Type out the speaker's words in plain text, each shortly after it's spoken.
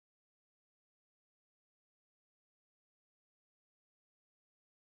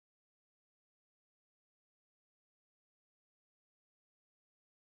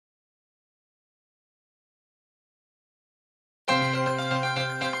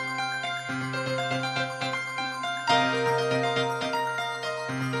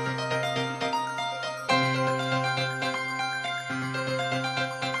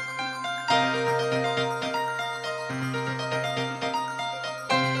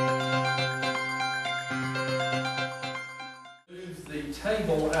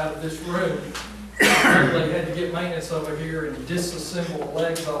table out of this room. They had to get maintenance over here and disassemble the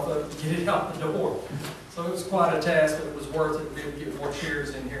legs off of it to get it out the door. So it was quite a task, but it was worth it to be able to get more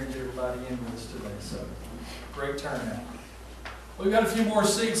chairs in here and get everybody in with us today. So great turnout. We've got a few more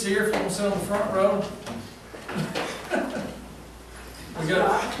seats here if you want to sit on the front row. We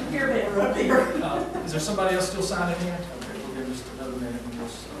got. Here, better up here. Is there somebody else still signing in? Okay, we'll give just another minute and we'll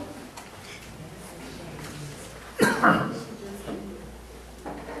start.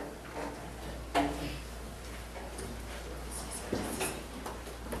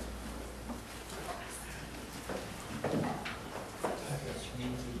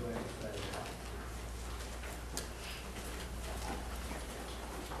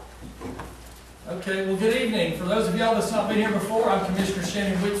 Okay, well, good evening. For those of y'all that's not been here before, I'm Commissioner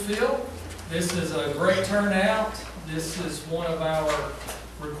Shannon Whitfield. This is a great turnout. This is one of our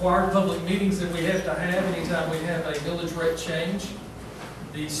required public meetings that we have to have anytime we have a millage rate change.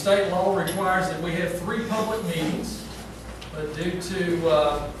 The state law requires that we have 3 public meetings, but due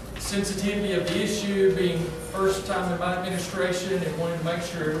to sensitivity of the issue, being first time in my administration and wanting to make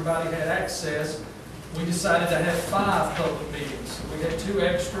sure everybody had access, we decided to have 5 public meetings. We had 2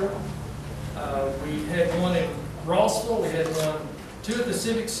 extra. We had one in Rossville, we had 2 at the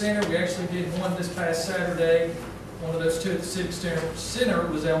Civic Center. We actually did one this past Saturday. One of those 2 at the Civic Center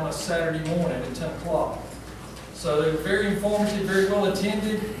was on a Saturday morning at 10 o'clock. So they were very informative, very well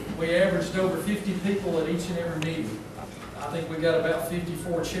attended. We averaged over 50 people at each and every meeting. I think we got about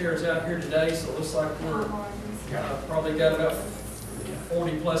 54 chairs out here today, so it looks like we're probably got about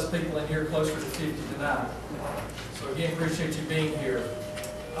 40 plus people in here, closer to 50 tonight. So again, appreciate you being here.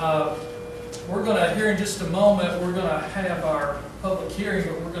 We're going to, here in just a moment, we're going to have our public hearing,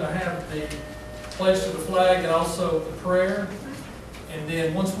 but we're going to have the pledge to the flag and also the prayer. And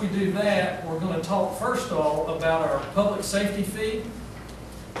then once we do that, we're going to talk first of all about our public safety fee.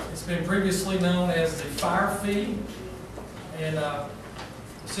 It's been previously known as the fire fee. And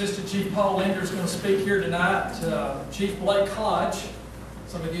Assistant Chief Paul Linder is going to speak here tonight. Chief Blake Hodge,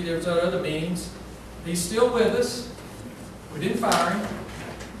 some of you there was at other meetings, he's still with us. We didn't fire him.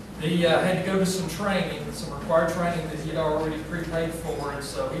 He had to go to some training, some required training that he'd already prepaid for, and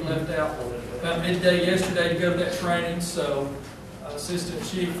so he left out about midday yesterday to go to that training. So Assistant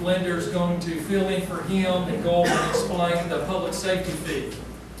Chief Linder is going to fill in for him and go over and explain the public safety fee.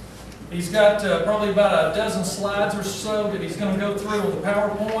 He's got probably about a dozen slides or so that he's going to go through with the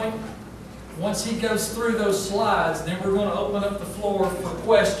PowerPoint. Once he goes through those slides, then we're going to open up the floor for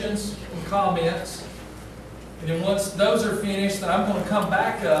questions and comments. And then once those are finished, then I'm going to come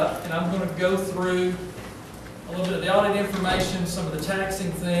back up and I'm going to go through a little bit of the audit information, some of the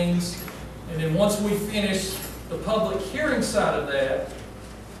taxing things. And then once we finish the public hearing side of that,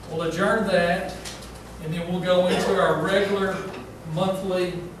 we'll adjourn that, and then we'll go into our regular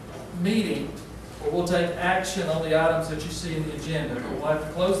monthly meeting where we'll take action on the items that you see in the agenda. We'll have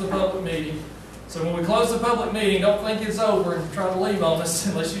to close the public meeting. So when we close the public meeting, don't think it's over and try to leave on us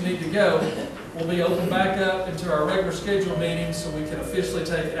unless you need to go. We'll be open back up into our regular scheduled meetings so we can officially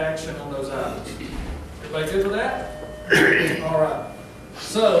take action on those items. Everybody good with that? All right.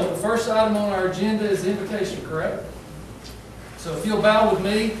 So the first item on our agenda is the invocation, correct? So if you'll bow with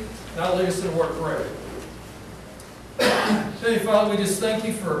me, and I'll lead us in a word of prayer. Heavenly Father, we just thank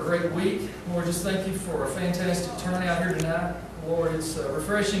you for a great week. Lord, just thank you for a fantastic turnout here tonight. Lord, it's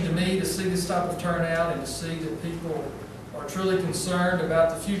refreshing to me to see this type of turnout and to see that people are truly concerned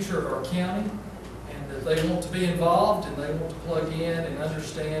about the future of our county and that they want to be involved and they want to plug in and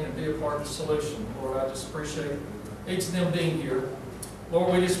understand and be a part of the solution. Lord, I just appreciate each of them being here.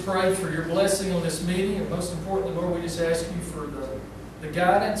 Lord, we just pray for your blessing on this meeting, and most importantly, Lord, we just ask you for the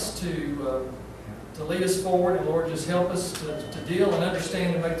guidance to lead us forward, and Lord, just help us to deal and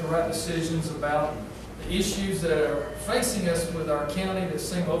understand and make the right decisions about the issues that are facing us with our county that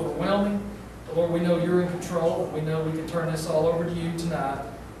seem overwhelming. But Lord, we know you're in control, and we know we can turn this all over to you tonight,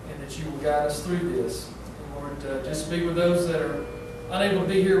 and that you will guide us through this. And Lord, just be with those that are unable to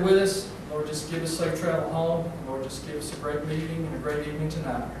be here with us. Lord, just give us safe travel home. And Lord, just give us a great meeting and a great evening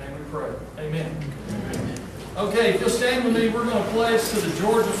tonight. In your name we pray. Amen. Amen. Okay, if you'll stand with me, we're going to pledge to the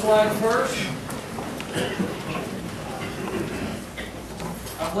Georgia flag first.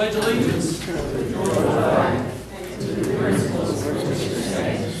 I pledge allegiance to the Georgia flag and to the principles for which it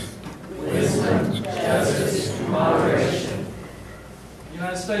stands, wisdom, justice, and moderation.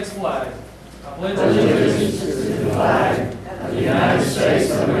 United States flag. I pledge allegiance to the flag of the United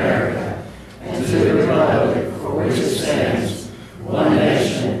States of America and to the republic for which it stands, one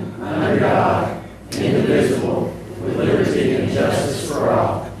nation, under God, indivisible, with liberty and justice for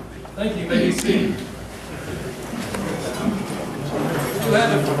all. Thank you. May you be seated. do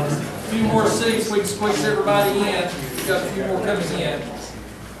have a few more seats. We can squeeze everybody in. We've got a few more coming in.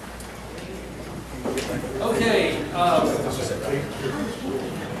 Okay.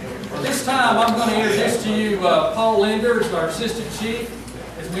 This time I'm going to introduce to you Paul Linder, our Assistant Chief.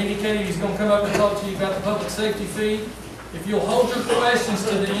 As we indicated, he's going to come up and talk to you about the public safety fee. If you'll hold your questions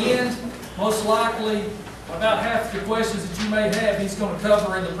to the end, most likely about half the questions that you may have, he's going to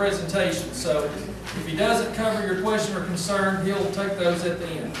cover in the presentation. So if he doesn't cover your question or concern, he'll take those at the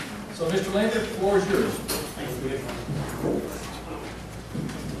end. So Mr. Linder, the floor is yours.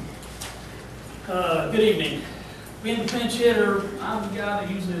 Good evening. Being the pinch hitter, I'm the guy that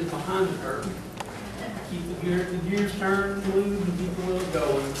usually is behind the curtain. Keep the gears turned, move, and keep the wheels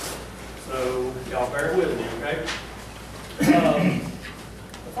going. So y'all bear with me, okay?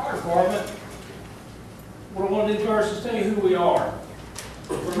 The fire department, what I want to do first is tell you who we are.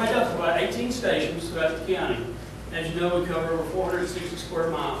 We're made up of about 18 stations throughout the county. As you know, we cover over 460 square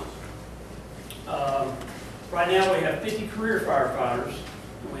miles. Right now, we have 50 career firefighters,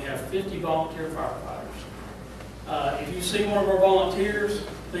 and we have 50 volunteer firefighters. If you see one of our volunteers,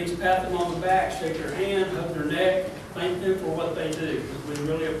 please pat them on the back, shake their hand, hug their neck, thank them for what they do. We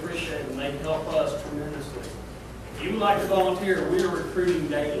really appreciate them. They help us tremendously. If you would like to volunteer, we are recruiting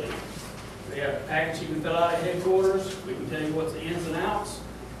daily. We have a package you can fill out at headquarters. We can tell you what's the ins and outs.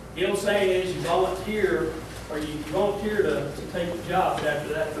 The old saying is you volunteer, or you volunteer to take the job, but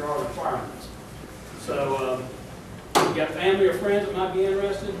after that there are requirements. So if you've got family or friends that might be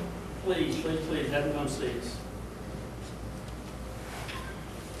interested, please, please, please have them come see us.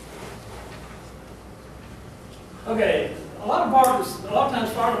 Okay, a lot of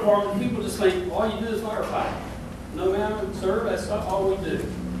times fire department, people just think, all you do is firefight. No, ma'am, sir, that's not all we do.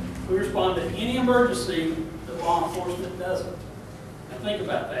 We respond to any emergency that law enforcement doesn't. Now think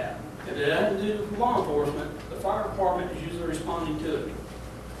about that. If it has to do with law enforcement, the fire department is usually responding to it.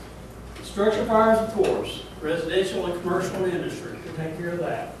 Structure fires, of course, residential and commercial industry, we take care of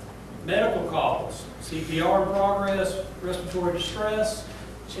that. Medical calls, CPR in progress, respiratory distress,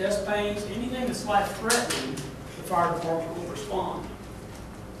 chest pains, anything that's life-threatening, the fire department will respond.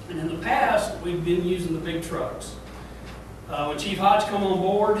 And in the past, we've been using the big trucks. When Chief Hodge came on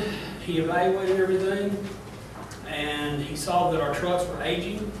board, he evaluated everything, and he saw that our trucks were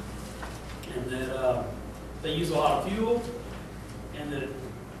aging, and that they use a lot of fuel, and that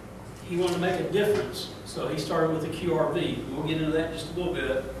he wanted to make a difference. So he started with the QRV. We'll get into that in just a little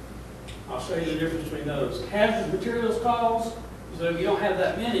bit. I'll show you the difference between those. Hazardous materials calls, so if you don't have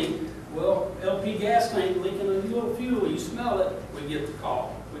that many, well, LP gas tank leaking a little fuel, you smell it, we get the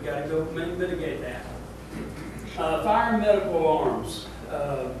call. We got to go mitigate that. Fire and medical alarms.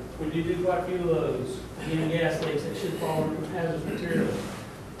 We do quite a few of those. Again, gas leaks that should fall under hazardous materials.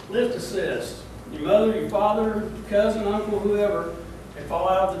 Lift assist. Your mother, your father, cousin, uncle, whoever, they fall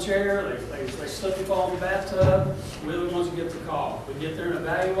out of the chair, they slip and fall in the bathtub, we're the ones who get the call. We get there and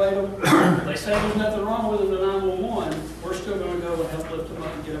evaluate them. If they say there's nothing wrong with them to 911, we're still going to go and help lift them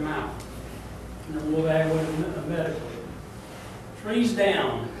up and get them out. And then we'll evaluate them medically. Trees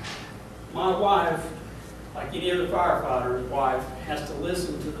down. My wife, like any other firefighter's wife, has to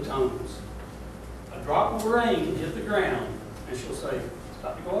listen to the tones. A drop of rain can hit the ground, and she'll say, it's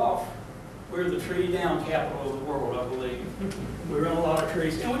about to go off. We're the tree down capital of the world, I believe. We run a lot of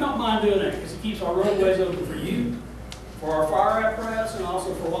trees, and we don't mind doing that because it keeps our roadways open for you, for our fire apparatus, and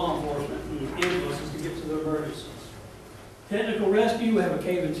also for law enforcement and ambulances to get to the emergencies. Technical rescue, we have a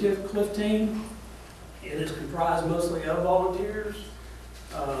cave and cliff team. It is comprised mostly of volunteers.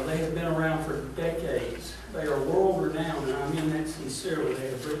 They have been around for decades. They are world renowned, and I mean that sincerely. They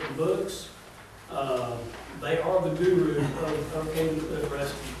have written books. They are the gurus of cave and cliff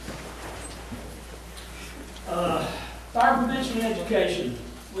rescue. Fire prevention and education.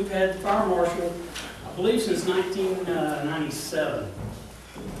 We've had fire marshal, I believe, since 1997.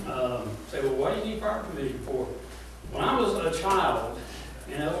 Say, well, what do you need fire prevention for? When I was a child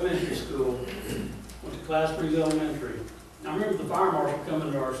in elementary school, went to Class 3 Elementary, I remember the fire marshal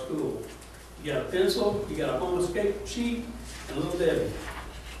coming to our school. You got a pencil, you got a home escape sheet, and a little Debbie.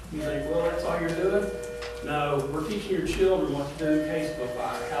 You think, well, that's all you're doing? No, we're teaching your children what to do in case of a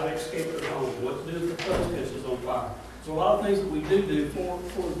fire, how to escape their home, what to do if the clothes catches on fire. There's a lot of things that we do for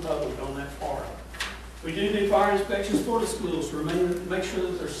the public on that part. We do fire inspections for the schools to make sure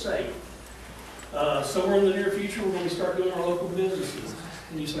that they're safe. Somewhere in the near future, we're going to start doing our local businesses.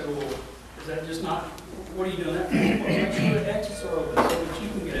 And you say, well, is that just not, what are you doing that for? Well, make sure the exits are open so that you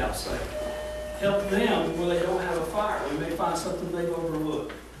can get out safe. Help them where they don't have a fire. We may find something they've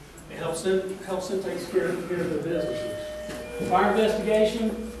overlooked. It helps them take care of their businesses. Fire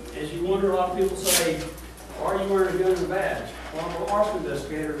investigation, as you wonder, a lot of people say, why are you wearing a gun and a badge? Well, I'm an ARP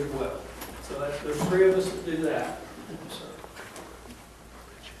investigator as well. So there's 3 of us that do that.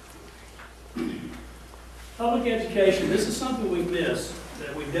 Public education, this is something we miss,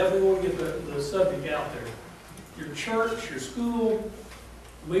 that we definitely want to get the subject out there. Your church, your school,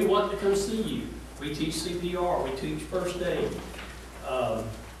 we want to come see you. We teach CPR, we teach first aid.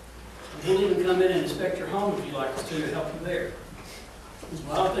 We'll even come in and inspect your home if you'd like us to help you there. There's a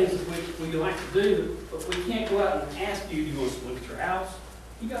lot of things that we like to do, but we can't go out and ask you, do you want us to look at your house?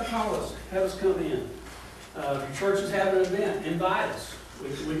 You got to call us, have us come in. If your church is having an event, invite us. We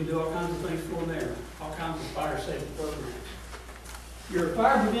can do all kinds of things for them there, all kinds of fire safety programs. Your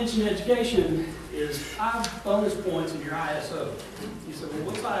fire prevention education is 5 bonus points in your ISO. You said, well,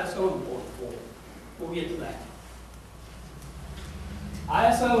 what's ISO important for? We'll get to that.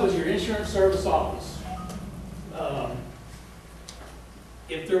 ISO is your insurance service office.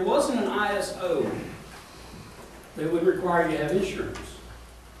 If there wasn't an ISO, they would require you to have insurance.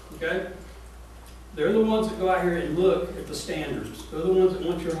 Okay? They're the ones that go out here and look at the standards. They're the ones that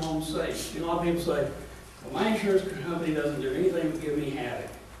want your home safe. You know, a lot of people say, well, my insurance company doesn't do anything but give me havoc.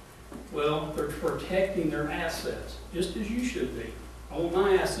 Well, they're protecting their assets, just as you should be. I want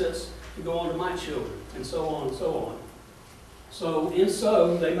my assets to go on to my children, and so on and so on. So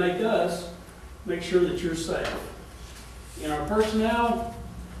they make us make sure that you're safe. In our personnel,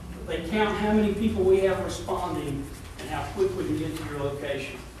 they count how many people we have responding and how quick we can get to your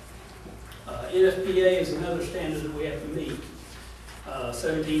location. NFPA is another standard that we have to meet.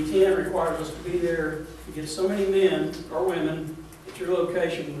 1710 requires us to be there to get so many men or women at your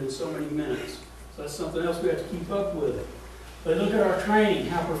location within so many minutes. So that's something else we have to keep up with. They look at our training,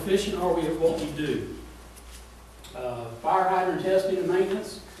 how proficient are we at what we do. Fire hydrant testing and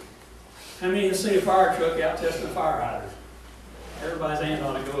maintenance. How many have seen a fire truck out testing a fire hydrant? Everybody's hand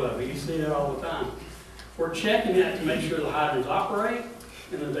ought to go up. You see that all the time. We're checking that to make sure the hydrants operate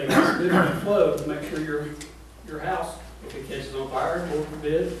and that they can flow to make sure your house, if it catches on fire, Lord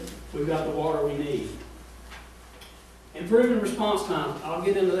forbid, we've got the water we need. Improving response time. I'll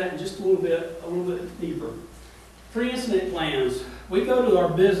get into that in just a little bit deeper. Pre-incident plans. We go to our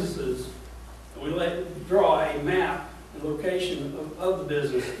businesses and we draw a map and location of the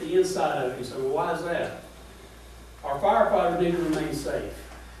business, the inside of it. You say, well, why is that? Our firefighters need to remain safe.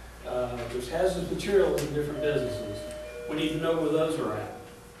 There's hazardous materials in different businesses. We need to know where those are at.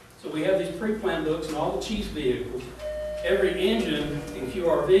 So we have these pre-planned books in all the chief's vehicles. Every engine in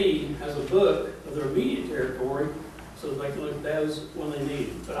QRV has a book of their immediate territory so that they can look at those when they need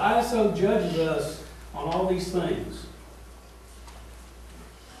it. But ISO judges us on all these things.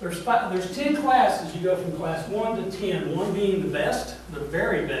 There's 10 classes. You go from class 1 to 10, 1 being the best, the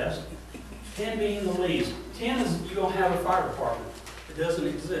very best, 10 being the least. 10 is you don't have a fire department. It doesn't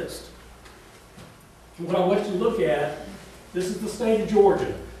exist. What I want you to look at, this is the state of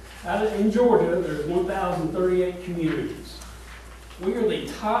Georgia. In Georgia, there's 1,038 communities. We are the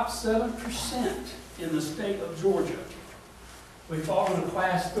top 7% in the state of Georgia. We fall into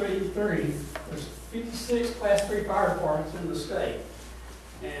class 3. There's 56 class 3 fire departments in the state.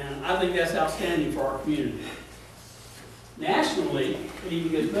 And I think that's outstanding for our community. Nationally, it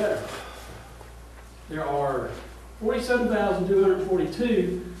even gets better. There are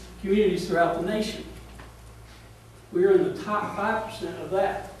 47,242 communities throughout the nation. We are in the top 5% of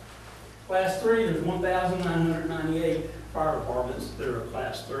that. Class 3, there's 1,998 fire departments that are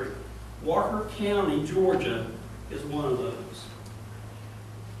class 3. Walker County, Georgia is one of those.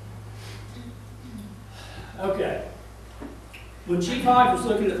 Okay. When Chief Hodge was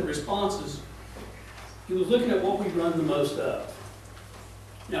looking at the responses, he was looking at what we run the most of.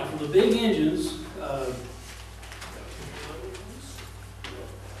 Now, for the big engines,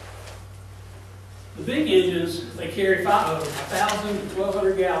 they carry 1,000 to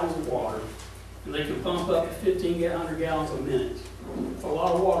 1,200 gallons of water, and they can pump up to 1,500 gallons a minute. It's a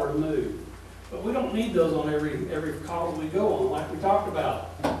lot of water to move. But we don't need those on every call we go on, like we talked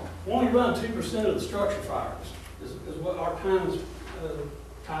about. We only run 2% of the structure fires, is what our time is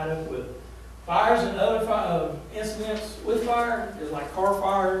tied up with. Fires and other incidents with fire is like car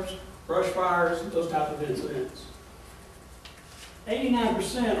fires, brush fires, those type of incidents.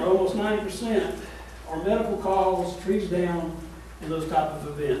 89% or almost 90% are medical calls, trees down, and those type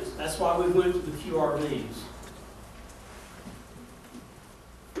of events. That's why we went to the QRVs.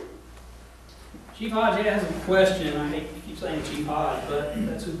 Chief Hodge has a question. I hate to keep saying Chief Hodge, but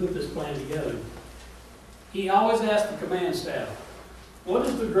that's who put this plan together. He always asks the command staff, what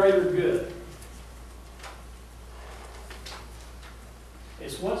is the greater good?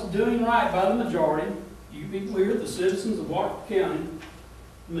 It's what's doing right by the majority. You be clear, the citizens of Walker County,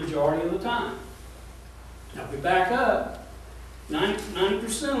 the majority of the time. Now, if we back up,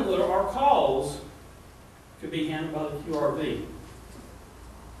 90% of our calls could be handled by the QRV.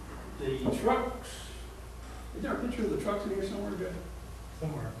 The trucks, is there a picture of the trucks in here somewhere, Joe?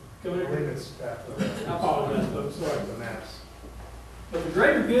 Somewhere. Come I in believe here. it's after I apologize, folks, sorry. the maps. But the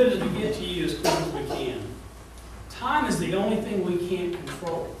greater good is to get to you as quick as we can. Time is the only thing we can't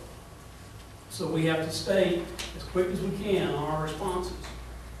control. So we have to stay as quick as we can on our responses.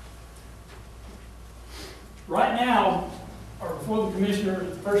 Right now, or before the commissioner,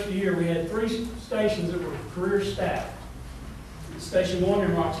 the first of the year, we had 3 stations that were career staff. Station 1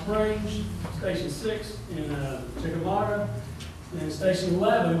 in Rock Springs, Station 6 in Chickamauga, and Station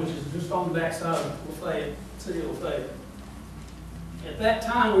 11, which is just on the backside of Lafayette, City of Lafayette. At that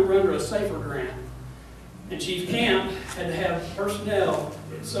time, we were under a SAFER grant, and Chief Camp had to have personnel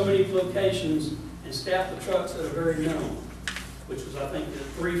at so many locations and staff the trucks at a very minimum, which was, I think, the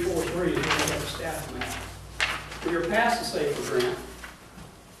 343 is what we had to staff them at. We were past the SAFER grant,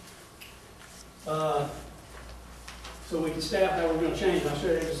 so we can staff how we're going to change it. I'll show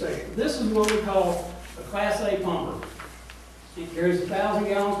you in a second. This is what we call a Class A pumper. It carries 1,000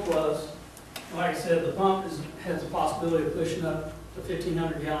 gallons plus. Like I said, the pump has the possibility of pushing up to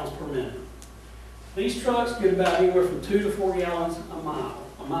 1,500 gallons per minute. These trucks get about anywhere from 2 to 4 gallons a mile.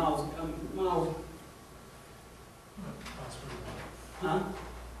 Huh?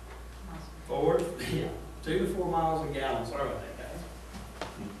 Forward? Yeah. 2 to 4 miles a gallon. Sorry about that, guys.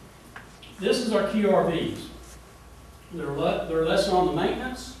 This is our QRVs. They're less on the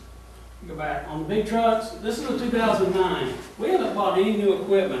maintenance. Go back on the big trucks. This is a 2009. We haven't bought any new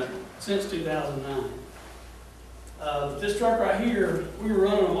equipment since 2009. This truck right here, we were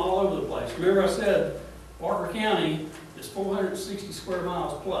running them all over the place. Remember I said Walker County is 460 square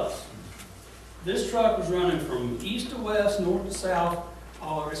miles plus. This truck was running from east to west, north to south,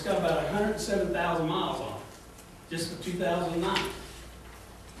 all over. It's got about 107,000 miles on it, just for 2009.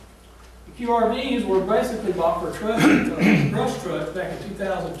 The QRVs were basically bought for brush trucks back in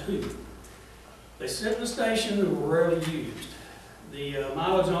 2002. They sit in the station and were rarely used. The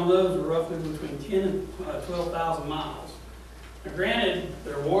mileage on those were roughly between 10 and 12,000 miles. Now granted,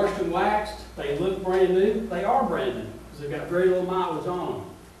 they're washed and waxed, they look brand new, they are brand new, because they've got very little mileage on them.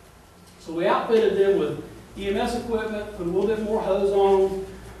 So we outfitted them with EMS equipment, put a little bit more hose on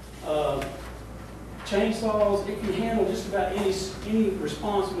them, chainsaws. It can handle just about any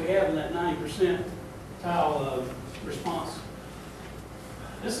response we have in that 90% tile response.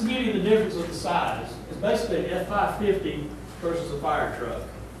 This will give you the difference of the size. It's basically an F550 versus a fire truck.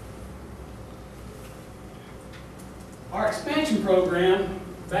 Our expansion program,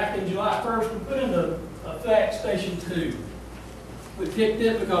 back in July 1st, we put into effect Station 2. We picked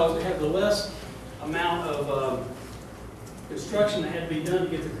it because it had the less amount of construction that had to be done to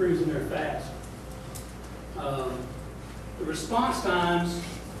get the crews in there fast. The response times,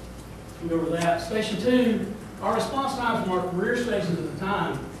 we'll go over that. Station 2, our response times from our career stations at the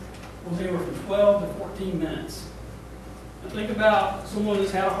time was anywhere from 12 to 14 minutes. Now think about someone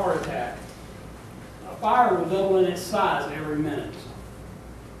that's had a heart attack. A fire will double in its size every minute.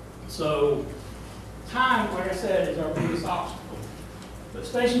 So time, like I said, is our biggest obstacle. But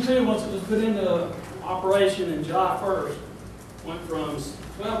Station 2, once it was put into operation in July 1st, went from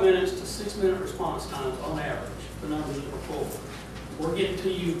 12 minutes to 6-minute response times on average, the numbers that were full. We're getting to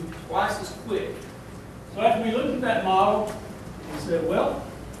you twice as quick. So after we looked at that model, we said, well,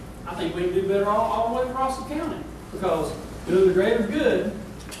 I think we can do better all the way across the county, because doing the greater good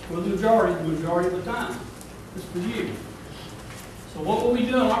was the majority of the time. It's for you. So what will we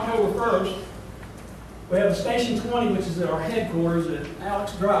do on October 1st? We have a Station 20, which is at our headquarters at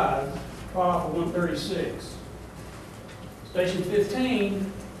Alex Drive, right off of 136. Station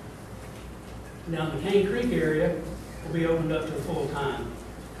 15, down the Cane Creek area, will be opened up to full time.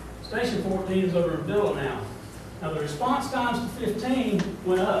 Station 14 is over in Billa now. Now the response times to 15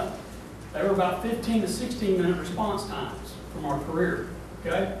 went up. They were about 15 to 16-minute response times from our career,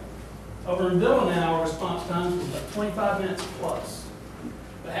 okay? Over in Billa now, our response times was about 25 minutes plus.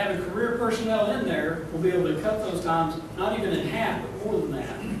 But having career personnel in there, we'll be able to cut those times, not even in half, but more than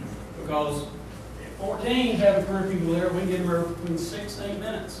that. Because at 14, having career people there, we can get them between 6 and 8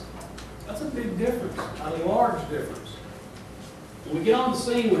 minutes. That's a big difference, a large difference. When we get on the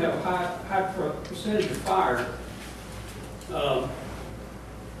scene, we have a high percentage of fire.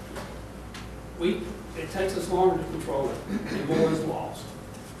 It takes us longer to control it, and more is lost.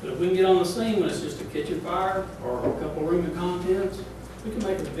 But if we can get on the scene when it's just a kitchen fire or a couple room of contents, we can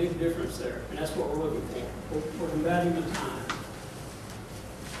make a big difference there, and that's what we're looking for. We're combating the time.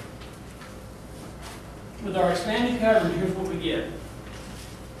 With our expanded coverage, here's what we get.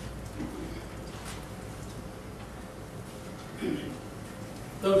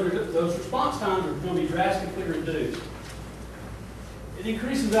 those response times are going to be drastically reduced. It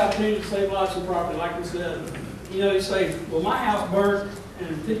increases the opportunity to save lives and property, like we said. You know, you say, well, my house burned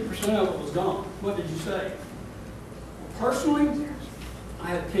and 50% of it was gone. What did you say? Well, personally, I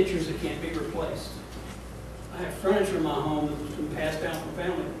have pictures that can't be replaced. I have furniture in my home that was been passed down from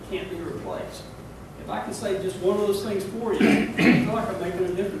family that can't be replaced. If I can save just one of those things for you, I feel like I'm making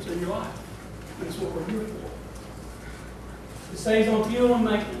a difference in your life. That's what we're here for. It saves on fuel and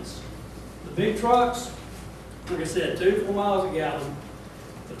maintenance. The big trucks, like I said, 2 to 4 miles a gallon.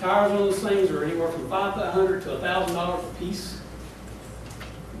 The tires on those things are anywhere from $500 to $1,000 a piece.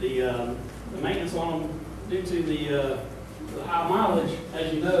 The maintenance on them, due to the high mileage,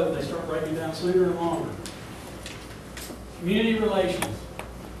 as you know, they start breaking down sooner and longer. Community relations.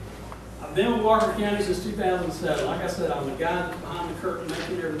 I've been with Walker County since 2007. Like I said, I'm the guy that's behind the curtain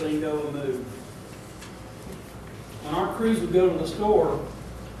making everything go and move. When our crews would go to the store,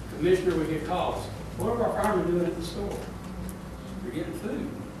 the commissioner would get calls. What are our firemen doing at the store? They're getting food.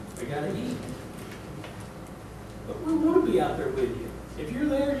 They got to eat. But we want to be out there with you. If you're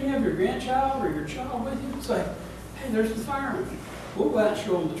there and you have your grandchild or your child with you, say, hey, there's the fireman. We'll go out and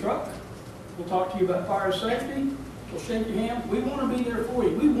show them the truck. We'll talk to you about fire safety. We'll shake your hand. We want to be there for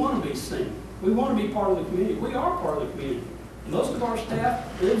you. We want to be seen. We want to be part of the community. We are part of the community. Most of our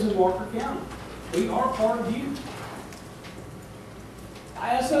staff lives in Walker County. We are part of you.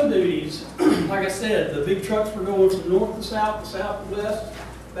 ISO duties, like I said, the big trucks were going from north to south to west,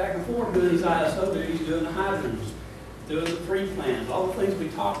 back and forth doing these ISO duties, doing the hydrants, doing the pre-plans, all the things we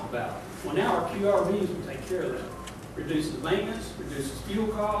talked about. Well, now our QRVs will take care of that. Reduces maintenance, reduces fuel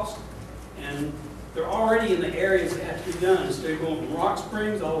costs, and they're already in the areas that have to be done. Instead of going from Rock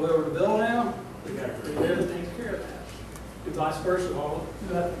Springs all the way over to Bellingham, we've got a crew there that takes care of that. And vice versa, all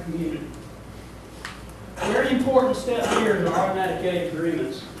throughout the community. A very important step here is our automatic aid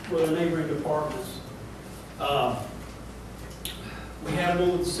agreements with the neighboring departments. We have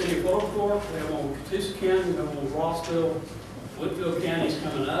one with the city of Oakthorpe, we have one with Catoosa County, we have one with Rossville. Whitfield County is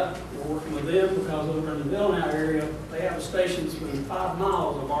coming up. We're working with them because over in the Bellingham area, they have stations within 5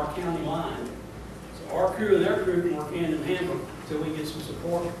 miles of our county line. So our crew and their crew can work hand in hand until we get some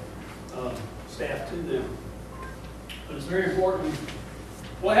support staff to them. But it's very important.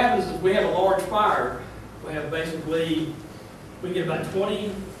 What happens is we have a large fire. We have basically, we get about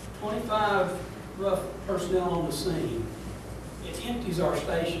 20, 25 rough personnel on the scene. It empties our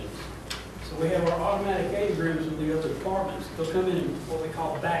stations. So we have our automatic aid agreements with the other departments. They'll come in what we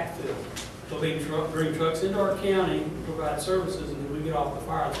call backfill. They'll bring trucks into our county, provide services, and then we get off the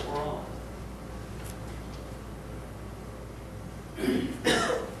fire that we're on.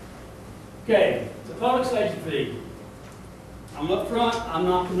 Okay, the public safety fee. I'm up front, I'm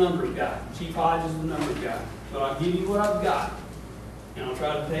not the numbers guy. Chief Hodge is the numbers guy. But I'll give you what I've got. And I'll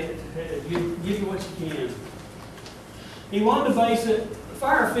try to give you what you can. He wanted to base it, the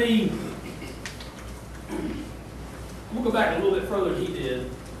fire fee, I'm going to go back a little bit further than he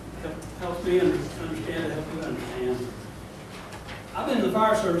did. Helps me understand it, help you understand. I've been in the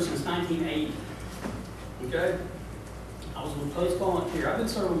fire service since 1980. Okay? I was a post-volunteer. I've been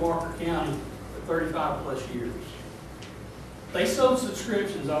serving Walker County for 35 plus years. They sold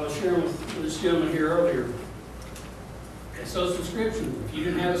subscriptions. I was sharing with this gentleman here earlier. They sold subscriptions. If you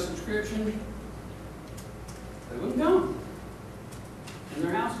didn't have a subscription, they wouldn't come. And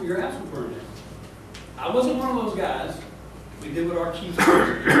your house would burn down. I wasn't one of those guys. We did what our chief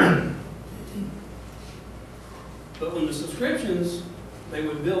said. But when the subscriptions, they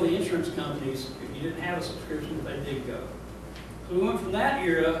would bill the insurance companies. If you didn't have a subscription, they did go. So we went from that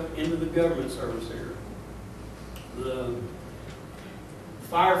era into the government service era. The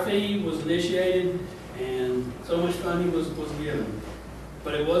fire fee was initiated, and so much funding was given.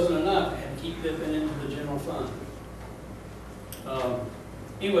 But it wasn't enough. It had to keep dipping into the general fund.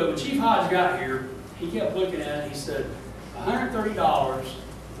 Anyway, when Chief Hodge got here, he kept looking at it. He said, $130,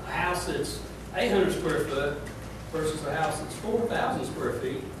 a house that's 800 square foot versus a house that's 4,000 square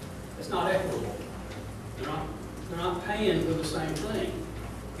feet, it's not equitable. They're not paying for the same thing.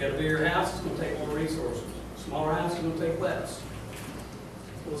 You got a bigger house, it's going to take more resources. Smaller house is going to take less.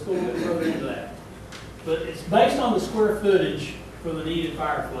 So let's go a little bit further into that. But it's based on the square footage for the needed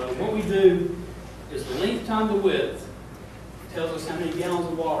fire flow. What we do is the length times the width tells us how many gallons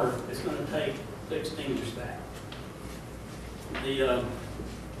of water it's going to take to extinguish that. And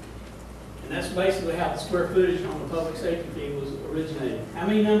that's basically how the square footage on the public safety fee was originated. How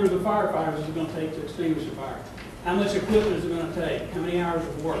many numbers of firefighters is it going to take to extinguish a fire? How much equipment is it going to take? How many hours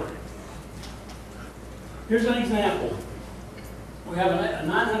of work? Here's an example. We have a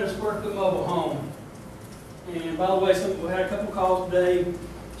 900 square foot mobile home. And by the way, we had a couple calls today.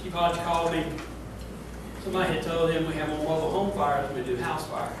 Chief Hodge called me. Somebody had told him we have more mobile home fires than we do house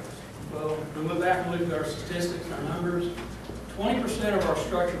fires. Well, we went back and looked at our statistics, our numbers. 20% of our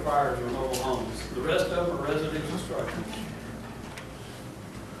structure fires are mobile homes. The rest of them are residential structures.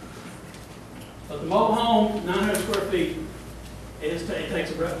 But the mobile home, 900 square feet, it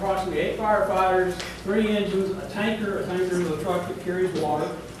takes approximately 8 firefighters, 3 engines, a tanker is a truck that carries water,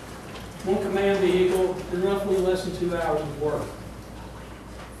 1 command vehicle, and roughly less than 2 hours of work.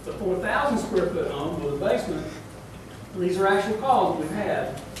 The 4,000 square foot home with a basement, these are actual calls we've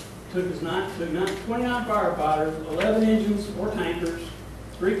had. Took 29 firefighters, 11 engines, 4 tankers,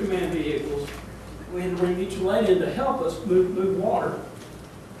 3 command vehicles. We had to bring mutual aid in to help us move water.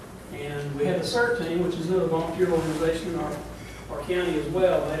 And we had the CERT team, which is another volunteer organization in our county as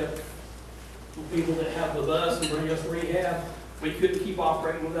well. They have people that have the bus and bring us rehab. We couldn't keep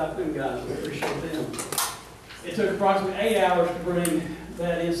operating without them guys. We appreciate them. It took approximately 8 hours to bring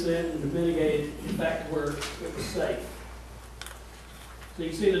that incident and to mitigate it back to where it was safe. So you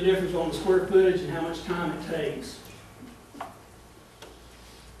can see the difference on the square footage and how much time it takes.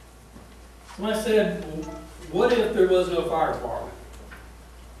 When I said, what if there was no fire department?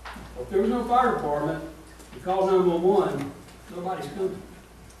 Well, if there was no fire department, you call 911, nobody's coming.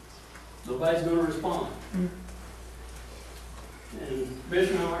 Nobody's going to respond. And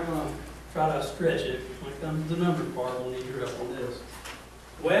Commissioner and I are going to try to stretch it when it comes to the number part. We'll need your help on this.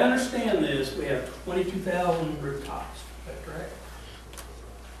 The way I understand this, we have 22,000 rooftops. Is that correct?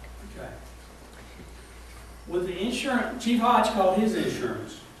 Okay. With the insurance, Chief Hodge called his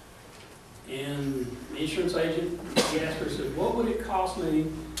insurance. And the insurance agent, he asked her, said, what would it cost me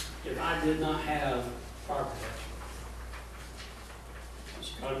if I did not have fire protection?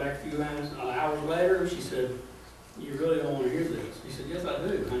 She called back a few hours later. She said, you really don't want to hear this. He said, yes, I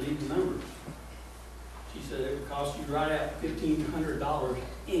do. I need the numbers. She said it would cost you right at $1,500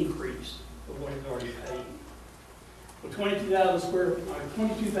 increase of what he's already paid. With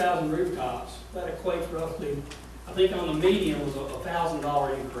 22,000 rooftops, that equates roughly, I think on the median was a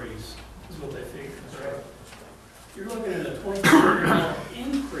 $1,000 increase, is what they figured. Correct? You're looking at a $2,500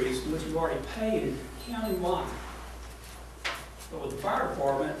 increase in what you've already paid countywide. But with the fire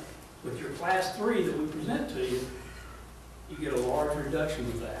department, with your class 3 that we present to you, you get a large reduction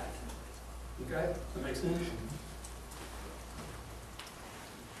of that. Okay? Does that make sense?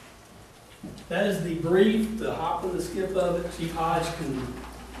 That is the brief, the hop and the skip of it. Chief Hodge can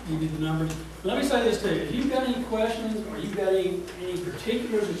give you the numbers. Let me say this to you. If you've got any questions or you've got any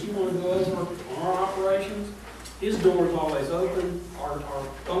particulars that you want to go over on our operations, his door is always open. Our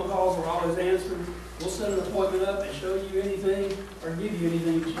phone calls are always answered. We'll set an appointment up and show you anything or give you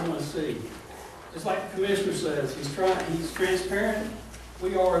anything that you want to see. Just like the Commissioner says, he's transparent.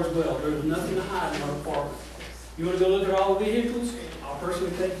 We are as well. There's nothing to hide in our department. You want to go look at all the vehicles? I'll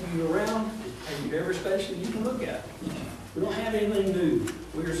personally take you around and take you to every station you can look at. We don't have anything new.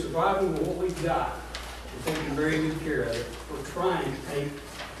 We are surviving with what we've got and taking very good care of it. We're trying to take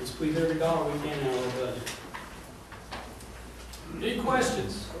and squeeze every dollar we can out of our budget. Any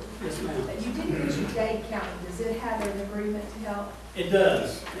questions? Yes, ma'am. You did mention Dade County. Does it have an agreement to help? It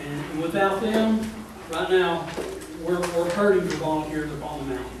does. And without them, right now, we're hurting for volunteers up on the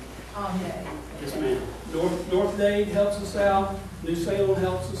mountain. On Dade? Yes, ma'am. North Dade helps us out. New Salem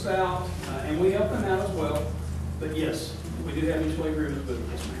helps us out. And we help them out as well. But yes, we do have mutual agreements with them.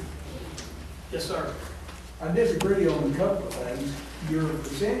 Yes, ma'am. Yes, sir. I disagree on a couple of things. Your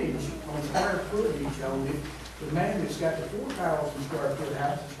percentage on square footage on it, the man that's got the 4,000 square foot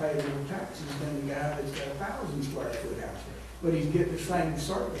house is paying more taxes than the guy that's got a 1,000 square foot house. But he's getting the same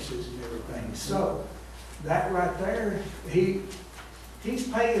services and everything. So that right there, he's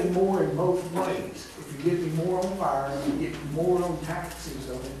paying more in both ways. If you're getting more on fire, you're getting more on taxes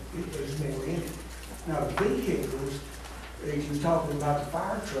on it, there's more in it. Now the vehicles, as you was talking about the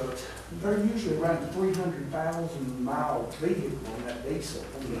fire trucks, they're usually around 300,000 mile vehicle on that diesel.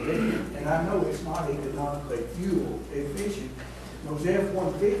 And I know it's not economically fuel efficient. Those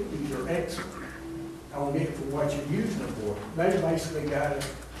F-150s are excellent on it for what you're using them for. They basically got a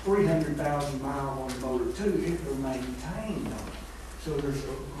 300,000 mile on the motor too if they're maintained on it. So there's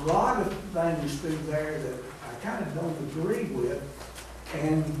a lot of things through there that I kind of don't agree with.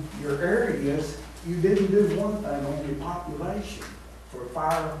 And your areas, you didn't do one thing on your population for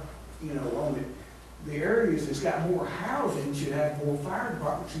fire, on it. The areas that's got more housing should have more fire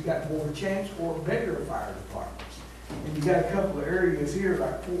departments. You got more chance for bigger fire departments. And you got a couple of areas here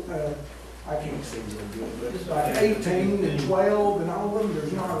like, I can't see real good, but like 18 and 12 and all of them,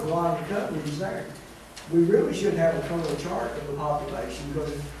 there's not a lot of coverage there. we really should have a total chart of the population,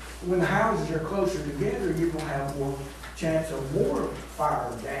 because when the houses are closer together, you're gonna have more chance of more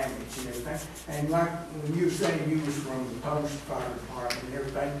fire damage and everything. And like when you were saying you was from the post fire department and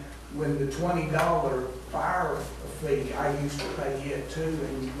everything, when the $20 fire fee, I used to pay it too,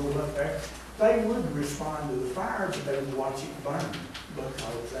 and you go up there, they would respond to the fire, but they would watch it burn,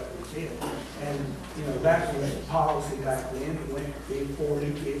 because that was it. And, you know, that was the policy back then. It went from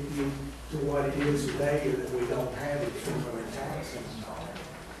 40, 50 to what it is today, that we don't have it similar taxes and all.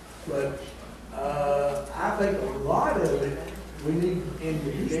 But I think a lot of it, we need, in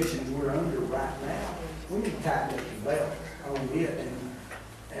the conditions we're under right now, we need to tighten up the belt on it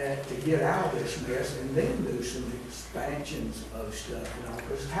and to get out of this mess, and then do some expansions of stuff, you know,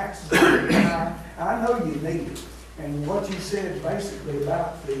 because taxes are very high. I know you need it. And what you said basically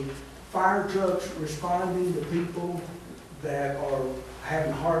about the fire trucks responding to people that are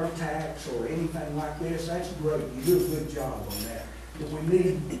having heart attacks or anything like this, that's great. You do a good job on that. But we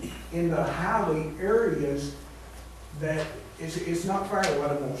need, in the highway areas, that it's not fair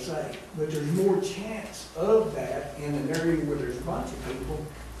what I'm going to say, but there's more chance of that in an area where there's a bunch of people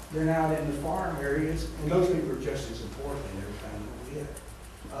than out in the farm areas, and those people are just as important in everything that we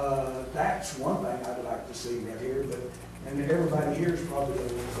get. That's one thing I'd like to see right here, but, and everybody here is probably going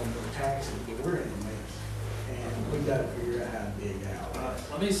to look on their taxes, but we're in a mess, and we've got to figure out how to dig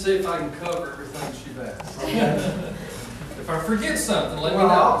out. Let me see if I can cover everything she's asked. Okay. If I forget something, let me Well,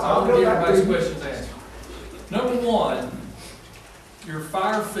 know. I'll I'll go get back everybody's to- questions answered. Number one, your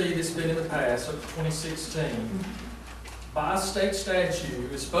fire fee that's been in the past, up to 2016, by state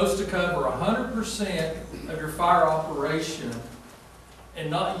statute, is supposed to cover 100% of your fire operation and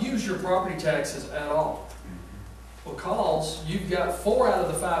not use your property taxes at all. Because you've got 4 out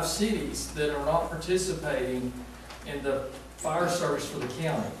of the 5 cities that are not participating in the fire service for the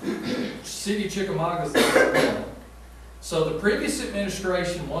county. City of Chickamauga is the only one. So the previous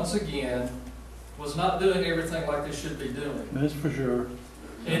administration, once again, was not doing everything like they should be doing. That's for sure.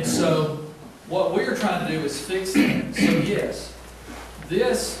 And so what we're trying to do is fix that. So yes,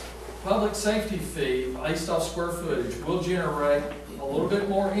 this public safety fee based off square footage will generate a little bit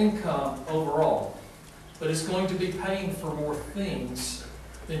more income overall. But it's going to be paying for more things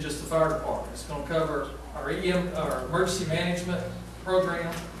than just the fire department. It's going to cover our our emergency management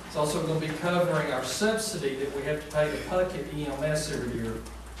program. It's also going to be covering our subsidy that we have to pay to Puckett EMS every year,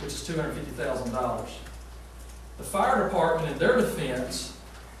 which is $250,000. The fire department, in their defense,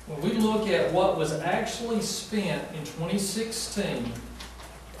 when we look at what was actually spent in 2016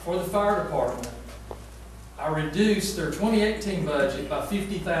 for the fire department, I reduced their 2018 budget by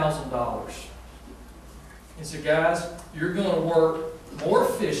 $50,000. And so guys, you're going to work more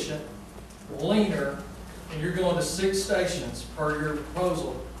efficient, leaner, and you're going to 6 stations per your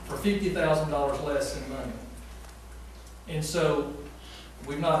proposal for $50,000 less in money. And so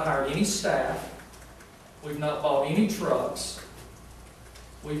we've not hired any staff. We've not bought any trucks.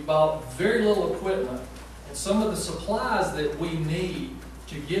 We've bought very little equipment. And some of the supplies that we need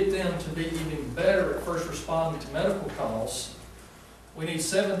to get them to be even better at first responding to medical calls, we need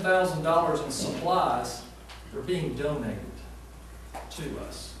 $7,000 in supplies. They're being donated to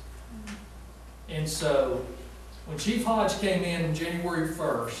us. And so when Chief Hodge came in January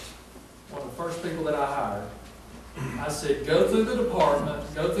 1st, one of the first people that I hired, I said, go through the department,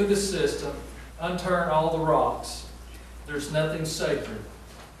 go through the system, unturn all the rocks. There's nothing sacred.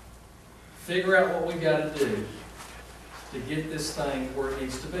 Figure out what we got to do to get this thing where it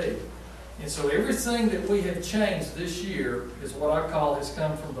needs to be. And so everything that we have changed this year is what I call has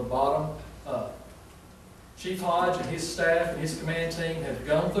come from the bottom up. Chief Hodge and his staff and his command team have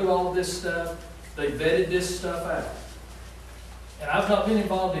gone through all of this stuff. They vetted this stuff out. And I've not been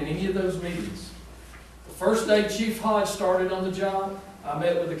involved in any of those meetings. The first day Chief Hodge started on the job, I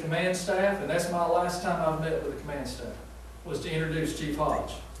met with the command staff, and that's my last time I've met with the command staff, was to introduce Chief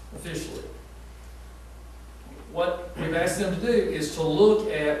Hodge officially. What we've asked them to do is to look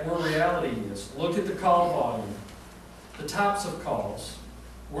at where reality is. Look at the call volume, the types of calls,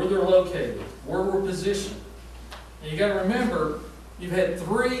 where they're located, where we're positioned. And you got to remember, you've had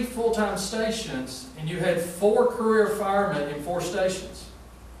 3 full-time stations, and you had 4 career firemen in 4 stations.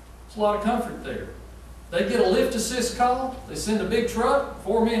 There's a lot of comfort there. They get a lift assist call, they send a big truck,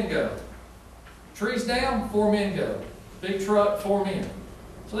 4 men go. Trees down, 4 men go. Big truck, 4 men.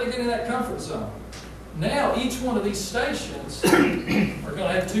 So they get in that comfort zone. Now each one of these stations are going to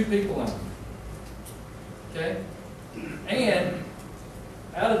have 2 people in them. Okay? And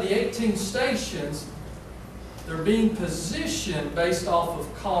out of the 18 stations, they're being positioned based off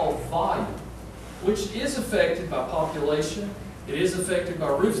of call volume, which is affected by population, it is affected by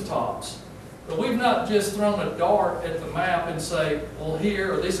rooftops, But we've not just thrown a dart at the map and say, well,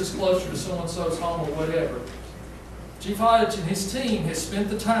 here, or this is closer to so-and-so's home or whatever. Chief Hodge and his team has spent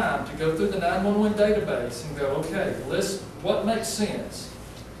the time to go through the 911 database and go, okay, what makes sense?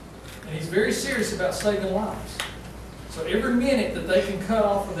 And he's very serious about saving lives. So every minute that they can cut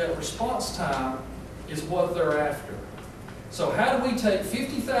off of that response time is what they're after. So how do we take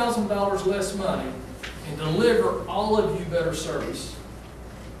 $50,000 less money and deliver all of you better service?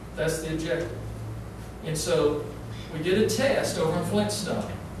 That's the objective. And so we did a test over in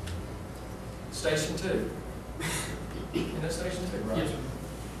Flintstone, Station 2. In that Station 2, right? Yes.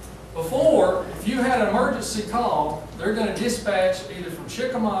 Before, if you had an emergency call, they're going to dispatch either from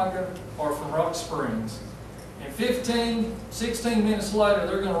Chickamauga or from Rock Springs. And 15, 16 minutes later,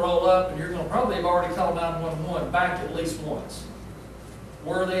 they're going to roll up and you're going to probably have already called 911 back at least once.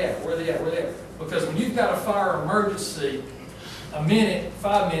 Where are they at? Where are they at? Where are they at? Because when you've got a fire emergency, a minute,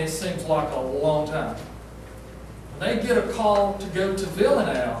 5 minutes seems like a long time. When they get a call to go to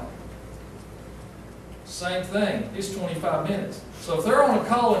Villanelle, same thing, it's 25 minutes. So if they're on a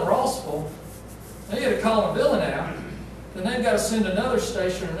call in Rossville, they get a call in Villanelle, then they've got to send another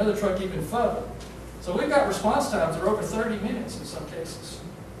station or another truck even further. So we've got response times that are over 30 minutes in some cases.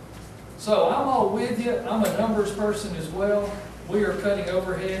 So I'm all with you. I'm a numbers person as well. We are cutting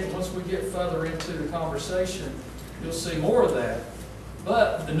overhead, and once we get further into the conversation, you'll see more of that.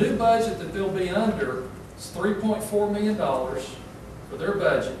 But the new budget that they'll be under is $3.4 million for their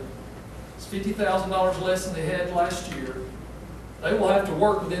budget. It's $50,000 less than they had last year. They will have to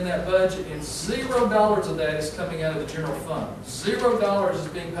work within that budget, and $0 of that is coming out of the general fund. $0 is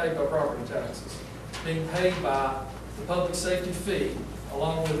being paid by property taxes, being paid by the public safety fee,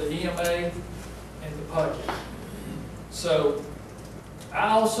 along with the EMA and the PUCA. So I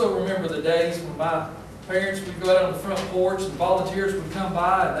also remember the days when my parents would go out on the front porch and volunteers would come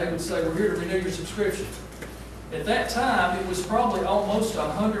by and they would say, we're here to renew your subscription. At that time, it was probably almost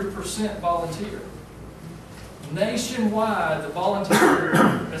 100% volunteer. Nationwide, the volunteer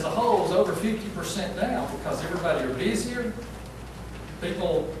as a whole is over 50% down because everybody are busier.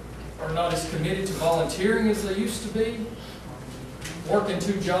 People are not as committed to volunteering as they used to be. Working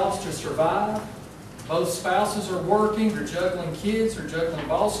 2 jobs to survive. Both spouses are working, they're juggling kids, they're juggling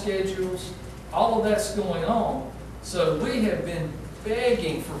ball schedules. All of that's going on. So we have been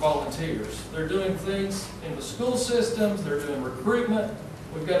begging for volunteers. They're doing things in the school systems, they're doing recruitment.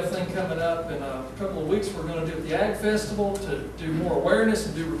 We've got a thing coming up in a couple of weeks we're going to do at the Ag Festival to do more awareness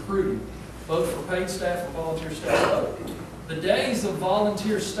and do recruiting, both for paid staff and volunteer staff. The days of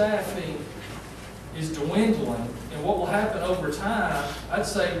volunteer staffing is dwindling, and what will happen over time, I'd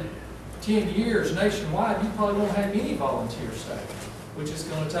say 10 years nationwide, you probably won't have any volunteer staff, which is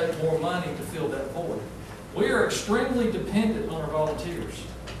going to take more money to fill that void. We are extremely dependent on our volunteers.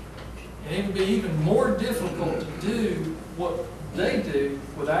 And it would be even more difficult to do what they do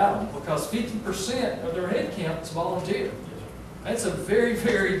without them, because 50% of their head count is volunteer. That's a very,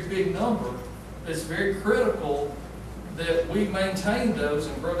 very big number. It's very critical that we maintain those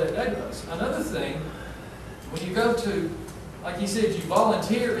and grow that database. Another thing, when you go to, like you said, you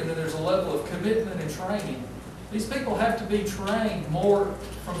volunteer and then there's a level of commitment and training. These people have to be trained more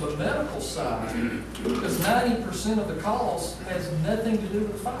from the medical side because 90% of the calls has nothing to do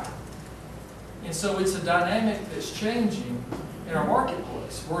with fire. And so it's a dynamic that's changing in our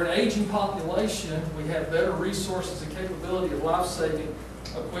marketplace. We're an aging population. We have better resources and capability of life-saving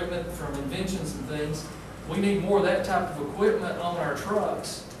equipment from inventions and things. We need more of that type of equipment on our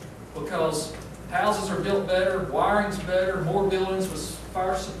trucks because houses are built better, wiring's better, more buildings with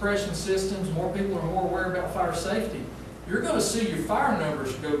fire suppression systems, more people are more aware about fire safety. You're going to see your fire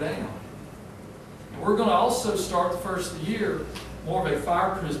numbers go down. And we're going to also start the first of the year more of a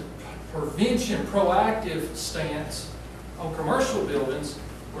fire prevention, proactive stance on commercial buildings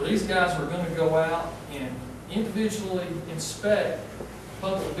where these guys are going to go out and individually inspect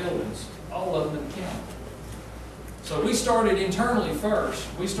public buildings, all of them in the county. So we started internally first.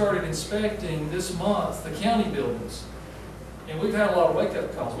 We started inspecting this month the county buildings. And we've had a lot of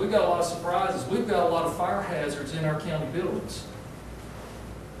wake-up calls. We've got a lot of surprises. We've got a lot of fire hazards in our county buildings.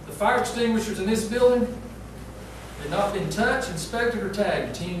 The fire extinguishers in this building have not been touched, inspected, or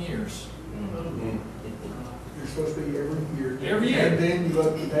tagged in 10 years. You're supposed to be every year. Every year. And then you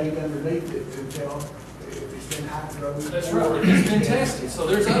look the date underneath it to tell if it's been hydro. That's right. It's been tested. So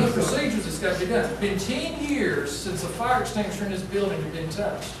there's other procedures that's got to be done. It's been 10 years since a fire extinguisher in this building had been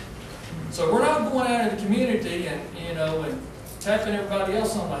touched. So we're not going out in the community and, and tapping everybody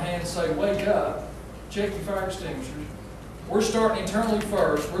else on the hand and say, wake up, check your fire extinguishers. We're starting internally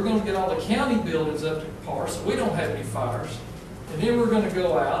first. We're going to get all the county buildings up to par so we don't have any fires. And then we're gonna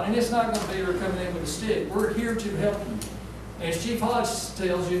go out, and it's not gonna be we're coming in with a stick. We're here to help you. And as Chief Hodge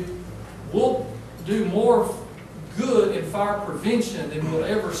tells you, we'll do more good in fire prevention than we'll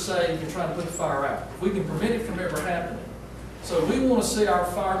ever say in trying to put the fire out. If we can prevent it from ever happening. So we want to see our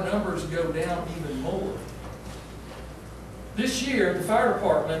fire numbers go down even more. This year, the fire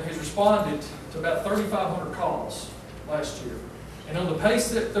department has responded to about 3,500 calls last year. And on the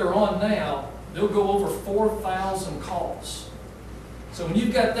pace that they're on now, they'll go over 4,000 calls. So when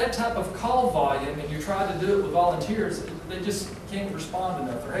you've got that type of call volume and you try to do it with volunteers, they just can't respond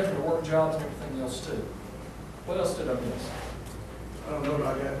enough. They're having to work jobs and everything else too. What else did I miss? I don't know,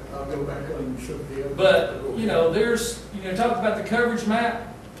 but I'll go back up and show the other. But, you know, there's, you know, talk about the coverage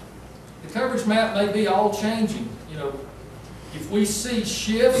map. The coverage map may be all changing. You know, if we see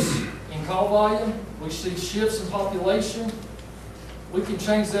shifts in call volume, we see shifts in population, we can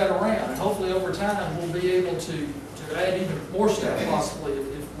change that around. And hopefully over time, we'll be able to add even more staff possibly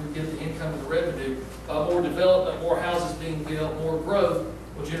if we get the income and the revenue. More development, more houses being built, more growth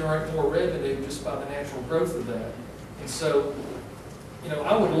will generate more revenue just by the natural growth of that. And so, you know,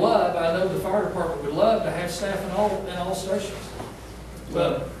 I know the fire department would love to have staff in all stations.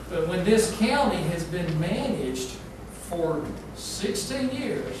 But when this county has been managed for 16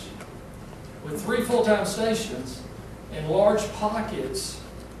 years with 3 full-time stations and large pockets,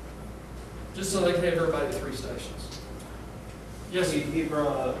 just so they can have everybody at 3 stations. Yes, He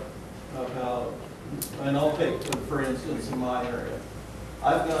brought up about, and I'll take, for instance, in my area,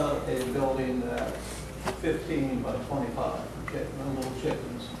 I've got a building that's 15 by 25, little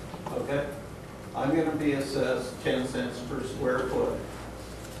chickens, okay? I'm gonna be assessed 10 cents per square foot.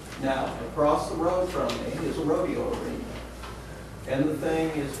 Now, across the road from me is a rodeo arena. And the thing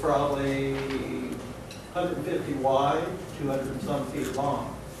is probably 150 wide, 200 and some feet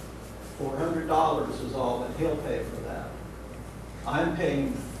long. $400 is all that he'll pay for that. I'm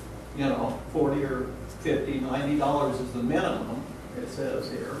paying, you know, 40 or 50, $90 is the minimum, it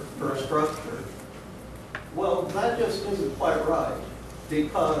says here, per structure. Well, that just isn't quite right,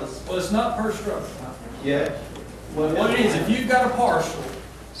 because, well, it's not per structure. yeah. What it is, if you've got a parcel,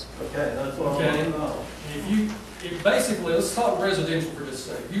 Okay, that's what I want okay, to know. basically, let's talk residential for just a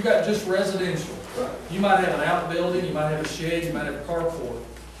second. If you've got just residential, Right. you might have an outbuilding, you might have a shed, you might have a carport.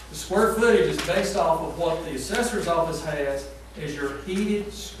 The square footage is based off of what the assessor's office has as your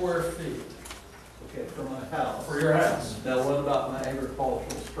heated square feet Okay, for my house. for your house. Now, what about my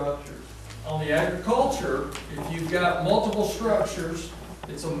agricultural structures? On the agriculture, if you've got multiple structures,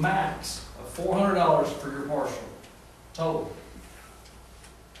 it's a max of $400 for your parcel, total.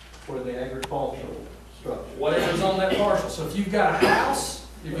 For the agricultural structure? Whatever's on that parcel. So if you've got a house,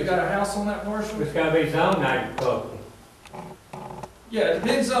 on that parcel, It's gotta be zoned agricultural. yeah, it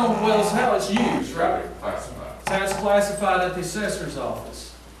depends on, well, it's how it's used, right? It's how it's classified at the assessor's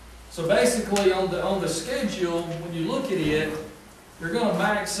office. So basically, on the schedule, when you look at it, you're gonna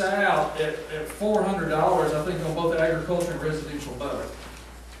max out at $400, I think, on both agriculture and residential both.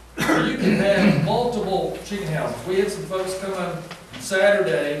 So you can have multiple chicken houses. We had some folks come on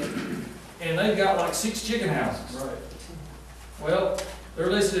Saturday, and they've got like 6 chicken houses. Right. Well,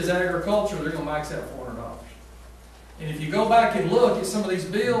 they're listed as agriculture, they're gonna max out $400. And if you go back and look at some of these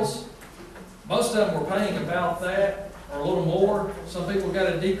bills, most of them were paying about that, or a little more. Some people got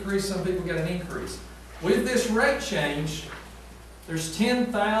a decrease, some people got an increase. With this rate change, there's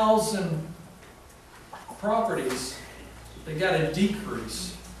 10,000 properties that got a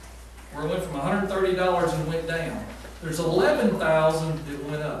decrease, where it went from $130 and went down. There's 11,000 that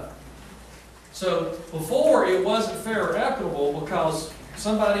went up. So before, it wasn't fair or equitable because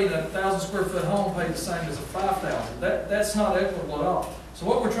somebody in a 1,000 square foot home paid the same as a 5,000. That's not equitable at all. So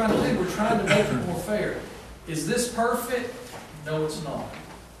what we're trying to do, we're trying to make it more fair. Is this perfect? No, it's not.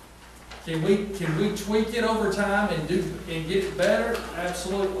 Can we tweak it over time and get it better?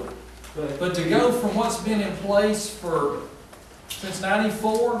 Absolutely. But to go from what's been in place since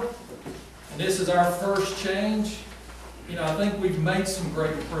 '94, and this is our first change, you know, I think we've made some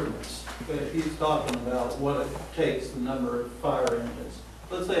great improvements. But he's talking about what it takes, the number of fire engines.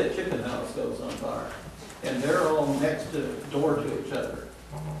 Let's say a chicken house goes on fire, and they're all next to, door to each other.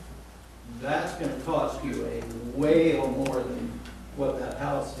 That's gonna cost you a way more than what that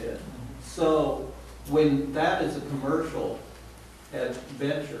house did. So when that is a commercial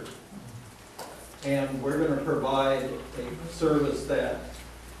venture, and we're gonna provide a service that,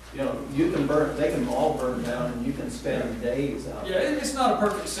 you know, they can all burn down and you can spend days out Yeah, there. it's not a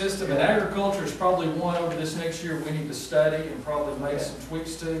perfect system, and agriculture is probably one over this next year we need to study and probably make some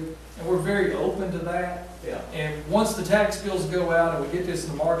tweaks to. And we're very open to that. Yeah. And once the tax bills go out and we get this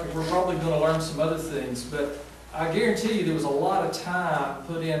in the market, we're probably gonna learn some other things. But I guarantee you there was a lot of time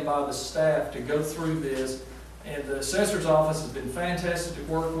put in by the staff to go through this, and the assessor's office has been fantastic to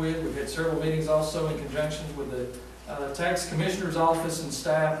work with. We've had several meetings also in conjunction with the tax commissioner's office and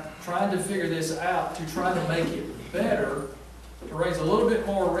staff, trying to figure this out, to try to make it better, to raise a little bit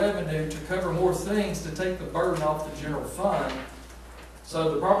more revenue, to cover more things, to take the burden off the general fund,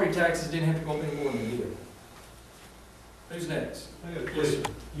 so the property taxes didn't have to go up any more than they did. Who's next? I got a question.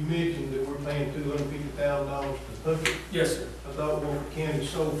 You mentioned that we're paying $250,000 to Puckett. Yes, sir. I thought Walker County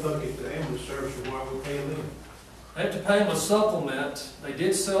sold Puckett to ambulance service, so why are we paying them? They have to pay them a supplement. They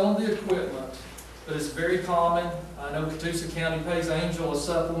did sell them the equipment, but it's very common. I know Catoosa County pays Angel a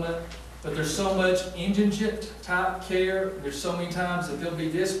supplement, but there's so much indigent type care. There's so many times that they'll be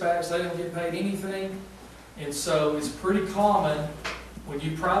dispatched, they don't get paid anything. And so it's pretty common when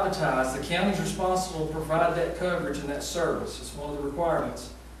you privatize, the county's responsible to provide that coverage and that service. It's one of the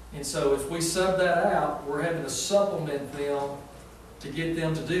requirements. And so if we sub that out, we're having to supplement them to get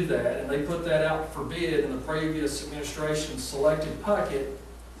them to do that. And they put that out for bid, and the previous administration selected Puckett,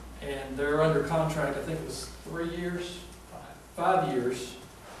 and they're under contract, I think it was 3 years, 5 years.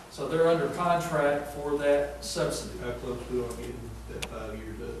 So they're under contract for that subsidy. How close we are getting that 5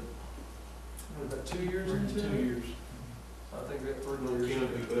 years up? What, about 2 years into it? 2 years. I think that we're Well, years.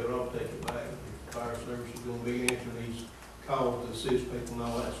 County be better off taking it back. If fire service is gonna be answering these calls to assist people and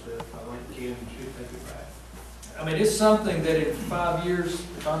all that stuff. I think the county should take it back. I mean, it's something that in 5 years,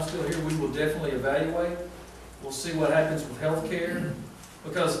 if I'm still here, we will definitely evaluate. We'll see what happens with healthcare.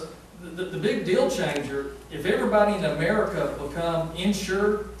 Because the big deal changer, if everybody in America become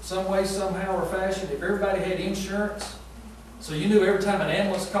insured some way, somehow or fashion, if everybody had insurance, so you knew every time an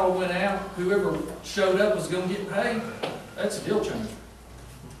ambulance call went out, whoever showed up was gonna get paid, that's a deal changer.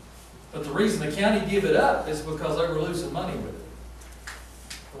 But the reason the county gave it up is because they were losing money with it.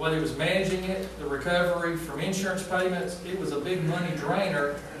 The way they was managing it, the recovery from insurance payments, it was a big money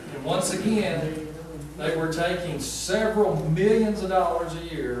drainer. And once again, they were taking several millions of dollars a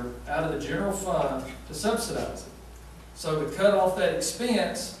year out of the general fund to subsidize it. So to cut off that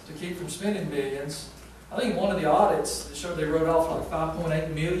expense, to keep from spending millions, I think one of the audits that showed they wrote off like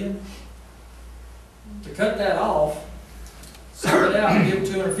 5.8 million. To cut that off, sell it out and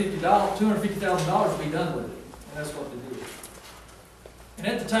give them $250,000 to be done with it. And that's what they did. And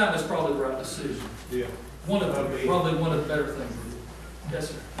at the time, that's probably the right decision. Yeah. Probably one of the better things to do. Yes,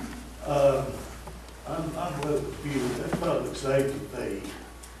 sir. I'm a little confused, that public safety fee,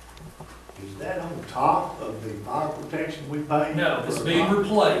 is that on top of the fire protection we pay? No, it's being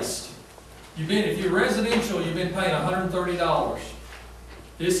replaced. If you're residential, you've been paying $130.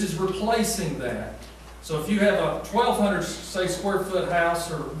 This is replacing that. So if you have a 1,200, say, square foot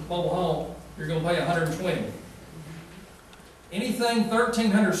house or mobile home, you're gonna pay $120. Anything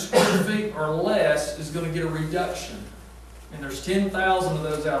 1,300 square feet or less is gonna get a reduction. And there's 10,000 of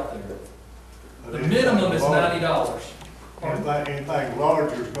those out there. The minimum is $90. Anything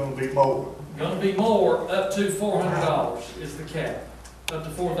larger is gonna be more. Gonna be more, up to $400 is the cap. Up to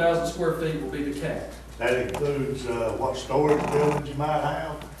 4,000 square feet will be the cap. That includes, what storage buildings you might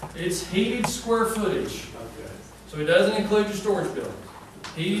have? It's heated square footage, Okay. so it doesn't include your storage building.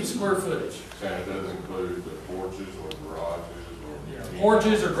 Heated square footage. And it doesn't include the porches or garages or.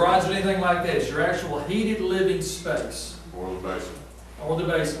 Porches or garages or anything like that. It's your actual heated living space. Or the basement. Or the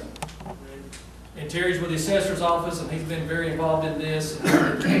basement. And Terry's with the assessor's office, and he's been very involved in this,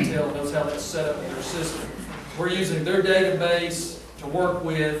 and in detail knows how that's set up in their system. We're using their database to work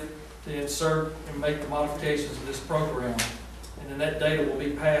with, to insert and make the modifications of this program. And then that data will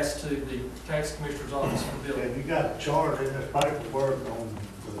be passed to the tax commissioner's office for billing. Have you got a chart in this paperwork on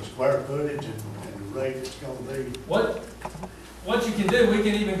the square footage and the rate it's gonna be? What you can do, we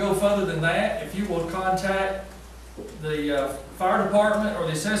can even go further than that. If you will contact the fire department or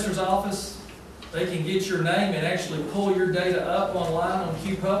the assessor's office, they can get your name and actually pull your data up online on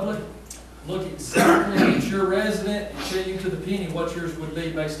QPublic. Look exactly at your resident and tell you to the penny what yours would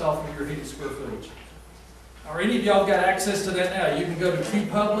be based off of your heated square footage. Or any of y'all got access to that now. You can go to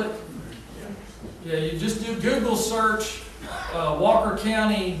QPublic. Yeah, you just do Google search Walker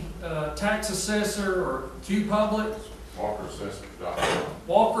County tax assessor or QPublic. WalkerAssessors.com.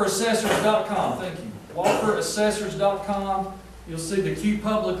 WalkerAssessors.com, thank you. WalkerAssessors.com. You'll see the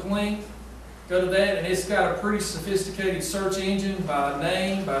QPublic link. Go to that, and it's got a pretty sophisticated search engine by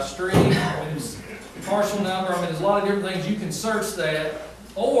name, by street, it's partial number. I mean, there's a lot of different things. You can search that.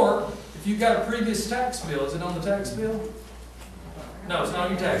 Or, if you've got a previous tax bill, is it on the tax bill? No, it's not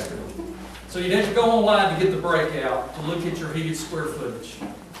on your tax bill. So you'd have to go online to get the breakout to look at your heated square footage.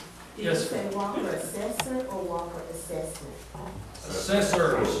 Did Yes, you sir. say Walker Assessor or Walker Assessment?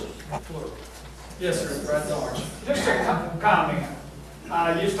 Assessors. Plural. Yes, sir, Brad Dodge. Just a comment.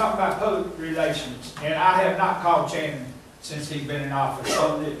 You was talking about public relations, and I have not called Shannon since he's been in office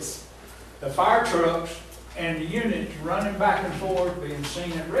on this. The fire trucks and the units running back and forth, being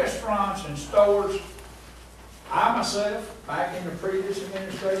seen at restaurants and stores. I myself, back in the previous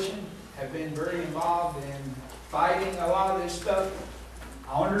administration, have been very involved in fighting a lot of this stuff.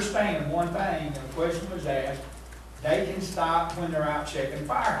 I understand one thing, the question was asked, they can stop when they're out checking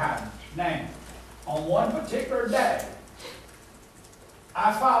fire hydrants. Now, on one particular day,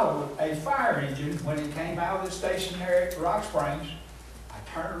 I followed a fire engine when it came out of the station there at Rock Springs. I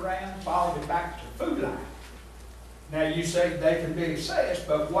turned around, followed it back to the food line. Now, you say they can be assessed,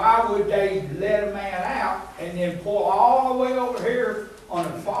 but why would they let a man out and then pull all the way over here on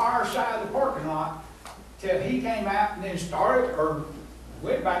the far side of the parking lot till he came out and then started, or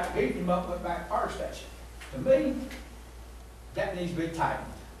went back, picked him up, went back to the fire station? To me, that needs to be tightened.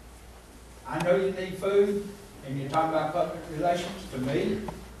 I know you need food, and you're talking about public relations. To me,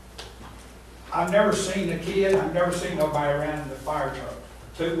 I've never seen a kid, I've never seen nobody around in the fire truck.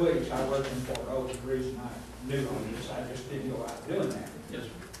 For 2 weeks I worked in Fort Owens, was the reason I knew on this, I just didn't go out doing that. Yes, sir.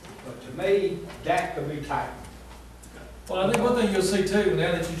 But to me, that could be tightened. Well, I think one thing you'll see too,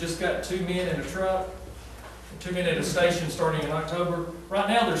 now that you just got 2 men in a truck, 2 men at a station starting in October, right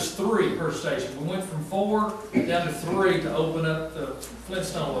now there's 3 per station. We went from 4 down to 3 to open up the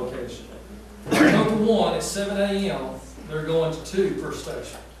Flintstone location. October 1 at 7 a.m., they're going to 2 per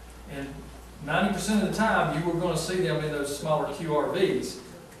station. And 90% of the time, you were going to see them in those smaller QRVs.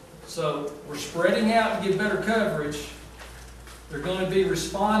 So we're spreading out to get better coverage. They're going to be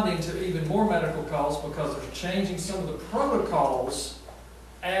responding to even more medical calls because they're changing some of the protocols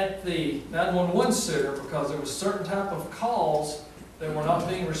at the 911 center because there was certain type of calls that were not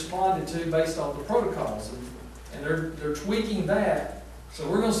being responded to based on the protocols. And they're tweaking that. So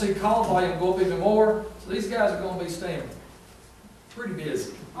we're going to see call volume go up even more. So these guys are going to be staying pretty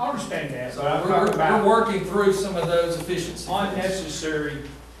busy. I understand that, So but I'm we're talking about working through some of those efficiencies. unnecessary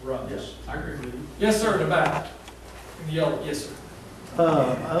runs. Yes. I agree with you. Yes, sir, in the back. In the yellow, yes, sir.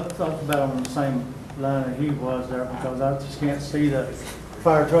 I thought about on the same line that he was there because I just can't see the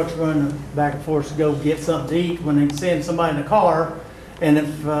fire trucks running back and forth to go get something to eat when they send somebody in a car. And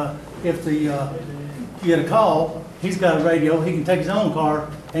if the get a call, he's got a radio, he can take his own car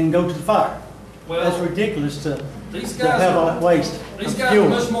and go to the fire. That's Well, ridiculous to these have guys all are, that waste these of guys are fuel.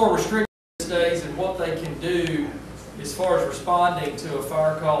 much more restricted these days in what they can do as far as responding to a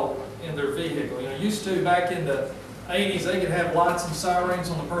fire call in their vehicle. You know, used to back in the 80s, they could have lights and sirens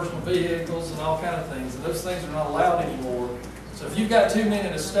on the personal vehicles and all kind of things, and those things are not allowed anymore. So if you've got 2 men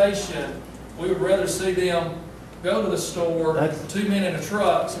in a station, we would rather see them go to the store, That's- 2 men in a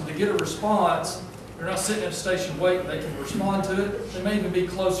truck, so to get a response, they're not sitting at a station waiting, they can respond to it, they may even be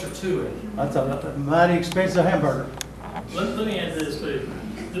closer to it. That's a mighty expensive hamburger. Let me add this too.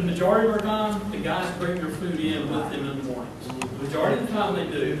 The majority of our time, the guys bring their food in with them in the mornings. The majority of the time they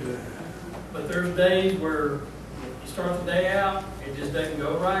do. But there's days where you start the day out, it just doesn't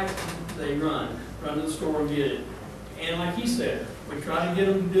go right, they run to the store and get it. And like he said, we try to get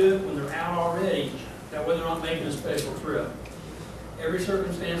them to do it when they're out already, that way they're not making a special trip. Every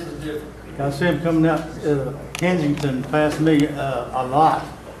circumstance is different. I see him coming out Kensington past me a lot.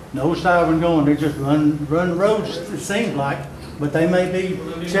 No siren going, they just run roads, it seems like, but they may be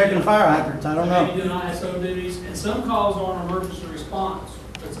checking fire hydrants, I don't Maybe know. doing ISO duties, and some calls aren't emergency response.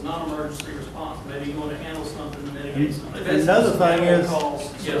 It's a non-emergency response. Maybe you want to handle something to mitigate something. Another thing is,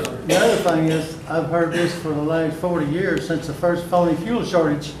 Yes, sir. the other thing is, I've heard this for the last 40 years, since the first phony fuel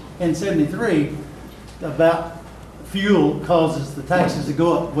shortage in '73, about fuel causes the taxes to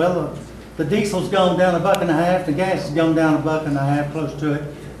go up. Well, the diesel's gone down $1.50, the gas has gone down $1.50, close to it,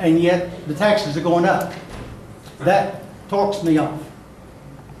 and yet the taxes are going up. That talks me off.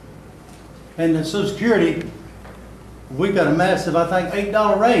 And the Social Security, we got a massive, I think,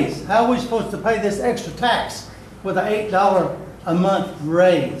 $8 raise. How are we supposed to pay this extra tax with an $8 a month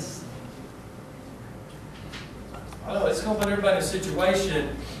raise? Well, it's going to put everybody in a situation.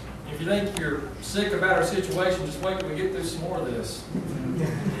 If you think you're sick about our situation, just wait till we get through some more of this.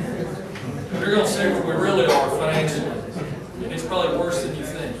 You're going to see where we really are financially. And it's probably worse than you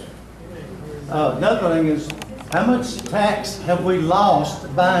think. Another thing is, how much tax have we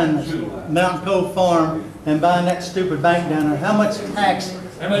lost buying Mountain Cove Farm and buying that stupid bank down there? How much tax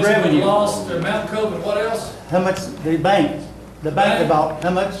How much have we revenue? lost to Mount Cove and what else? How much the bank they bought? How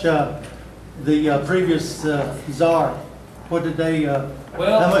much the previous czar? What did they?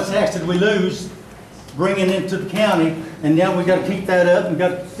 How much tax did we lose bringing into the county? And now we got to keep that up, and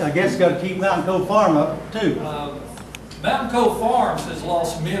I guess got to keep Mountain Cove Farm up too. Mountain Cove Farms has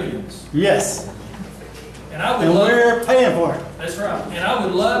lost millions. Yes, And I would And love, we're paying for it. that's right, and I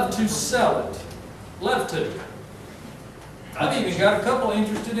would love to sell it. Love to. I've even got a couple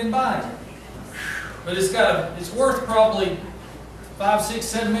interested in buying it. But it's worth probably $5, $6,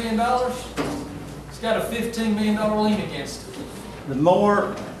 $7 million. It's got a $15 million lien against it. The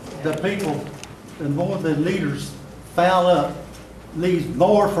more the people, the more the leaders foul up, leaves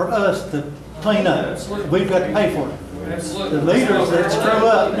more for us to clean up. Absolutely. We've got to pay for it. Absolutely. The leaders that screw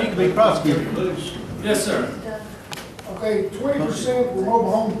up need to be prosecuted. Yes, sir. Okay, 20% were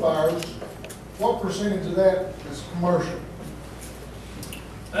mobile home fires. What percentage of that is commercial?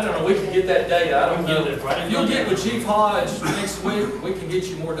 I don't know, we can get that data, I don't We can know. get it, right? If you'll get with Chief Hodge next week, we can get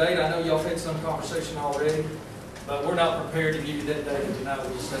you more data. I know y'all had some conversation already, but we're not prepared to give you that data tonight,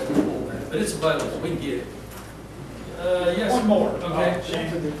 we just have to pull that. But it's available, we can get it. Yes. One more. Okay.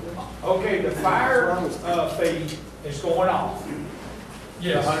 Shannon. Okay, the fire fee is going off.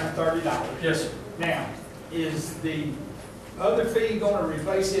 Yes, $130. yes, sir. Now, is the other fee going to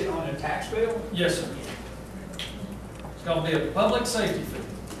replace it on the tax bill? Yes, sir. It's gonna be a public safety fee.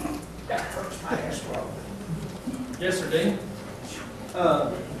 That hurts my ass, bro. Yes, sir, Dean?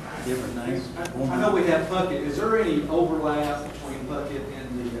 Different names. I know we have Puckett. Is there any overlap between Puckett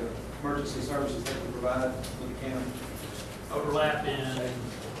and the emergency services that we provide with the county? Overlap in,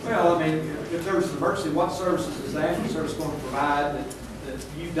 Well, I mean, if there was an emergency, what services is the ambulance service going to provide that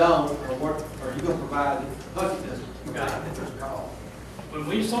you don't, or what are you going to provide that Puckett doesn't provide if there's a call? when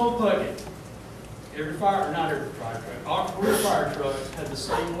we sold Puckett, every fire, or not every fire truck, our career fire trucks had the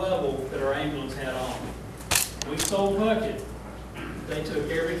same level that our ambulance had on. We sold Puckett, they took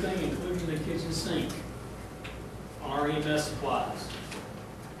everything, including the kitchen sink, on our EMS supplies.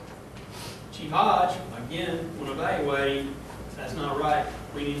 Chief Hodge, again, when evaluating, that's not right.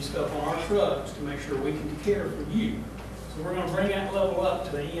 We need stuff on our trucks to make sure we can care for you. So we're gonna bring that level up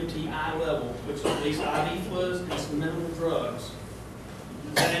to the EMTI level, which is at least IV fluids and some minimal drugs.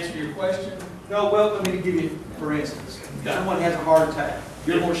 Does that answer your question? No, well, let me give you, for instance, someone has a heart attack,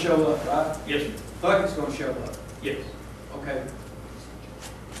 you're going to show up, right? Yes, sir. Puckett's going to show up. Yes. Okay.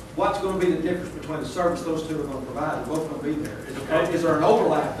 What's going to be the difference between the service those two are going to provide? They're both going to be there. Okay. Is there an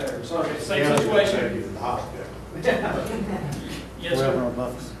overlap there? Sorry. Same situation. To the hospital. Yes, sir.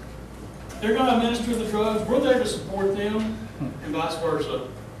 $1,200. They're gonna administer the drugs, we're there to support them, and vice versa.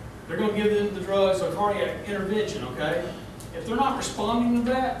 They're gonna give them the drugs, a cardiac intervention, okay? If they're not responding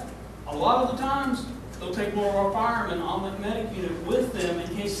to that, a lot of the times, they'll take more of our firemen on the medic unit with them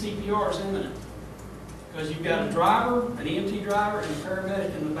in case CPR is imminent. Because you've got a driver, an EMT driver, and a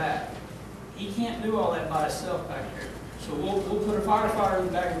paramedic in the back. He can't do all that by himself back there. So we'll put a firefighter in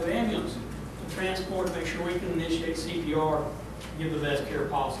the back of the ambulance to transport, make sure we can initiate CPR, give the best care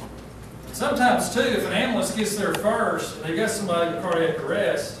possible. Sometimes too, if an ambulance gets there first, and they got somebody with cardiac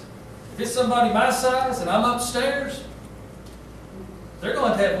arrest, if it's somebody my size and I'm upstairs, they're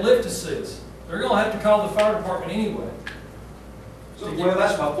gonna have lift assist. They're gonna have to call the fire department anyway. Well,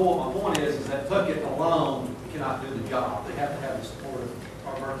 that's my point. My point is that Puckett alone cannot do the job. They have to have the support of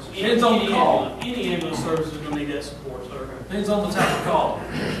our emergency. Depends on the call. Any ambulance service is gonna need that support, sir. Depends on the type of call.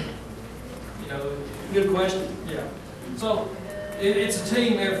 You know, Good question. yeah. So, it's a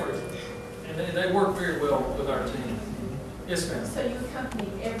team effort, and they work very well with our team. Yes, ma'am. So you accompany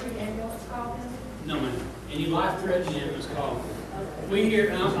every ambulance call then? No, ma'am. Any life-threatening ambulance call. We hear,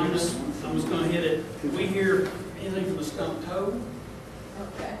 and I'm just gonna hit it, we hear anything from a stump toe.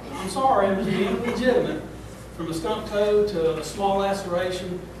 Okay. I'm sorry, I'm being legitimate. From a stump toe to a small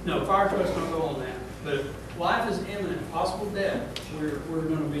laceration, no, fire trucks don't go on that. But if life is imminent, possible death, we're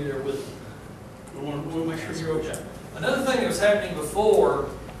gonna be there with you. We wanna make sure you're okay. Another thing that was happening before,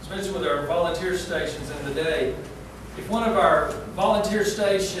 especially with our volunteer stations in the day, if one of our volunteer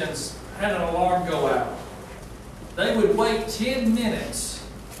stations had an alarm go out, they would wait 10 minutes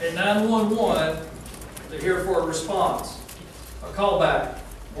at 911 to hear for a response, a call back,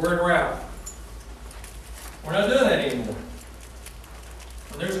 we're en route. We're not doing that anymore.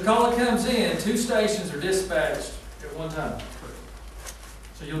 When there's a call that comes in, 2 stations are dispatched at one time.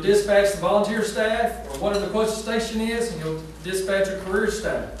 So you'll dispatch the volunteer staff, or whatever the closest station is, and you'll dispatch your career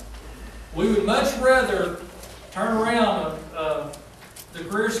staff. We would much rather turn around the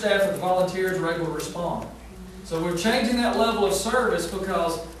career staff and the volunteers are able to respond. So we're changing that level of service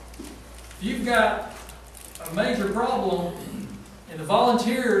because if you've got a major problem and the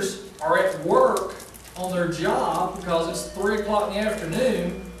volunteers are at work on their job because it's 3 o'clock in the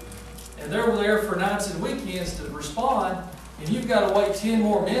afternoon and they're there for nights and weekends to respond, and you've got to wait 10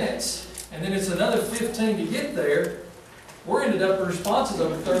 more minutes, and then it's another 15 to get there, we're ended up with responses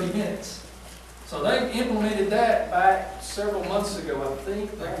over 30 minutes. So they implemented that back several months ago, I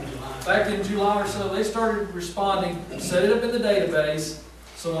think. Back in July. Back in July or so, they started responding, set it up in the database,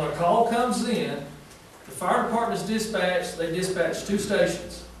 so when a call comes in, the fire department's dispatched, they dispatch 2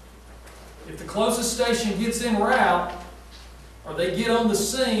 stations. If the closest station gets en route, or they get on the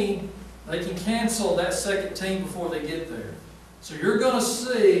scene, they can cancel that second team before they get there. So you're gonna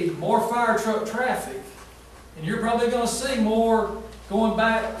see more fire truck traffic, and you're probably gonna see more going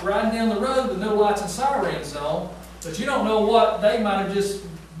back, riding down the road with no lights and sirens on, but you don't know what they might have just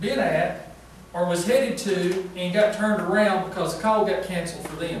been at or was headed to and got turned around because the call got canceled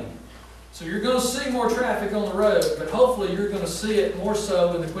for them. So you're going to see more traffic on the road, but hopefully you're going to see it more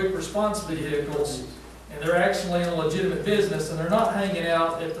so in the quick response vehicles, and they're actually in a legitimate business and they're not hanging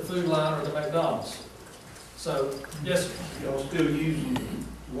out at the Food Line or the McDonald's. So, yes, sir. Y'all still using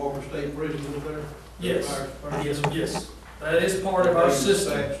Walker State Prison over there? Yes, yes. That is part of our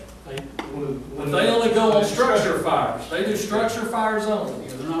system. But When they only go on structure fires. They do structure fires only.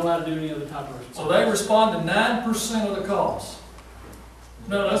 Yeah, they're not allowed to do any other type of response. So they respond to 9% of the calls.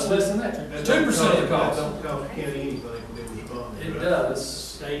 No, that's less than that. 2% of the That calls. don't cost the county anything for them to respond. It right?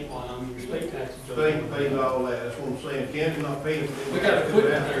 does. Statewide, I mean, your state taxes. State pays all that, that's what I'm saying, county's not paying for them. We got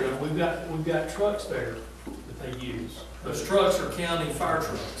equipment there. We've got trucks there that they use. Those trucks are county fire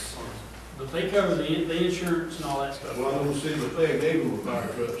trucks. But they cover the insurance and all that stuff. Well, I know the city of Lafayette gave them a fire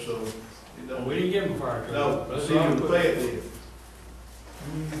truck, so it No, don't. we didn't give them a fire truck. No, the That's city all of we put- Lafayette did.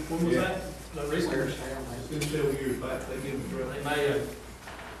 When was Yeah. that? No, recently. It's been several years back, they gave them a truck. They may have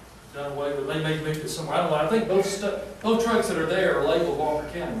done away with, they may have moved it somewhere. I don't know. I think both trucks that are there are labeled Walker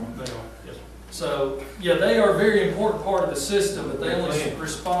County. They are, yes. So, yeah, they are a very important part of the system, but they only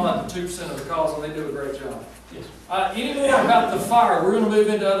respond to 2% of the calls, and they do a great job. Yes. Any more about the fire? We're gonna move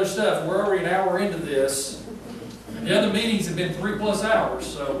into other stuff. We're already an hour into this. And the other meetings have been 3+ hours,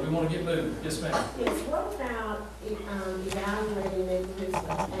 so we wanna get moving. Yes, ma'am. Yes, what about, evaluating neighborhoods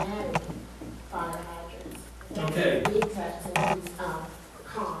with added fire hydrants? Okay. Big cuts in these,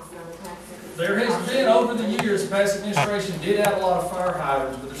 costs, not taxes. There has been, over the years, the past administration did add a lot of fire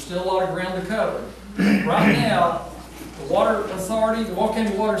hydrants, but there's still a lot of ground to cover. Right now, the Water Authority, the Walker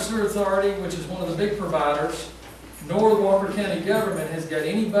County Water and Sewer Authority, which is one of the big providers, nor the Walker County government has got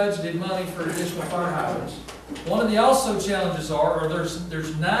any budgeted money for additional fire hydrants. One of the also challenges are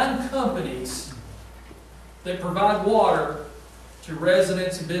there's 9 companies that provide water to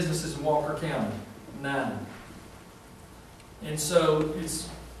residents and businesses in Walker County. 9. And so it's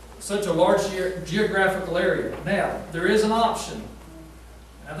such a large geographical area. Now, there is an option.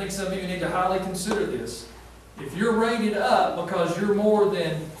 I think some of you need to highly consider this. If you're rated up because you're more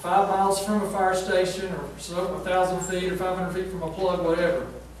than 5 miles from a fire station, or so 1,000 feet or 500 feet from a plug, whatever,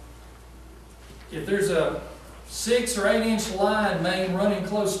 if there's a 6 or 8 inch line main running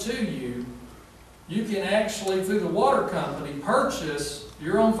close to you, you can actually, through the water company, purchase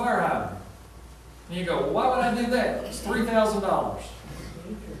your own fire hydrant. And you go, well, why would I do that? It's $3,000.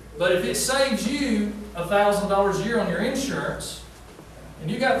 But if it saves you $1,000 a year on your insurance, and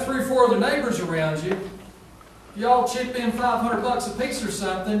you got 3 or 4 other neighbors around you, if y'all chip in $500 a piece or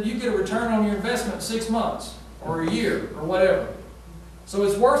something, you get a return on your investment in 6 months, or a year, or whatever. So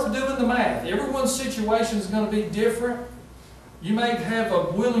it's worth doing the math. Everyone's situation is going to be different. You may have a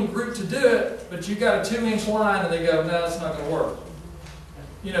willing group to do it, but you got a 2 inch line and they go, no, that's not going to work.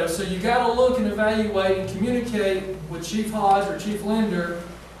 You know, so you got to look and evaluate and communicate with Chief Hodge or Chief Linder,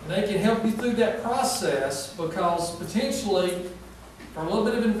 and they can help you through that process, because potentially, for a little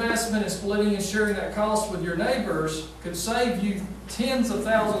bit of investment in splitting and sharing that cost with your neighbors could save you tens of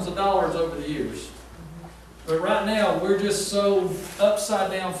thousands of dollars over the years. But right now, we're just so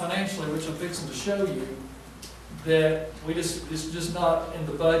upside down financially, which I'm fixing to show you, that it's just not in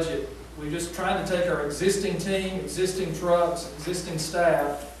the budget. We're just trying to take our existing team, existing trucks, existing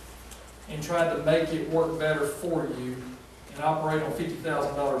staff, and try to make it work better for you and operate on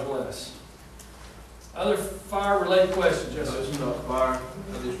 $50,000 less. Other fire-related questions? Yes, No, sir. it's not fire,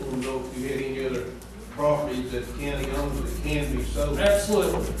 I just want to know if you had any other properties that the county owns that can be sold.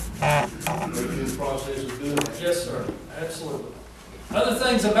 Absolutely. Are you in the process of doing that? Yes, sir. Absolutely. Other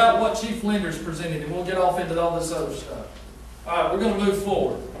things about what Chief Linder's presented, and we'll get off into all this other stuff. All right, we're going to move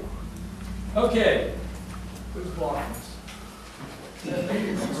forward. Okay. Who's blocking us? Is that me?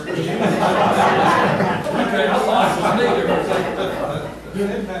 Okay, I thought it was me there. You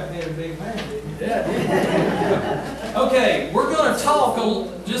had about being a big man, didn't you? Yeah. Okay, we're going to talk, I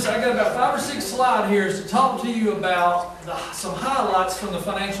got about 5 or 6 slides here to talk to you about some highlights from the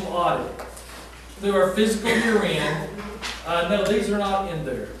financial audit through our fiscal year end. No, these are not in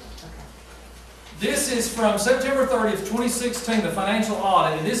there. This is from September 30th, 2016, the financial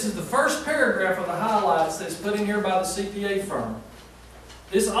audit, and this is the first paragraph of the highlights that's put in here by the CPA firm.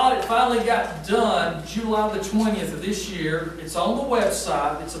 This audit finally got done July the 20th of this year. It's on the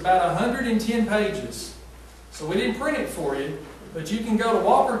website. It's about 110 pages. So we didn't print it for you, but you can go to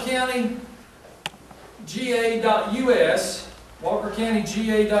walkercountyga.us,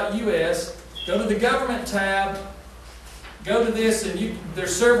 walkercountyga.us, go to the government tab, go to this, and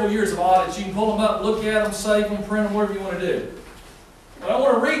there's several years of audits. You can pull them up, look at them, save them, print them, whatever you want to do. But I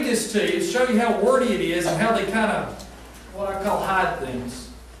want to read this to you, show you how wordy it is and how they kind of, what I call hide things.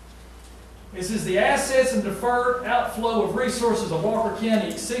 It says the assets and deferred outflow of resources of Walker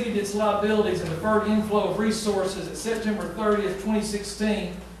County exceeded its liabilities and deferred inflow of resources at September 30th,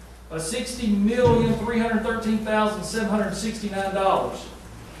 2016 by $60,313,769.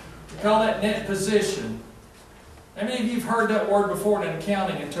 We call that net position. How many of you have heard that word before in an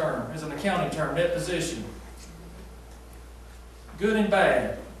accounting term, net position? Good and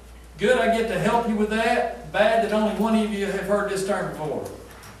bad. Good, I get to help you with that. Bad that only one of you have heard this term before.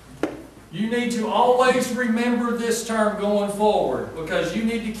 You need to always remember this term going forward because you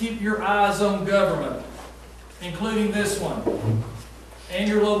need to keep your eyes on government, including this one, and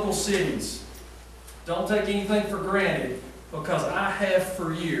your local cities. Don't take anything for granted because I have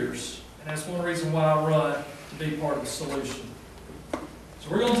for years, and that's one reason why I run to be part of the solution. So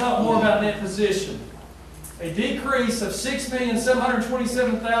we're going to talk more about net position. A decrease of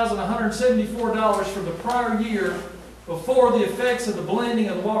 $6,727,174 from the prior year before the effects of the blending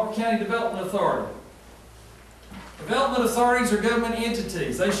of the Walker County Development Authority. Development authorities are government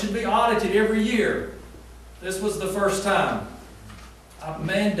entities. They should be audited every year. This was the first time. I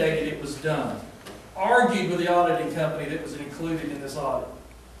mandated it was done. Argued with the auditing company that was included in this audit.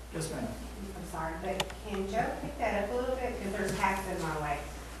 Yes, ma'am. I'm sorry, but can Joe pick that up a little bit because there's hacks in my way?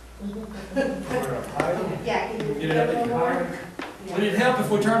 Yeah, can you Get it up a in little your more? higher? Would it help if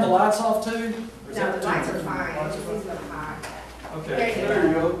we turn the lights off too? Or is No, that the too lights are much? fine. Lights are It's fine? just a little high. Okay. There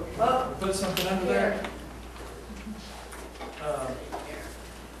you go. Oh, Put something under there.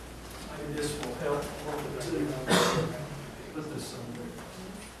 Maybe this will help a little bit too. Put this somewhere.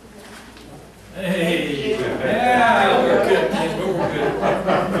 Hey, yeah, we're good, kids, we're good.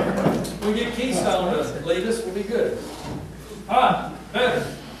 We'll get Keystone to lead us, we'll be good. All right, better.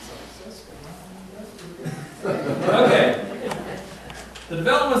 Okay. The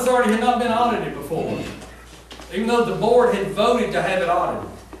Development Authority had not been audited before, even though the board had voted to have it audited.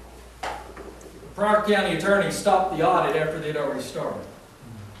 The prior county attorney stopped the audit after they'd already started.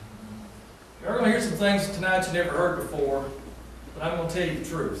 You're going to hear some things tonight you never heard before, but I'm going to tell you the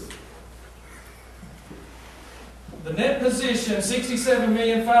truth. The net position,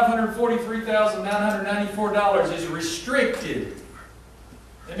 $67,543,994, is restricted.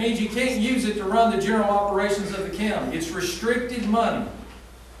 That means you can't use it to run the general operations of the county. It's restricted money.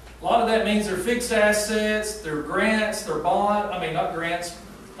 A lot of that means they're fixed assets, they're grants, they're bonds, not grants,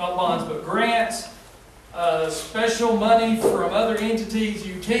 not bonds, but grants, special money from other entities.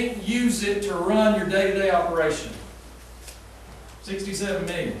 You can't use it to run your day-to-day operation. $67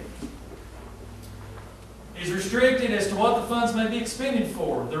 million. Is restricted as to what the funds may be expended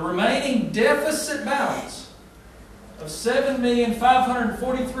for. The remaining deficit balance of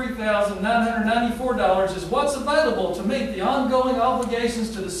 $7,543,994 is what's available to meet the ongoing obligations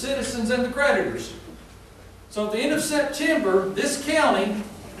to the citizens and the creditors. So at the end of September, this county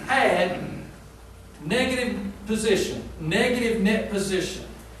had negative position, negative net position.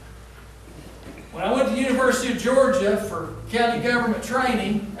 When I went to the University of Georgia for county government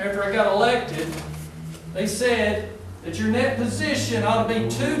training after I got elected, they said that your net position ought to be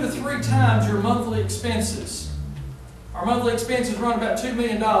 2 to 3 times your monthly expenses. Our monthly expenses run about $2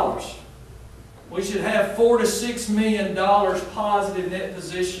 million. We should have $4 to $6 million positive net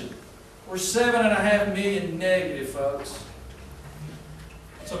position. We're $7.5 million negative, folks.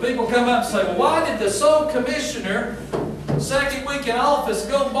 So people come up and say, well, why did the sole commissioner, second week in office,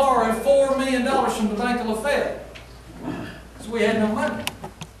 go borrow $4 million from the Bank of Lafayette? Because we had no money.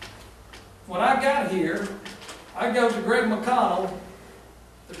 When I got here, I go to Greg McConnell,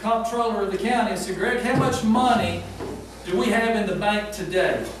 the comptroller of the county, and said, Greg, how much money do we have in the bank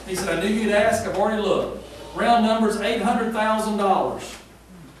today? He said, I knew you'd ask. I've already looked. Round numbers, $800,000.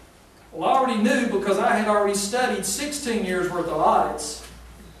 Well, I already knew because I had already studied 16 years worth of audits.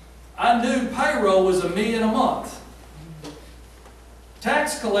 I knew payroll was $1 million a month.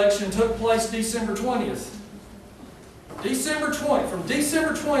 Tax collection took place December 20th. From December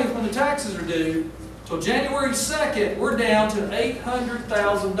 20th when the taxes are due till January 2nd, we're down to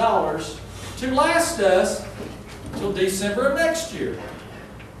 $800,000 to last us till December of next year.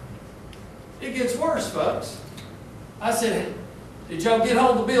 It gets worse, folks. I said, did y'all get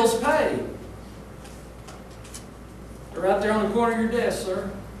hold of the bills paid? They're right there on the corner of your desk,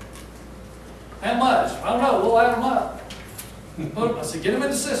 sir. How much? I don't know, we'll add them up. I said, get them in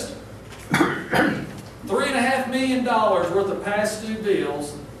the system. $3.5 million worth of past due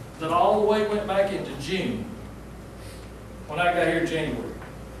bills that all the way went back into June when I got here in January.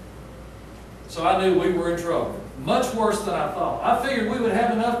 So I knew we were in trouble. Much worse than I thought. I figured we would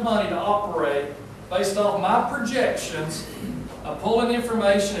have enough money to operate based off my projections of pulling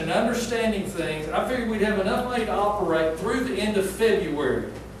information and understanding things. I figured we'd have enough money to operate through the end of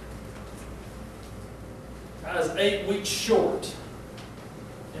February. I was 8 weeks short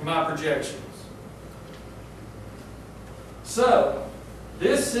in my projections. So,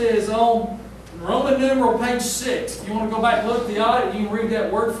 this is on Roman numeral page 6. If you want to go back and look at the audit, you can read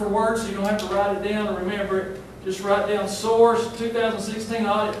that word for word so you don't have to write it down and remember it. Just write down source, 2016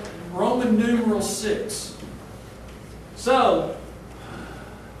 audit, Roman numeral 6. So,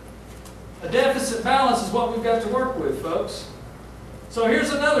 a deficit balance is what we've got to work with, folks. So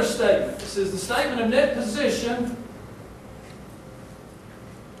here's another statement. This is the statement of net position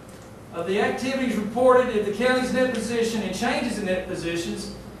of the activities reported in the county's net position and changes in net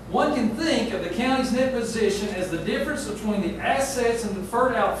positions. One can think of the county's net position as the difference between the assets and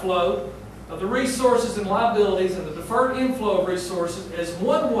deferred outflow of the resources and liabilities and the deferred inflow of resources as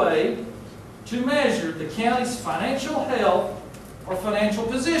one way to measure the county's financial health or financial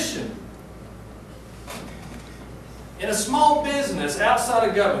position. In a small business outside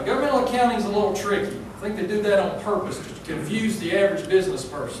of government, governmental accounting is a little tricky. I think they do that on purpose to confuse the average business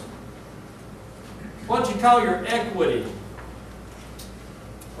person. What you call your equity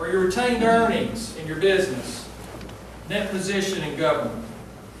or your retained earnings in your business, net position in government.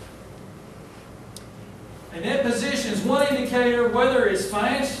 A net position is one indicator whether its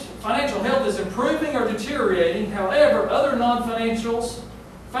financial health is improving or deteriorating. However, other non-financials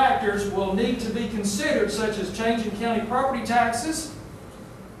factors will need to be considered, such as change in county property taxes,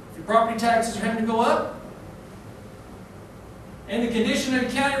 if your property taxes are having to go up, and the condition of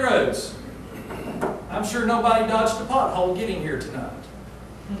county roads. I'm sure nobody dodged a pothole getting here tonight.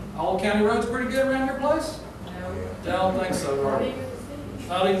 All county roads pretty good around your place? No. I don't think so, right?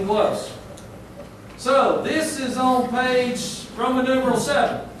 Not even close. So, this is on page Roman numeral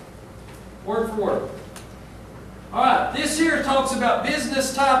 7, word for word. Alright, this here talks about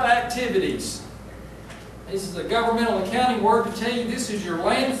business type activities. This is a governmental accounting word to tell you this is your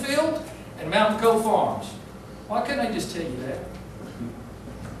landfill and Mountain Cove Farms. Why couldn't I just tell you that?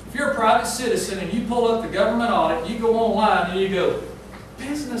 If you're a private citizen and you pull up the government audit, you go online and you go,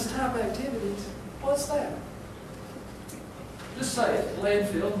 business type activities? What's that? Just say it,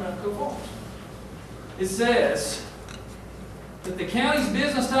 landfill and Mountain Cove Farms. It says that the county's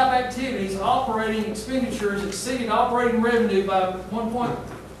business type activities operating expenditures exceeded operating revenue by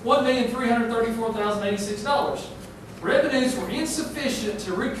 $1,334,086. Revenues were insufficient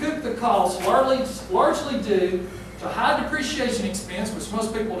to recoup the costs, largely due to high depreciation expense, which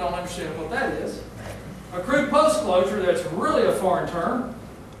most people don't understand what that is, accrued post-closure, that's really a foreign term,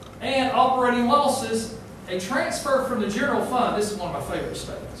 and operating losses. A transfer from the general fund, this is one of my favorite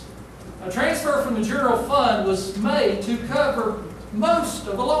statements, a transfer from the general fund was made to cover most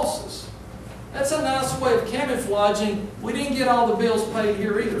of the losses. That's a nice way of camouflaging. We didn't get all the bills paid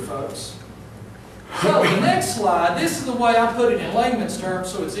here either, folks. So the next slide, this is the way I put it in layman's terms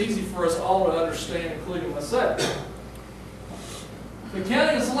so it's easy for us all to understand, including myself. The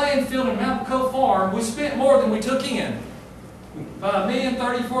county's landfill in Mountain Cove Farm, we spent more than we took in by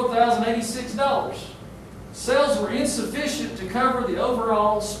 $1,034,086. Sales were insufficient to cover the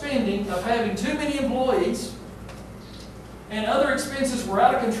overall spending of having too many employees, and other expenses were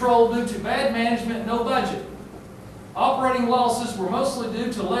out of control due to bad management and no budget. Operating losses were mostly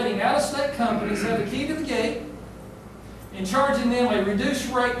due to letting out-of-state companies have a key to the gate and charging them a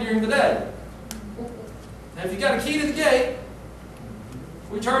reduced rate during the day. Now, if you got a key to the gate,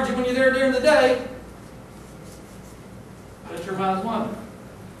 we charge you when you're there during the day. Bet your mind's wondering.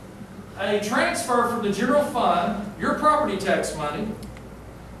 A transfer from the general fund, your property tax money,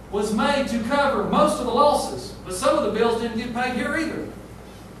 was made to cover most of the losses, but some of the bills didn't get paid here either.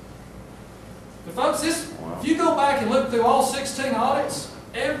 But folks, if you go back and look through all 16 audits,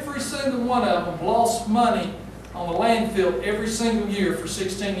 every single one of them lost money on the landfill every single year for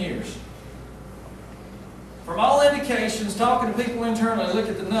 16 years. From all indications, talking to people internally, look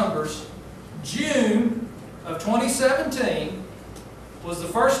at the numbers, June of 2017 was the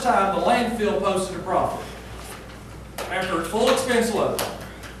first time the landfill posted a profit after its full expense load.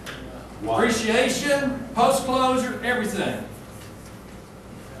 Depreciation, post-closure, everything.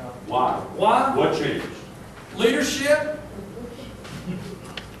 Why? Why? What changed? Leadership,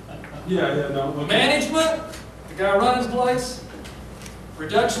 Yeah, no. management, the guy running the place,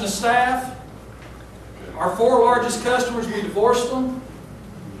 reduction of staff. Our 4 largest customers, we divorced them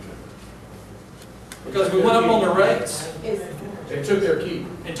because we went up on their rates Is, took their key.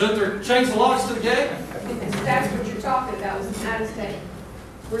 and changed the locks to the gate. that's what you're talking about, was out of state,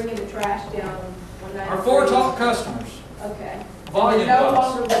 bringing the trash down 193. Our 4 top customers, Okay. volume They're no wise,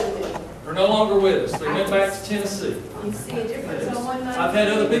 longer with it. are no longer with us. They went back to Tennessee. You see a difference on 193? I've had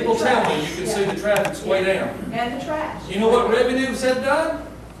other people tell me, you can see the traffic's way down. And the trash. You know what revenues have done?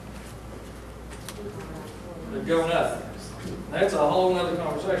 They've gone up. That's a whole nother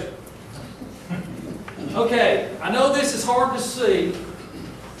conversation. Okay, I know this is hard to see.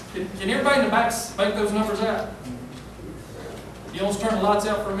 Can everybody in the back make those numbers out? You want us to turn the lights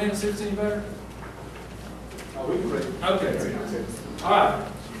out for a minute, see if it's any better? Okay. All right.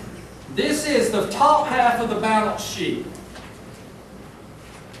 This is the top half of the balance sheet.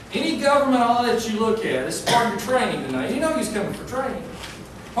 Any government audit you look at, this is part of your training tonight. You know he's coming for training.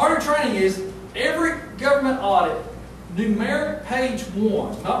 Part of training is every government audit, numeric page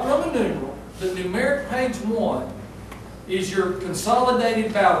 1, not Roman numeral, but numeric page 1 is your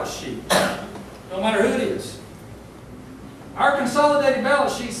consolidated balance sheet. No matter who it is. Our consolidated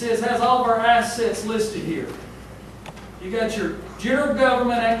balance sheet has all of our assets listed here. You got your general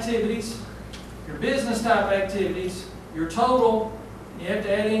government activities, your business type activities, your total. You have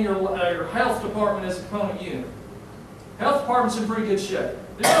to add in your health department as a component unit. Health department's in pretty good shape.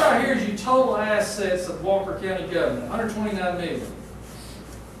 This right here is your total assets of Walker County government, 129 million.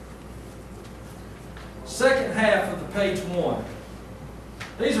 Second half of the page 1.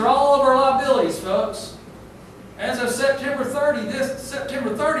 These are all of our liabilities, folks. As of September 30th, this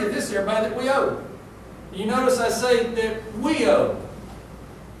is everybody that we owe. You notice I say that we owe.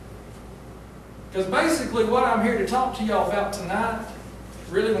 Because basically what I'm here to talk to y'all about tonight,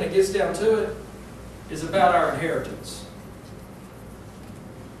 really when it gets down to it, is about our inheritance.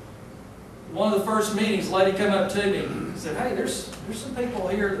 One of the first meetings, a lady came up to me and said, hey, there's some people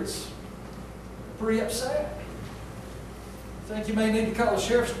here that's pretty upset. Think you may need to call the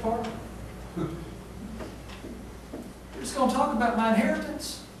sheriff's department? You're just going to talk about my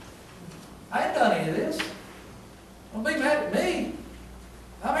inheritance? I ain't done any of this. Don't be mad at me.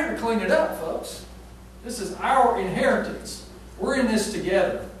 I'm here to clean it up, folks. This is our inheritance. We're in this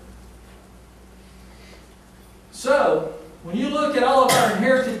together. So, when you look at all of our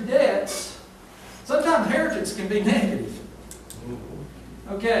inherited debts, sometimes inheritance can be negative.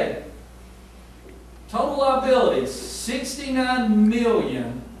 Okay. Total liabilities,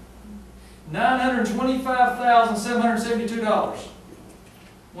 $69,925,772.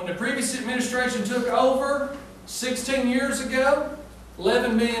 When the previous administration took over 16 years ago,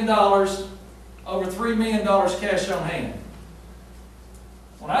 $11 million, over $3 million cash on hand.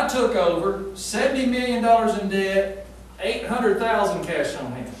 When I took over, $70 million in debt, $800,000 cash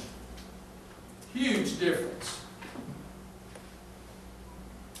on hand. Huge difference.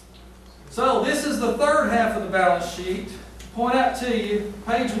 So this is the third half of the balance sheet. Point out to you,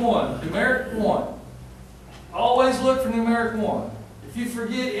 page 1, numeric 1. Always look for numeric 1. If you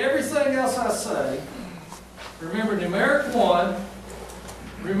forget everything else I say, remember numeric 1,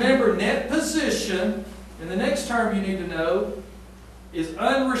 remember net position, and the next term you need to know is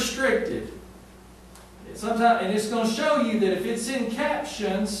unrestricted. And it's going to show you that if it's in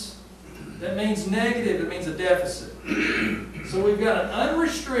captions, that means negative, it means a deficit. So we've got an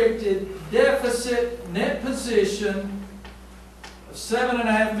unrestricted deficit net position of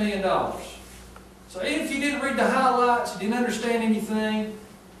 $7.5 million. So even if you didn't read the highlights, you didn't understand anything,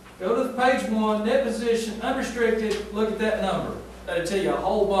 go to the page 1, net position, unrestricted, look at that number. That'll tell you a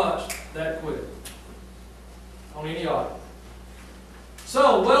whole bunch that quick on any audit.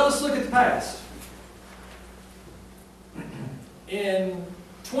 So, well, let's look at the past. In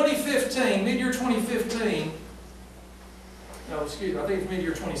 2015, mid-year 2015, no, excuse me, I think it's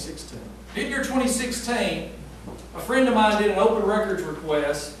mid-year 2016. Mid-year 2016, a friend of mine did an open records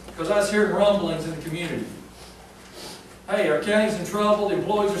request because I was hearing rumblings in the community. Hey, our county's in trouble, the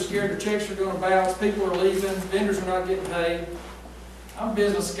employees are scared, their checks are going to bounce, people are leaving, vendors are not getting paid. I'm a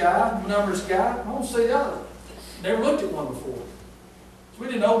business guy, I'm a numbers guy, I want to see the other. Never looked at one before. So we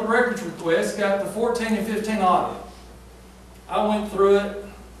did an open records request, got the 14 and 15 audit. I went through it,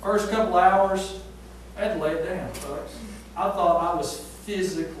 first couple hours, I had to lay it down, folks. I thought I was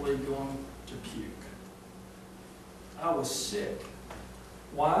physically going to puke. I was sick.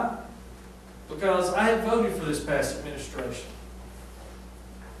 Why? Because I had voted for this past administration.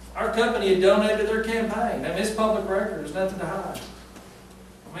 Our company had donated their campaign. I mean, it's public record. There's nothing to hide.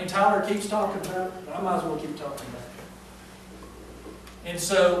 I mean, Tyler keeps talking about it, I might as well keep talking about it. And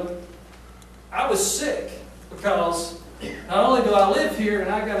so, I was sick because not only do I live here and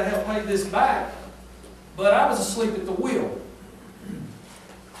I gotta help pay this back, but I was asleep at the wheel.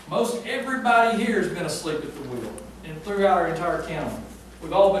 Most everybody here has been asleep at the wheel, and throughout our entire county.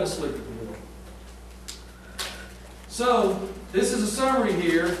 We've all been asleep at the wheel. So, this is a summary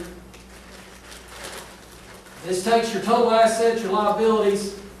here. This takes your total assets, your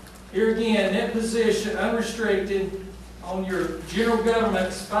liabilities. Here again, net position, unrestricted, on your general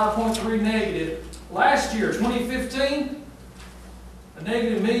government's 5.3 negative. Last year, 2015, a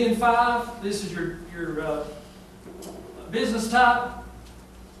negative $1,000,005. This is your business type.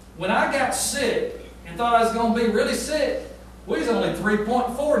 When I got sick and thought I was going to be really sick, we was only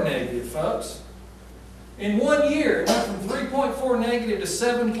 3.4 negative, folks. In 1 year, it went from 3.4 negative to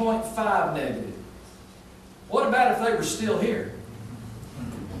 7.5 negative. What about if they were still here?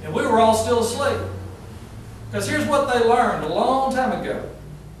 And we were all still asleep? Because here's what they learned a long time ago.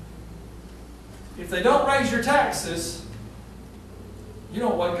 If they don't raise your taxes, you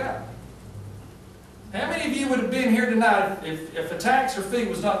don't wake up. How many of you would have been here tonight if a tax or fee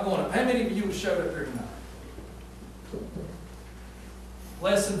was not going up? How many of you would have showed up here tonight?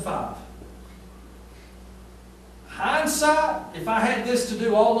 Less than 5. Hindsight, if I had this to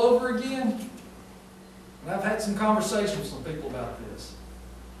do all over again, and I've had some conversations with some people about this,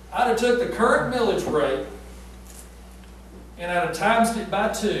 I'd have took the current millage rate and I'd have times it by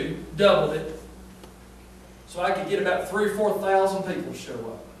 2, doubled it, so I could get about 3,000 or 4,000 people to show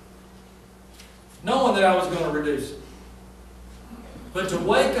up, knowing that I was going to reduce it. But to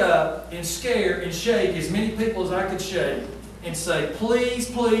wake up and scare and shake as many people as I could shake and say, please,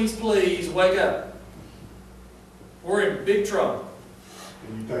 please, please, wake up. We're in big trouble.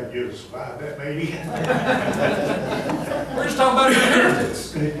 And you think you'll survive that meeting? We're just talking about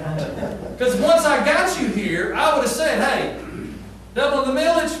inheritance. Because once I got you here, I would have said, hey, doubling the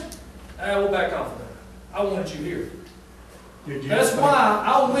millage, we'll back off of that. I wanted you here. That's why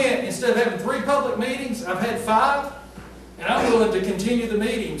I went, instead of having 3 public meetings, I've had 5, and I'm willing to continue the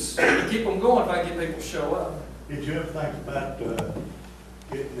meetings and keep them going if I get people to show up. Did you ever think about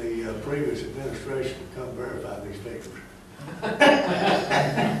getting the previous administration to come verify these figures?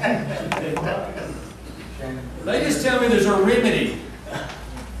 They just tell me there's a remedy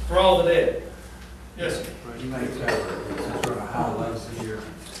for all the debt. Yes, sir. You may say that since we're on a high level here,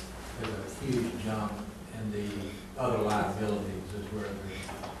 there's a huge jump in the other liabilities is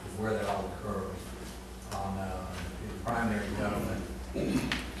where that all occurs. On the primary government,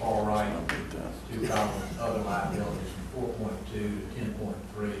 far right, 2,000 other liabilities from 4.2 to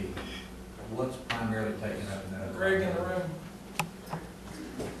 10.3. What's primarily taken up in that? Greg in the room.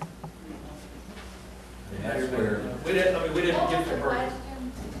 That's where We didn't get the break.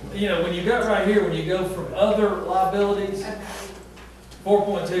 You know, when you got right here, when you go from other liabilities,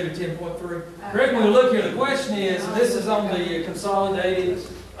 4.2 to 10.3. Greg, when we look here, the question is, and this is on the consolidated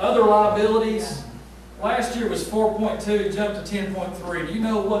other liabilities. Last year was 4.2, jumped to 10.3. Do you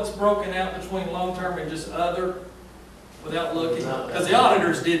know what's broken out between long-term and just other? Without looking, because the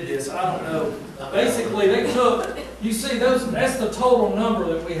auditors did this, I don't know. Basically, they took, you see those, that's the total number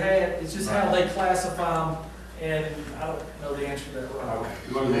that we had, it's just how they classify them, and I don't know the answer to that right.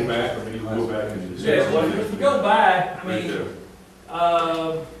 You want to go back, or you go back and just... Yeah, well, if you go back, I mean,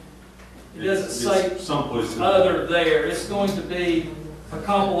 it doesn't say other there, it's going to be a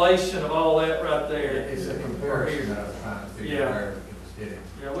compilation of all that right there. it's a comparison that I was trying to figure out where it was hitting.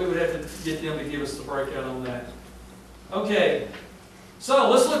 Yeah, we would have to get them to give us the breakout on that. Okay, so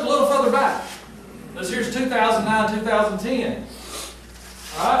let's look a little further back. Here's 2009, 2010.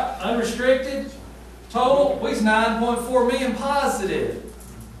 All right, unrestricted, total, we was 9.4 million positive.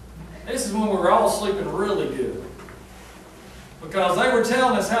 This is when we were all sleeping really good. Because they were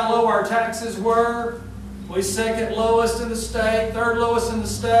telling us how low our taxes were. We second lowest in the state, third lowest in the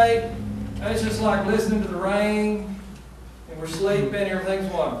state. It's just like listening to the rain, and we're sleeping,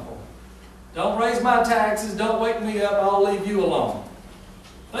 everything's wonderful. Don't raise my taxes, don't wake me up, I'll leave you alone.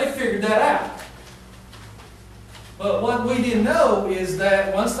 They figured that out. But what we didn't know is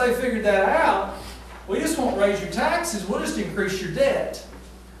that once they figured that out, we just won't raise your taxes, we'll just increase your debt.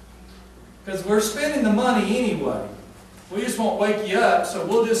 Because we're spending the money anyway. We just won't wake you up, so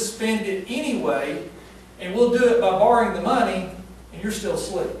we'll just spend it anyway, and we'll do it by borrowing the money, and you're still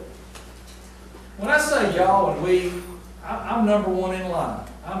asleep. When I say y'all and we, I'm number one in line.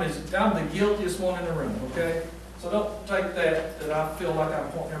 I'm the guiltiest one in the room, okay? So don't take that I feel like I'm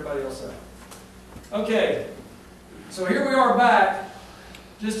pointing everybody else out. Okay, so here we are back,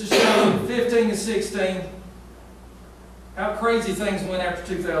 just to show you 15 and 16, how how crazy things went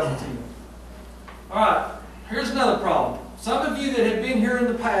after 2010. All right, here's another problem. Some of you that have been here in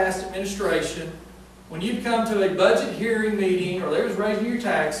the past, administration, when you'd come to a budget hearing meeting or they was raising your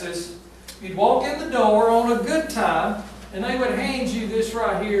taxes, you'd walk in the door on a good time and they would hand you this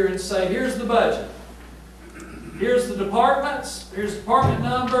right here and say, here's the budget. Here's the departments, here's department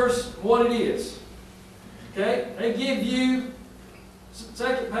numbers, what it is. Okay, they give you,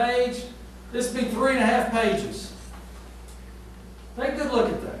 second page, this would be 3.5 pages. Take a good look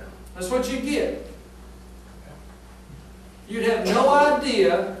at that. That's what you get. You'd have no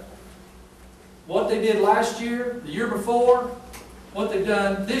idea what they did last year, the year before, what they've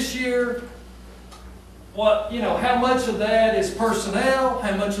done this year, what, how much of that is personnel,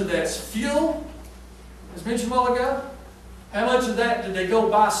 how much of that's fuel, as mentioned a while ago. How much of that did they go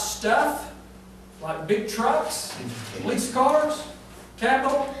buy stuff, like big trucks, lease cars,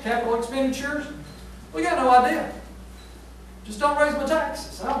 capital expenditures? We got no idea. Just don't raise my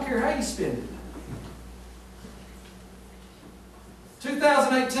taxes. I don't care how you spend it.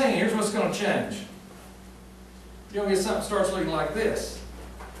 2018, here's what's going to change. You're going to get something that starts looking like this.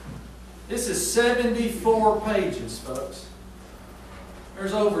 This is 74 pages, folks.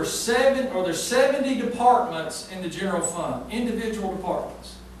 There's there's 70 departments in the general fund, individual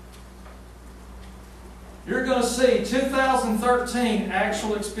departments. You're going to see 2013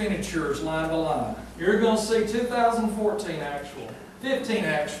 actual expenditures line by line. You're going to see 2014 actual, 15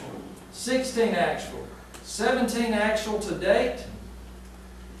 actual, 16 actual, 17 actual to date,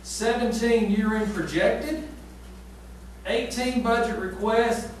 17 year-end projected, 18 budget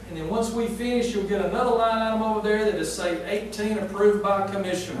requests, and then once we finish, you'll get another line item over there that is say 18 approved by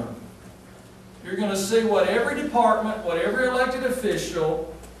commissioner. You're going to see what every department, what every elected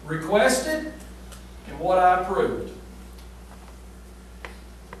official requested, and what I approved.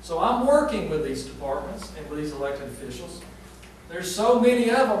 So I'm working with these departments and with these elected officials. There's so many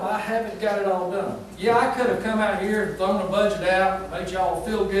of them, I haven't got it all done. Yeah, I could have come out here and thrown a budget out, made y'all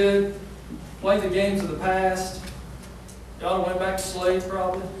feel good, played the games of the past. Y'all went back to sleep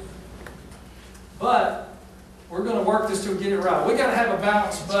probably. But we're going to work this till we get it right. We've got to have a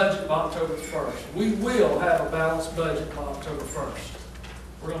balanced budget by October 1st. We will have a balanced budget by October 1st.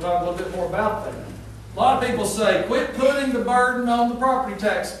 We're going to talk a little bit more about that. A lot of people say, quit putting the burden on the property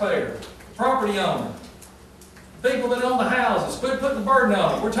taxpayer, the property owner. People that own the houses, quit putting the burden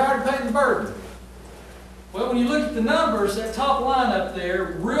on them. We're tired of paying the burden. Well, when you look at the numbers, that top line up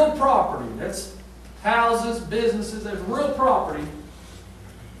there, real property, that's houses, businesses, there's real property,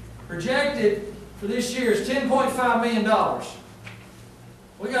 projected for this year is $10.5 million.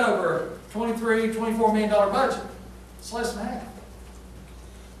 We got over a $23, $24 million budget. It's less than half.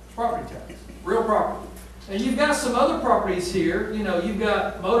 It's property tax, real property. And you've got some other properties here. You've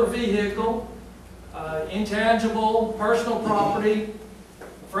got motor vehicle, intangible, personal property,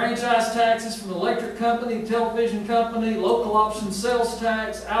 franchise taxes from the electric company, television company, local option sales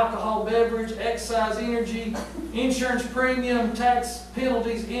tax, alcohol beverage, excise, energy, insurance premium, tax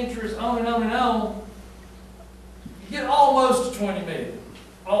penalties, interest, on and on and on. You get almost to 20 million.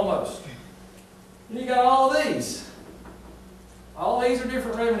 Almost. And you got all of these. All these are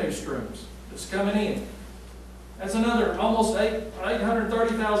different revenue streams that's coming in. That's another almost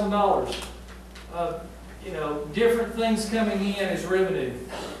 $830,000 of different things coming in as revenue.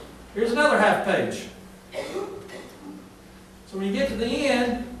 Here's another half page. So when you get to the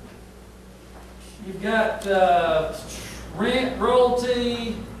end, you've got rent,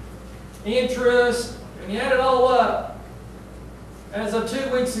 royalty, interest, and you add it all up. As of 2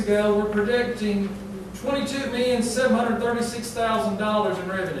 weeks ago, we're predicting $22,736,000 in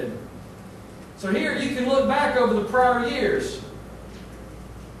revenue. So here you can look back over the prior years.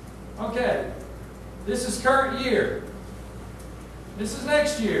 Okay, this is current year. This is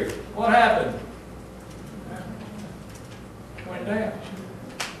next year. What happened? Went down.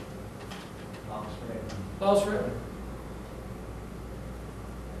 Lost revenue.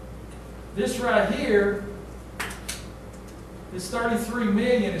 This right here, this 33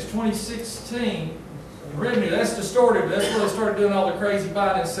 million is 2016 revenue. That's distorted. That's where they started doing all the crazy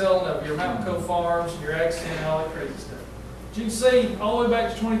buying and selling of your Mountain Cove Farms, your Accent, and all that crazy stuff. But you can see all the way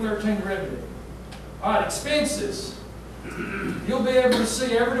back to 2013 revenue. All right, expenses. You'll be able to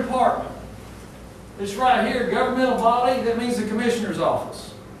see every department. This right here, governmental body, that means the commissioner's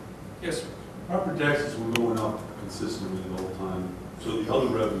office. Yes, sir. Property taxes were going up consistently the whole time, so the other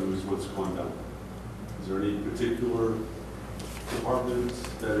revenue is what's going down. Is there any particular department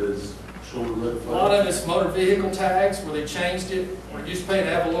that is showing a red flag? A lot of it's motor vehicle tax, where they changed it. We're used to paying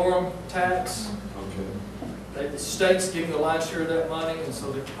ad valorem tax. Okay. The state's giving the lion's share of that money, and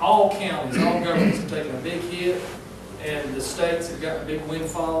so all counties, all governments have taken a big hit. and the states have got a big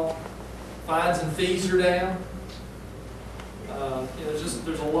windfall. Fines and fees are down. There's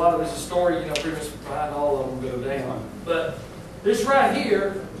a story, pretty much behind all of them go down. But this right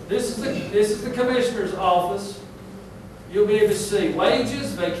here, this is the commissioner's office. You'll be able to see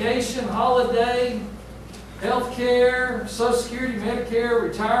wages, vacation, holiday, health care, Social Security, Medicare,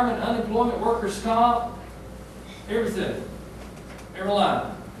 retirement, unemployment, workers' comp, everything. Every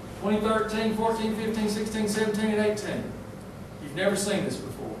line. 2013, 14, 15, 16, 17, and 18. You've never seen this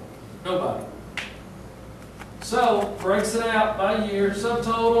before. Nobody. So, breaks it out by year,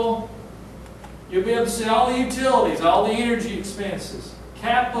 subtotal. You'll be able to see all the utilities, all the energy expenses,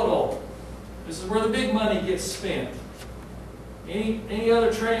 capital. This is where the big money gets spent. Any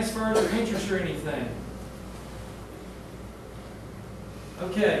other transfers or interest or anything.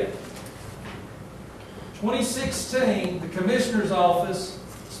 Okay. 2016, the Commissioner's Office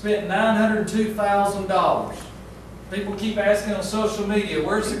spent $902,000. People keep asking on social media,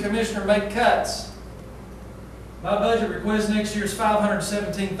 where's the Commissioner make cuts? My budget request next year is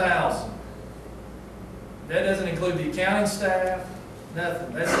 $517,000. That doesn't include the accounting staff,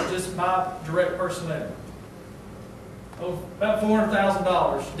 nothing. That's just my direct personnel. Oh, about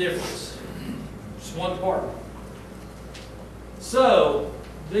 $400,000 difference. Just one department. So,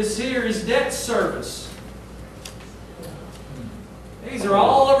 this here is debt service. These are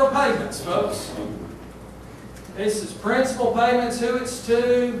all of our payments, folks. This is principal payments, who it's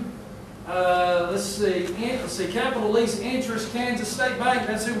to. Let's see, Capital Lease Interest, Kansas State Bank.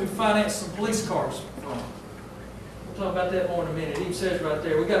 That's who we financed some police cars from. We'll talk about that more in a minute. It even says right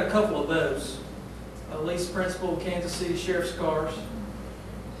there, we got a couple of those. Lease principal, Kansas City Sheriff's cars.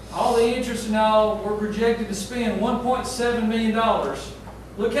 All the interest and all, we're projected to spend $1.7 million.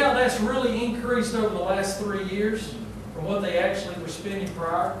 Look how that's really increased over the last 3 years from what they actually were spending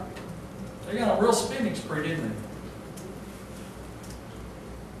prior. They got a real spending spree, didn't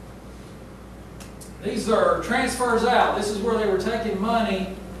they? These are transfers out. This is where they were taking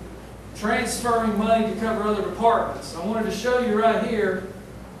money, transferring money to cover other departments. I wanted to show you right here.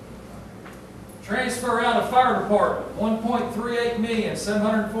 Transfer out of fire department, $1.38 million,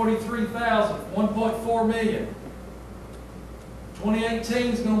 $743,000, $1.4 million.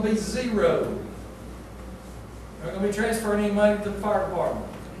 2018 is going to be zero. They're going to be transferring any money to the fire department.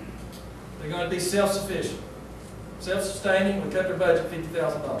 They're going to be self-sufficient, self-sustaining. We cut their budget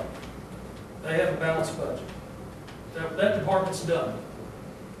 $50,000. They have a balanced budget. That department's done.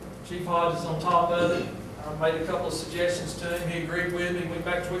 Chief Hodge is on top of it. I made a couple of suggestions to him. He agreed with me. Went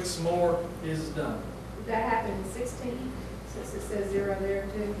back, tweaked some more. His is done. Did that happen in 16? Since it says zero there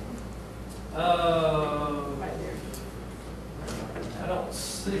too? Right there. I don't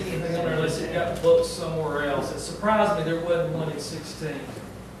see anything on there unless it got booked somewhere else. It surprised me there wasn't one at 16.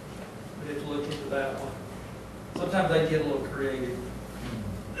 We have to look into that one. Sometimes they get a little creative.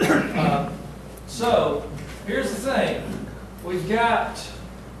 So, here's the thing. We've got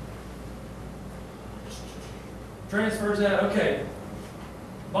transfers out. Okay.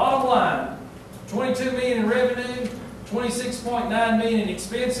 Bottom line, $22 million in revenue, $26.9 million in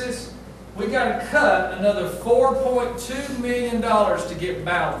expenses. We got to cut another $4.2 million to get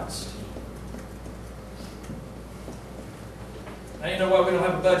balanced. Now you know why we don't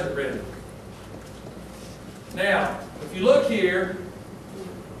have a budget ready. Now, if you look here,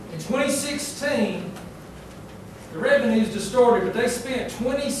 in 2016, the revenue is distorted, but they spent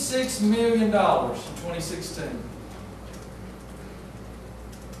 $26 million in 2016.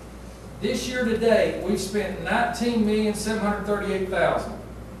 This year to date, we've spent $19,738,000.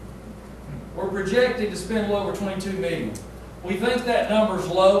 We're projected to spend a little over $22 million. We think that number's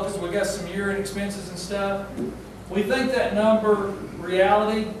low because we got some year-end expenses and stuff. We think that number,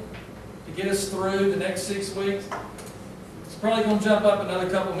 reality, to get us through the next 6 weeks, it's probably going to jump up another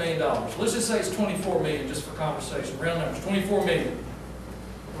couple $1 million. Let's just say it's $24 million, just for conversation. Round numbers, $24 million.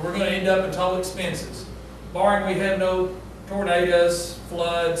 And we're going to end up in total expenses, barring we have no tornadoes,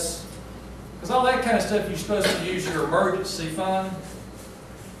 floods, because all that kind of stuff you're supposed to use your emergency fund.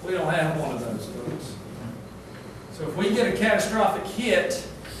 We don't have one of those, folks. So if we get a catastrophic hit,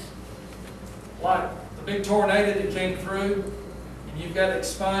 like the big tornado that came through, and you've got to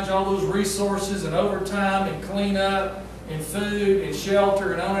expunge all those resources and overtime and clean up and food and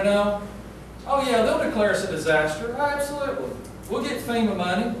shelter and on, oh yeah, they'll declare us a disaster. Oh, absolutely. We'll get FEMA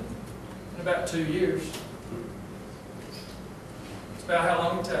money in about 2 years. It's about how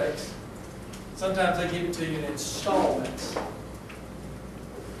long it takes. Sometimes they give it to you in installments.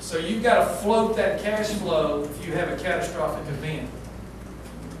 So you've got to float that cash flow if you have a catastrophic event.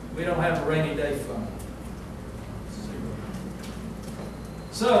 We don't have a rainy day fund.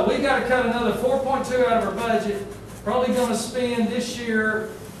 So we got to cut another 4.2 out of our budget probably gonna spend this year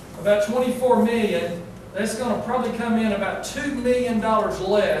about 24 million. That's gonna probably come in about $2 million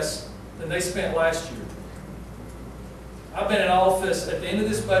less than they spent last year. I've been in office, at the end of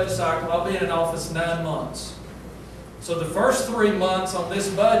this budget cycle, I'll be in office 9 months. So the first 3 months on this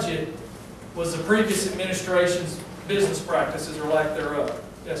budget was the previous administration's business practices or lack thereof.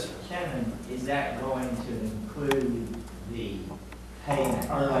 Yes, sir. Chairman, is that going to include the paying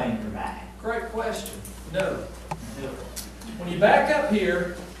Erlanger back? Great question. No. When you back up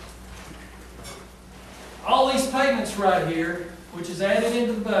here, all these payments right here, which is added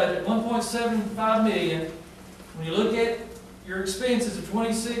into the budget, 1.75 million, when you look at your expenses of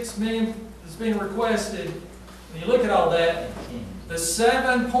 26 million that's being requested, when you look at all that, the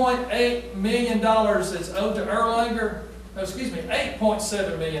 $7.8 million that's owed to Erlanger, no, excuse me,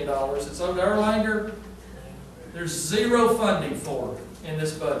 $8.7 million that's owed to Erlanger, there's zero funding for it in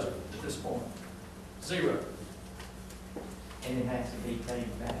this budget at this point. Zero. And it has to be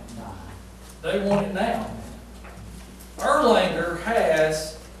paid back by? They want it now. Erlanger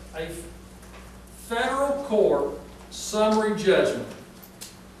has a federal court summary judgment.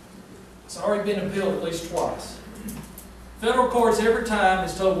 It's already been appealed at least twice. Federal courts every time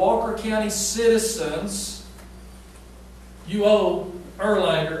has told Walker County citizens, you owe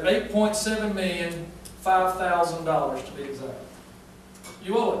Erlanger $8.7 million, $5,000 to be exact.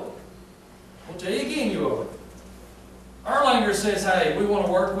 You owe it. I'll tell you again, you owe it. Erlanger says, hey, we want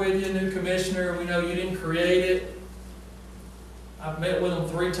to work with you, new commissioner. We know you didn't create it. I've met with him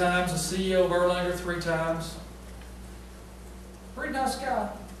 3 times, the CEO of Erlanger 3 times. Pretty nice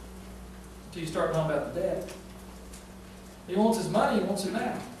guy. Until you start talking about the debt. He wants his money, he wants it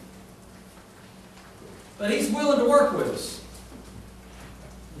now. But he's willing to work with us.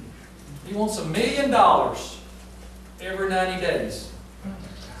 He wants $1 million every 90 days.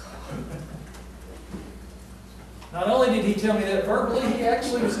 Not only did he tell me that verbally, he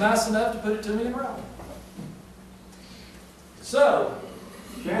actually was nice enough to put it to me in writing. So,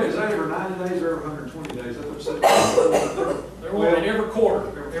 Is that every 90 days or every 120 days? That's what they're wanting every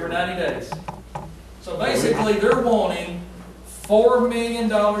quarter, every 90 days. So basically, they're wanting $4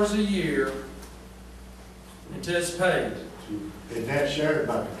 million a year until it's paid. Is that shared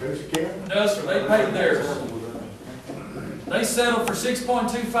by Catoosa County? No, sir, they paid theirs. They settled for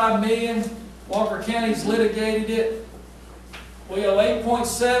 $6.25 million. Walker County's litigated it. We owe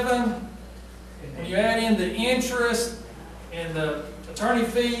 8.7. When you add in the interest and the attorney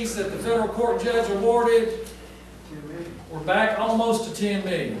fees that the federal court judge awarded, we're back almost to $10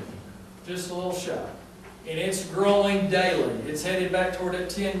 million. Just a little shy. And it's growing daily. It's headed back toward that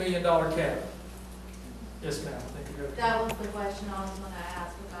 $10 million cap. Yes, ma'am. That was the question I was going to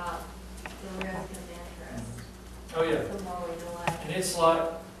ask about the risk of interest. Oh, yeah. The more we delay. And it's like,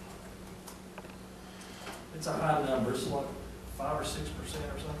 it's a high number. It's like 5 or 6%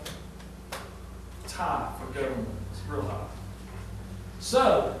 or something. It's high for government. It's real high.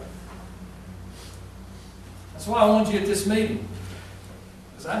 So, that's why I want you at this meeting.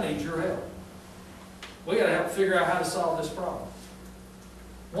 Because I need your help. We got to help figure out how to solve this problem.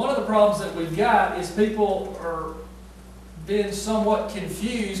 One of the problems that we've got is people are being somewhat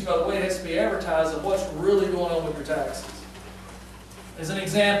confused by the way it has to be advertised of what's really going on with your taxes. As an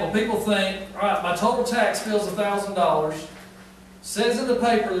example, people think, all right, my total tax bill's $1,000. Says in the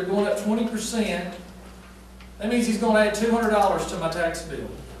paper they're going up 20%. That means he's going to add $200 to my tax bill.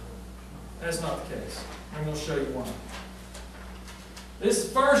 That's not the case. I'm going to show you why.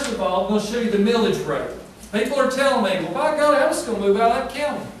 This, first of all, I'm going to show you the millage rate. People are telling me, well, by golly, I'm just going to move out of that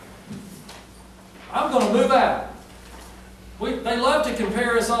county. I'm going to move out. They love to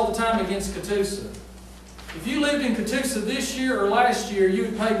compare us all the time against Catoosa. If you lived in Catoosa this year or last year, you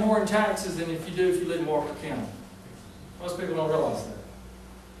would pay more in taxes than if you do if you live in Walker County. Most people don't realize that.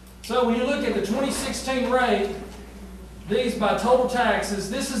 So when you look at the 2016 rate, these by total taxes,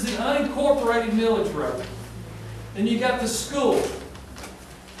 this is the unincorporated millage rate. Then you got the school.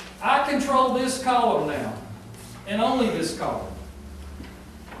 I control this column now, and only this column.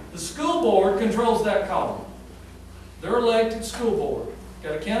 The school board controls that column. They're elected school board.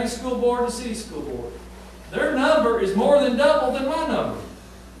 Got a county school board and a city school board. Their number is more than double than my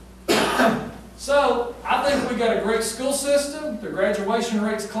number. So, I think we got a great school system. The graduation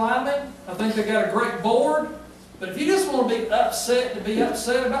rate's climbing. I think they got a great board. But if you just want to be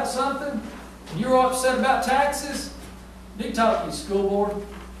upset about something, and you're upset about taxes, you need to talk to your school board.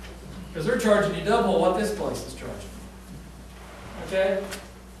 Because they're charging you double what this place is charging. Okay?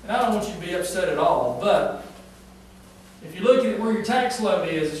 And I don't want you to be upset at all, but if you look at where your tax load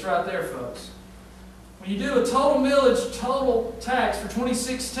is, it's right there, folks. When you do a total millage, total tax for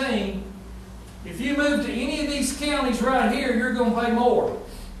 2016, If you move to any of these counties right here, you're going to pay more.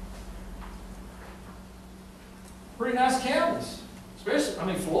 Pretty nice counties. Especially, I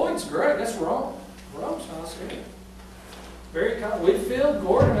mean, Floyd's great. That's wrong. Rome's nice here. Very Whitfield,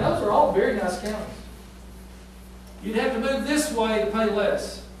 Gordon, those are all very nice counties. You'd have to move this way to pay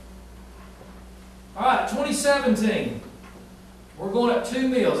less. All right, 2017. We're going up 2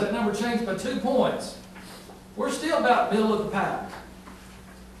 mills. That number changed by 2 points. We're still about middle of the pack.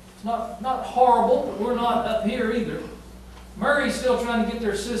 It's not horrible, but we're not up here either. Murray's still trying to get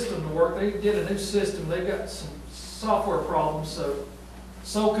their system to work. They did a new system. They've got some software problems, so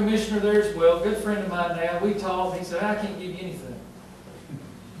sole commissioner there as well, good friend of mine now. We talked, he said, I can't give you anything.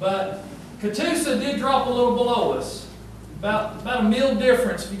 But Catoosa did drop a little below us. About a mill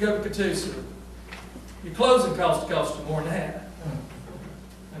difference if you go to Catoosa. Your closing cost you more than that.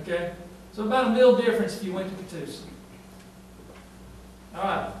 Okay? So about a mill difference if you went to Catoosa. All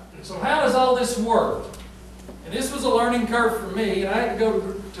right. So how does all this work? And this was a learning curve for me. And I had to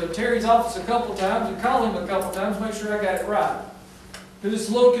go to Terry's office a couple times and call him a couple times to make sure I got it right. Because it's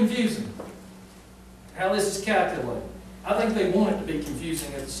a little confusing how this is calculated. I think they want it to be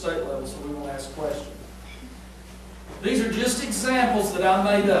confusing at the state level, so we won't ask questions. These are just examples that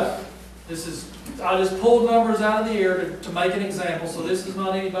I made up. I just pulled numbers out of the air to make an example, so this is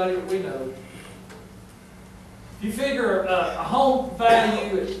not anybody that we know. If you figure a home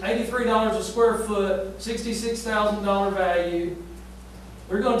value at $83 a square foot, $66,000 value,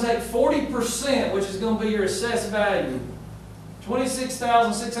 we're going to take 40%, which is going to be your assessed value,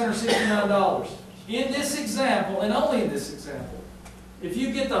 $26,669. In this example, and only in this example, if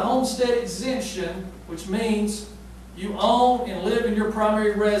you get the homestead exemption, which means you own and live in your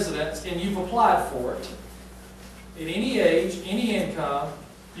primary residence and you've applied for it, at any age, any income,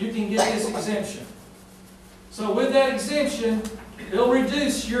 you can get this exemption. So with that exemption, it'll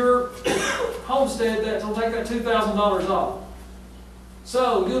reduce your homestead, it'll take that $2,000 off.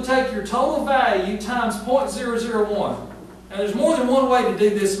 So you'll take your total value times 0.001. Now there's more than one way to do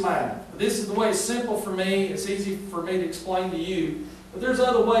this math. This is the way it's simple for me, it's easy for me to explain to you, but there's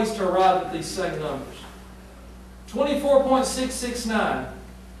other ways to arrive at these same numbers. 24.669.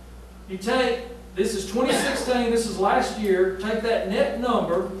 You take, this is 2016, this is last year, take that net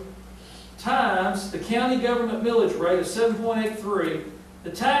number times the county government millage rate of 7.83.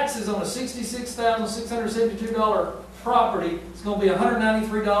 The taxes on a $66,672 property is going to be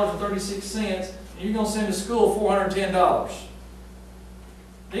 $193.36, and you're going to send to school $410.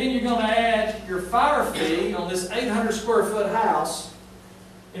 Then you're going to add your fire fee on this 800 square foot house,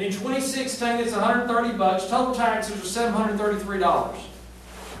 and in 2016 it's $130. Total taxes are $733.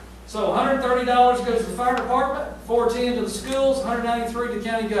 So $130 goes to the fire department, $410 to the schools, $193 to the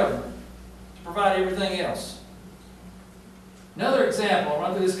county government to provide everything else. Another example, I'll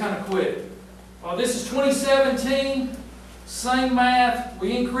run through this kind of quick. This is 2017, same math.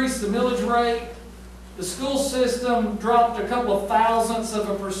 We increased the millage rate. The school system dropped a couple of thousandths of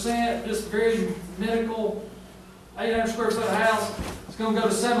a percent, just very minimal. 800 square foot house, it's going to go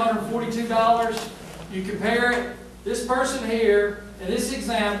to $742. You compare it, this person here, in this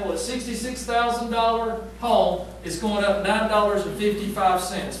example, a $66,000 home is going up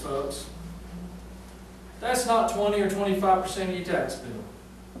 $9.55, folks. That's not 20 or 25% of your tax bill,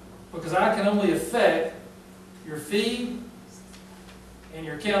 because I can only affect your fee and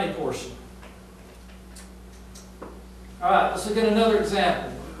your county portion. All right, let's look at another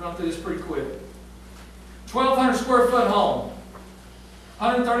example. We'll run through this pretty quick. 1,200 square foot home,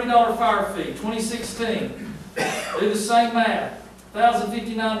 $130 fire fee, 2016. Do the same math,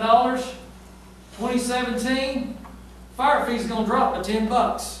 $1,059. 2017, fire fee is going to drop to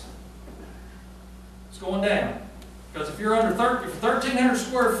 $10. It's going down. Because if you're under 1,300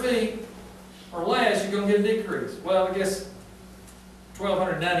 square feet or less, you're going to get a decrease. Well, I guess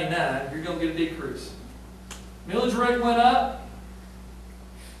 1,299, you're going to get a decrease. Millage rate went up.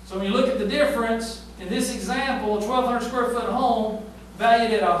 So when you look at the difference, in this example, a 1,200 square foot home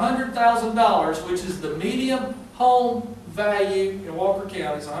valued at $100,000, which is the medium home value in Walker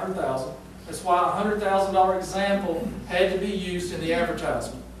County, it's $100,000. That's why a $100,000 example had to be used in the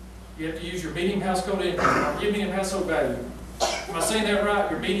advertisement. You have to use your medium household income, or your medium household value. Am I saying that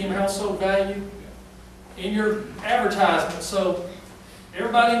right? Your medium household value in your advertisement, so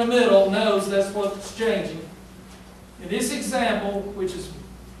everybody in the middle knows that's what's changing. In this example, which is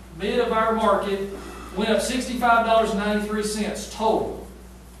mid of our market, went up $65.93 total.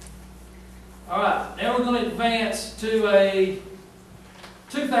 All right, now we're going to advance to a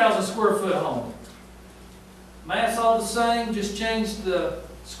 2,000 square foot home. Math's all the same, just changed the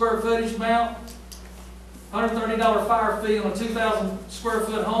square footage amount. $130 fire fee on a 2,000 square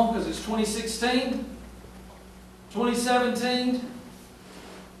foot home because it's 2016. 2017,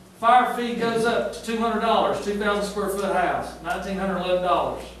 fire fee goes up to $200, 2,000 square foot house,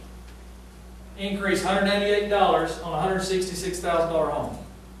 $1,911. Increase $198 on a $166,000 home.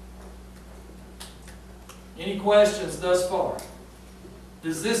 Any questions thus far?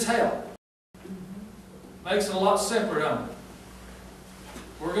 Does this help? Makes it a lot simpler, don't it?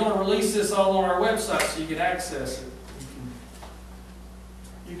 We're going to release this all on our website so you can access it.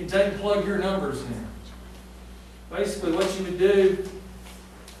 You can take and plug your numbers in. Basically, what you would do,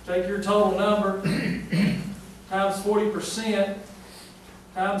 take your total number times 40%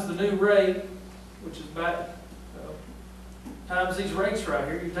 times the new rate, which is about times these rates right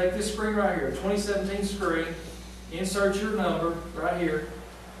here. You take this screen right here, 2017 screen, insert your number right here,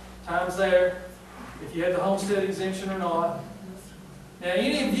 times there, if you have the homestead exemption or not. Now,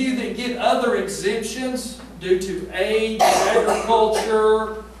 any of you that get other exemptions due to age,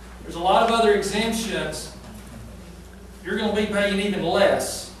 agriculture, there's a lot of other exemptions, you're going to be paying even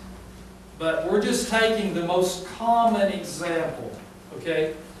less. But we're just taking the most common example,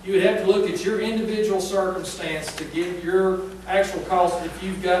 okay? You would have to look at your individual circumstance to get your actual cost if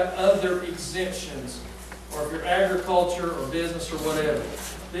you've got other exemptions, or if you're agriculture or business or whatever.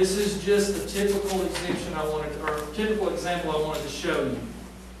 This is just the typical exemption I wanted, or typical example I wanted to show you.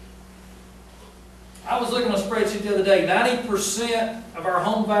 I was looking at a spreadsheet the other day. 90% of our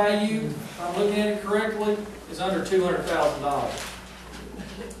home value, if I'm looking at it correctly, is under $200,000.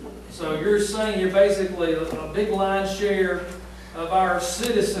 So you're saying you're basically a big line share of our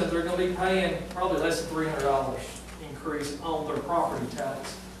citizens are going to be paying probably less than $300 increase on their property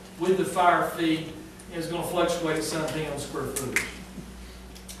tax. With the fire fee, it's going to fluctuate at something on square footage.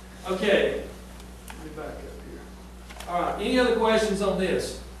 Okay, let me back up here. All right, any other questions on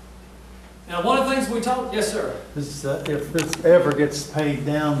this? Now, one of the things we talked, yes, sir. This, if this ever gets paid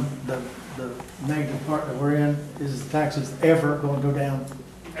down, the negative part that we're in, is taxes ever going to go down?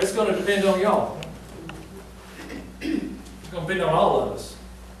 It's going to depend on y'all. It's going to depend on all of us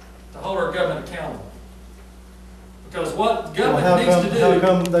to hold our government accountable. Because what government needs to do... How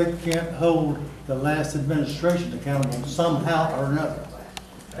come they can't hold the last administration accountable somehow or another?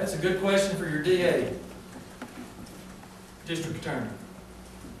 That's a good question for your DA, district attorney.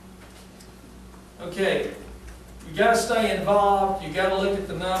 Okay, you got to stay involved. You got to look at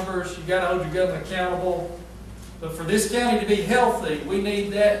the numbers. You got to hold your government accountable. But for this county to be healthy, we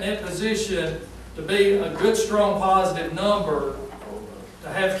need that in that position to be a good, strong, positive number, to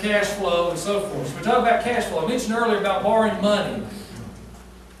have cash flow and so forth. So we talk about cash flow. I mentioned earlier about borrowing money.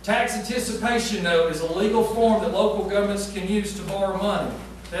 Tax anticipation note is a legal form that local governments can use to borrow money.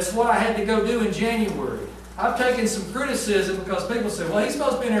 That's what I had to go do in January. I've taken some criticism because people say, well, he's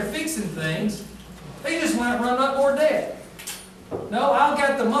supposed to be in there fixing things. He just went and run up more debt. No, I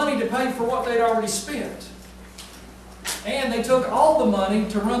got the money to pay for what they'd already spent. And they took all the money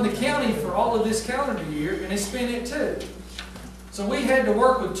to run the county for all of this calendar year, and they spent it too. So we had to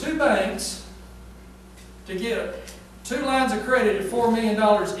work with two banks to get 2 lines of credit at $4 million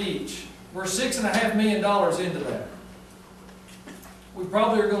each. We're $6.5 million into that. We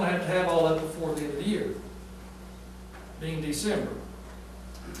probably are going to have all of it before the end of the year, being December.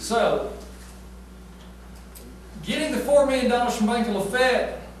 So, getting the $4 million from Bank of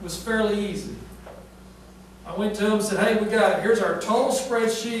Lafayette was fairly easy. I went to them and said, hey, we got it. Here's our total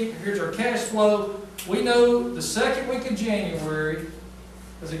spreadsheet. Here's our cash flow. We know the second week of January,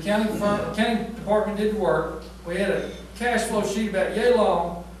 as the county department did work, we had a cash flow sheet about yay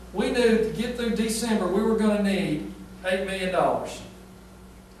long. We knew to get through December, we were going to need $8 million.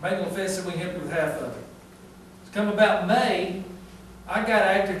 Bank of Lafayette said we can help you with half of it. It's come about May, I got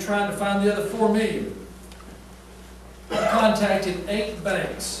active trying to find the other $4 million. I contacted 8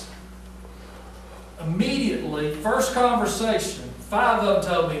 banks. Immediately, first conversation, 5 of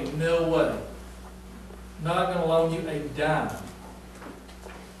them told me, no way. Not going to loan you a dime.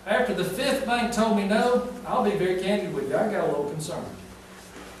 After the 5th bank told me no, I'll be very candid with you, I got a little concerned.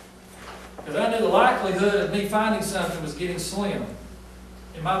 Because I knew the likelihood of me finding something was getting slim.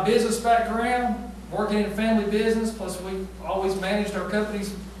 In my business background, working in a family business, plus we always managed our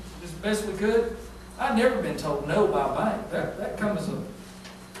companies as best we could, I'd never been told no by a bank. That comes as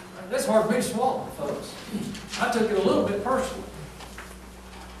that's hard for me to swallow, folks. I took it a little bit personally.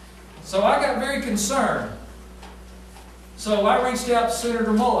 So I got very concerned. So I reached out to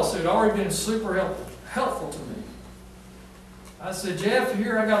Senator Mullis, who had already been super helpful to me. I said, Jeff,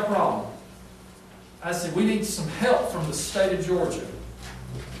 here I got a problem. I said, we need some help from the state of Georgia.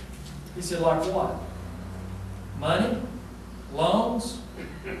 He said, like what? Money? Loans?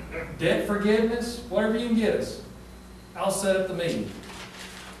 debt forgiveness, whatever you can get us. I'll set up the meeting.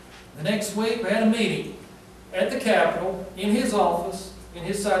 The next week, we had a meeting at the Capitol, in his office, in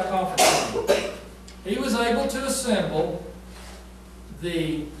his side conference room. He was able to assemble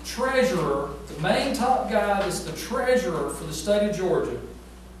the treasurer, the main top guy that's the treasurer for the state of Georgia,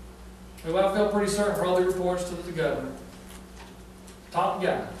 who I felt pretty certain for all the reports to the governor. Top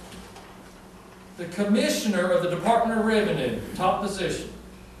guy. The commissioner of the Department of Revenue, top position.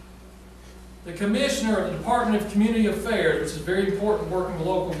 The commissioner of the Department of Community Affairs, which is very important working with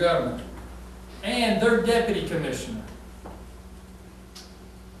local government, and their deputy commissioner.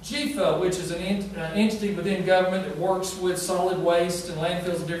 GFA, which is an entity within government that works with solid waste and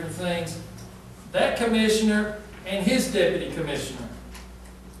landfills and different things, that commissioner and his deputy commissioner.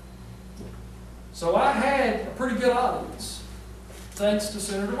 So I had a pretty good audience, thanks to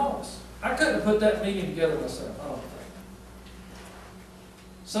Senator Moss. I couldn't have put that meeting together myself, I don't think.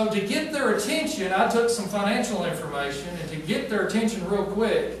 So to get their attention, I took some financial information, and to get their attention real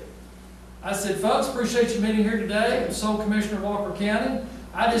quick, I said, folks, appreciate you meeting here today. I'm Sole Commissioner of Walker County.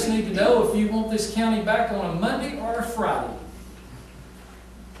 I just need to know if you want this county back on a Monday or a Friday.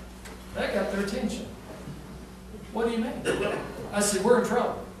 That got their attention. What do you mean? I said, we're in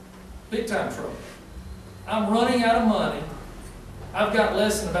trouble. Big time trouble. I'm running out of money. I've got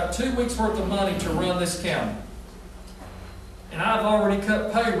less than about 2 weeks worth of money to run this county. And I've already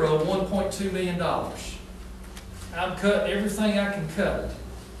cut payroll $1.2 million. I've cut everything I can cut.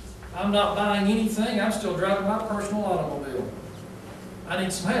 I'm not buying anything. I'm still driving my personal automobile. I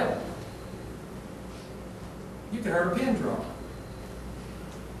need some help. You can hear a pin drop.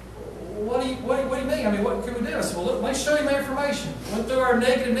 What do you mean? I mean, what can we do? I said, well, look, let me show you my information. Went through our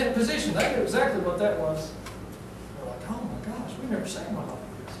negative net position. They knew exactly what that was. They're like, oh my gosh, we've never seen one like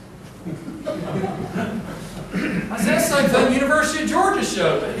this. I said, that's the same thing University of Georgia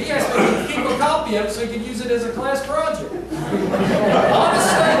showed me. He asked me to keep a copy of it so he could use it as a class project.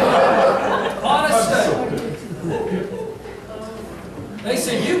 Honest statement. They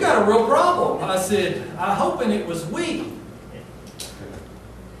said, you've got a real problem. I said, I'm hoping it was we.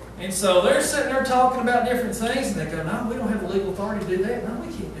 And so they're sitting there talking about different things, and they go, no, we don't have the legal authority to do that. No, we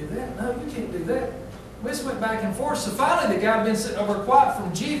can't do that. No, you can't do that. We just went back and forth. So finally, the guy had been sitting over quiet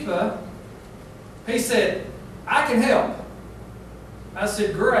from GFA. He said, I can help. I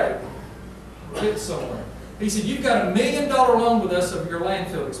said, great. We'll get somewhere. He said, you've got $1 million loan with us of your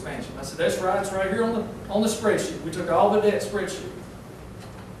landfill expansion. I said, that's right. It's right here on the spreadsheet. We took all the debt spreadsheet.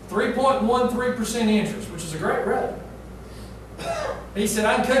 3.13% interest, which is a great rate. He said,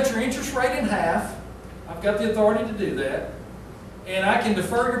 I can cut your interest rate in half. I've got the authority to do that. And I can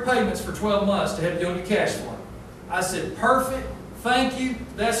defer your payments for 12 months to help you on your cash flow. I said, perfect. Thank you.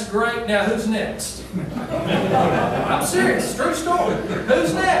 That's great. Now, who's next? I'm serious. True story.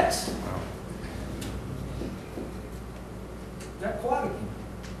 Who's next? Got quiet again.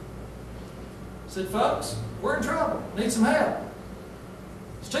 Said, folks, we're in trouble. Need some help.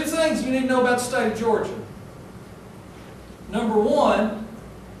 There's 2 things you need to know about the state of Georgia. Number one,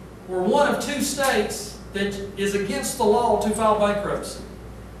 we're one of 2 states that is against the law to file bankruptcy.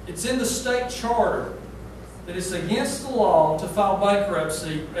 It's in the state charter that it's against the law to file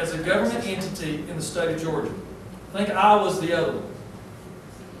bankruptcy as a government entity in the state of Georgia. I think Iowa's the other one.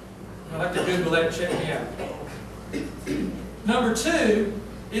 I'll have to Google that and check me out. Number 2,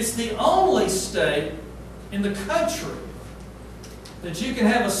 it's the only state in the country that you can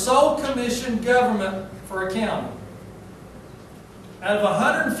have a sole commission government for a county. Out of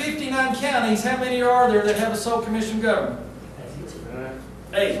 159 counties, how many are there that have a sole commission government?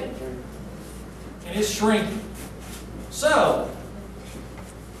 8. And it's shrinking. So,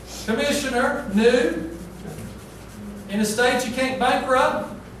 commissioner, new, in a state you can't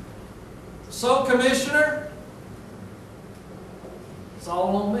bankrupt, sole commissioner, it's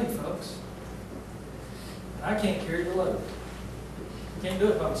all on me, folks. I can't carry the load. Can't do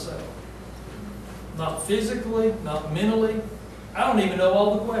it by myself. Not physically, not mentally. I don't even know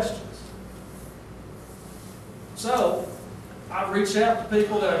all the questions. So, I reached out to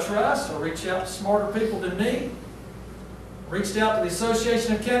people that I trust. I reached out to smarter people than me. Reached out to the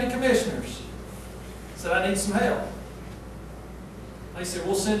Association of County Commissioners. Said, I need some help. They said,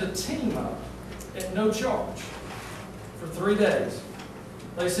 we'll send a team up at no charge for 3 days.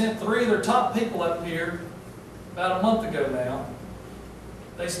 They sent 3 of their top people up here about a month ago now.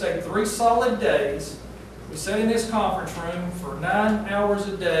 They stayed 3 solid days. We sat in this conference room for 9 hours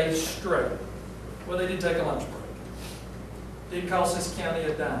a day straight. Well, they did take a lunch break. Didn't cost this county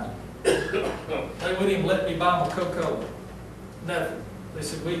a dime. They wouldn't even let me buy my Coca-Cola. Nothing. They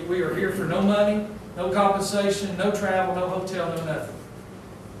said, we are here for no money, no compensation, no travel, no hotel, no nothing.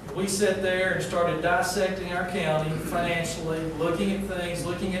 We sat there and started dissecting our county financially, looking at things,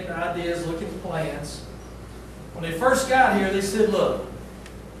 looking at ideas, looking at plans. When they first got here, they said, look,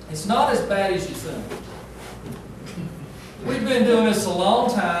 it's not as bad as you think. We've been doing this a long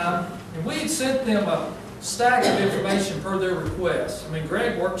time, and we had sent them a stack of information per their request. I mean,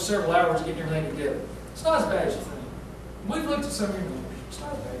 Greg worked several hours getting everything together. It's not as bad as you think. We've looked at some of your numbers. It's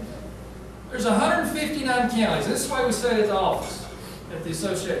not as bad as you think. There's 159 counties. This is the way we say it at the office, at the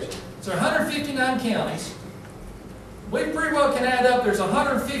association. So 159 counties. We pretty well can add up, there's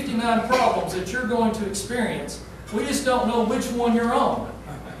 159 problems that you're going to experience. We just don't know which one you're on.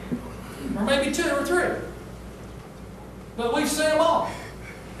 Or maybe 2 or 3. But we've seen them all.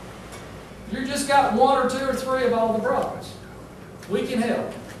 You just got 1 or 2 or 3 of all the problems. We can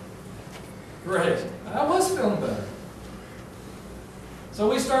help. Great. I was feeling better. So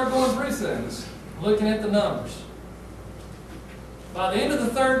we started going through things, looking at the numbers. By the end of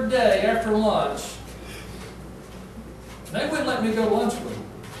the 3rd day after lunch, they wouldn't let me go to lunch with them.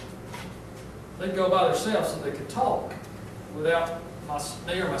 They'd go by themselves so they could talk without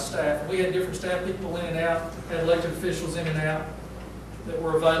me or my staff. We had different staff people in and out, had elected officials in and out that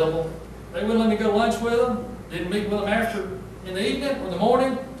were available. They wouldn't let me go to lunch with them, didn't meet with them after in the evening or in the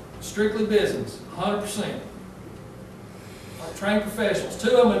morning, strictly business, 100%. Like trained professionals. 2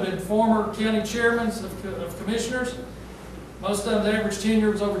 of them had been former county chairmen of commissioners. Most of them, the average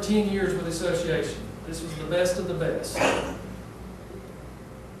tenure was over 10 years with the association. This was the best of the best.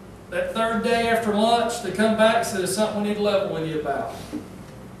 That 3rd day after lunch, they come back and said, there's something we need to level with you about.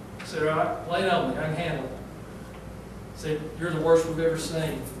 I said, all right, lay it on me, I can handle it. I said, you're the worst we've ever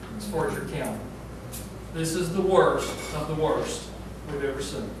seen as far as your county. This is the worst of the worst we've ever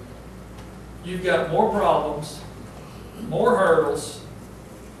seen. You've got more problems, more hurdles,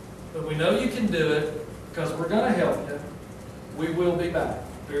 but we know you can do it because we're going to help you. We will be back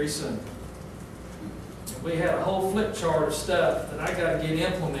very soon. We had a whole flip chart of stuff that I got to get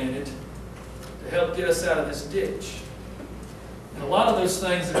implemented to help get us out of this ditch. And a lot of those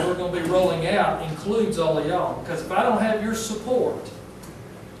things that we're going to be rolling out includes all of y'all. Because if I don't have your support,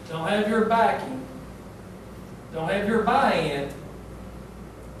 don't have your backing, don't have your buy-in,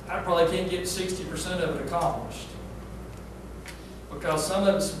 I probably can't get 60% of it accomplished. Because some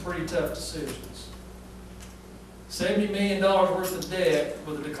of it's some pretty tough decisions. $70 million worth of debt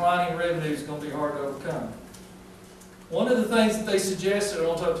with a declining revenue is going to be hard to overcome. One of the things that they suggested, I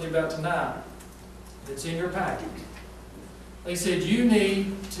want to talk to you about tonight, that's in your packet. They said you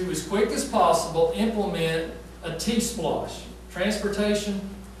need to, as quick as possible, implement a T-SPLOSH, Transportation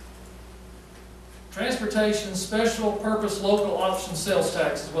Special Purpose Local Option Sales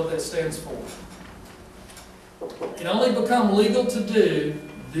Tax is what that stands for. It only become legal to do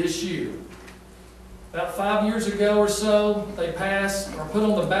this year. About 5 years ago or so, they passed or put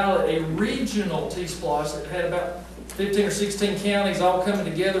on the ballot a regional T-SPLOSH that had about 15 or 16 counties all coming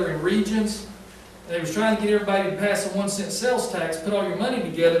together in regions. And they was trying to get everybody to pass a 1-cent sales tax, put all your money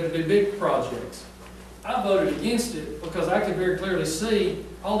together to do big projects. I voted against it because I could very clearly see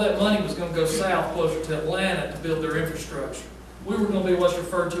all that money was going to go south closer to Atlanta to build their infrastructure. We were going to be what's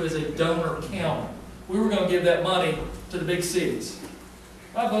referred to as a donor county. We were going to give that money to the big cities.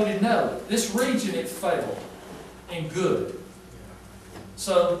 I voted no. This region, it failed. And good.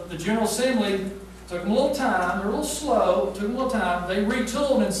 So the General Assembly took them a little time. They're a little slow. It took them a little time. They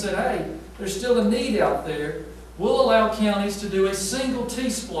retooled and said, hey, there's still a need out there. We'll allow counties to do a single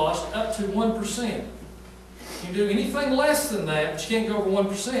T-SPLOSH up to 1%. You can do anything less than that, but you can't go over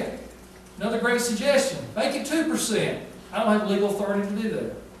 1%. Another great suggestion, make it 2%. I don't have legal authority to do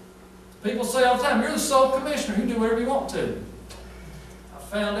that. People say all the time, you're the sole commissioner. You can do whatever you want to.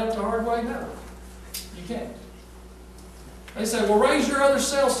 Found out the hard way, no. You can't. They say, well, raise your other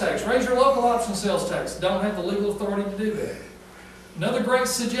sales tax. Raise your local option sales tax. Don't have the legal authority to do that. Another great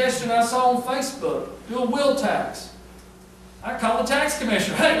suggestion I saw on Facebook, do a will tax. I called the tax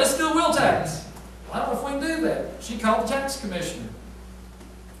commissioner. Hey, let's do a will tax. Well, I don't know if we can do that. She called the tax commissioner.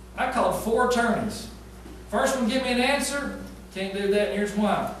 I called 4 attorneys. First one give me an answer. Can't do that, and here's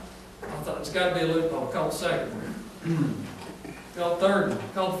why. I thought there's got to be a loophole. I called the second one. Called the 3rd one,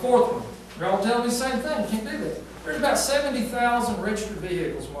 called the 4th one. They're all telling me the same thing. You can't do that. There's about 70,000 registered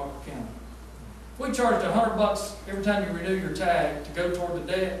vehicles in Walker County. If we charged $100 every time you renew your tag to go toward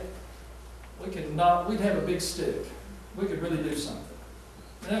the debt, we'd have a big stick. We could really do something.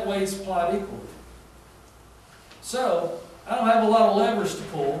 And that way it's applied equally. So, I don't have a lot of levers to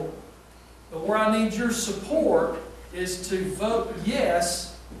pull, but where I need your support is to vote yes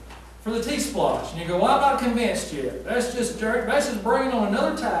for the T-SPLOSH. And you go, well, I'm not convinced yet. That's just bringing on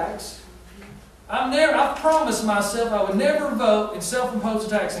another tax. I've promised myself I would never vote and self-impose a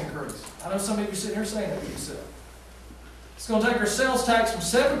tax increase. I know some of you sitting here saying that to yourself. It's going to take our sales tax from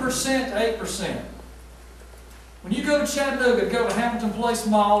 7% to 8%. When you go to Chattanooga, go to Hamilton Place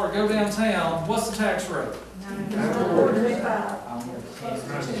Mall, or go downtown, what's the tax rate?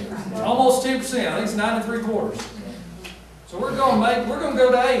 Almost 10%. I think it's 9 3/4. So we're going to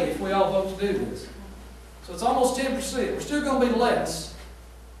go to 8 if we all vote to do this. So it's almost 10%. We're still going to be less.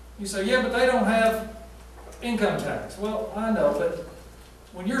 You say, yeah, but they don't have income tax. Well, I know, but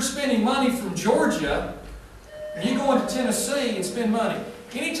when you're spending money from Georgia, and you go into Tennessee and spend money,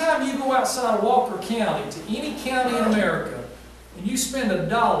 anytime you go outside of Walker County to any county in America, and you spend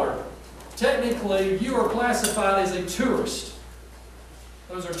 $1, technically you are classified as a tourist.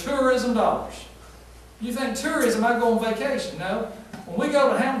 Those are tourism dollars. You think tourism, I go on vacation. No. When we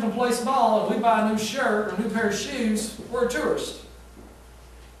go to Hamilton Place Mall and we buy a new shirt or a new pair of shoes, we're a tourist.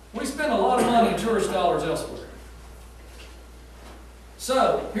 We spend a lot of money in tourist dollars elsewhere.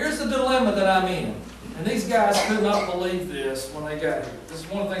 So, here's the dilemma that I'm in. And these guys could not believe this when they got here. This is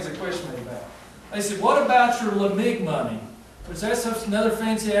one of the things they questioned me about. They said, what about your LMIG money? Which that's another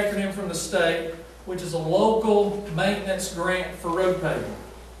fancy acronym from the state, which is a local maintenance grant for road paving. I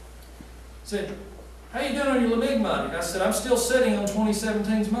said, how you doing on your LMIG money? I said, I'm still sitting on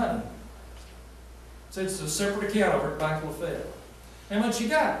 2017's money. I said, it's a separate account over at Bank Lafayette. How much you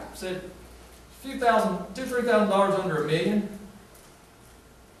got? I said, a few thousand, $2,000 to $3,000 under $1 million.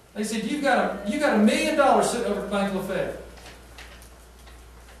 They said, you got $1 million sitting over at Bank Lafayette.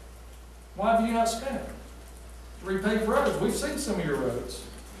 Why have you not spent it? To repave roads. We've seen some of your roads.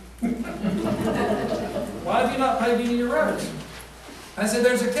 Why have you not paved any of your roads? I said,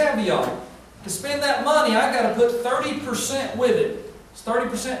 there's a caveat. To spend that money, I got to put 30% with it. It's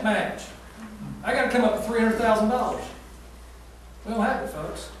 30% match. I got to come up with $300,000. We don't have it,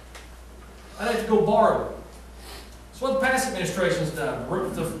 folks. I'd have to go borrow it. That's what the past administration's done.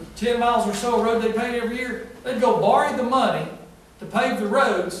 The 10 miles or so of road they paid every year, they'd go borrow the money to pave the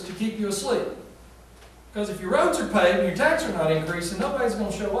roads to keep you asleep. Because if your roads are paved and your taxes are not increasing, nobody's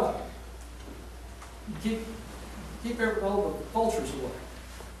going to show up. You keep all the vultures away.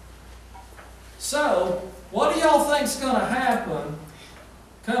 So, what do y'all think's going to happen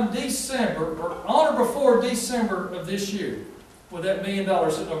come December, or on or before December of this year, with that $1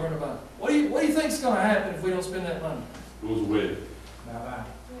 million sitting over in the bank? What do you think's going to happen if we don't spend that money? Goes away. Bye-bye.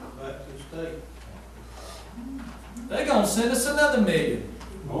 Back to the state. They're going to send us another $1 million.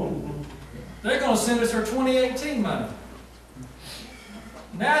 Oh. They're going to send us our 2018 money.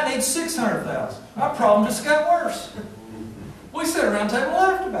 Now I need $600,000. Our problem just got worse. We sat around the table and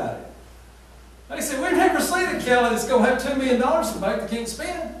laughed about it. They said, we've never seen a county that's going to have $2 million to make that can't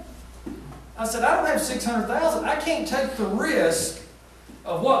spend. I said, I don't have $600,000. I can't take the risk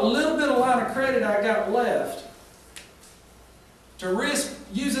of what little bit of line of credit I got left to risk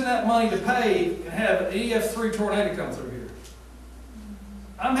using that money to pay and have an EF3 tornado come through here.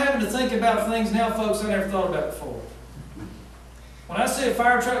 I'm having to think about things now, folks, I never thought about before. When I see a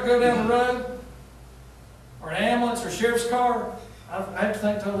fire truck go down the road, or an ambulance or sheriff's car, I have to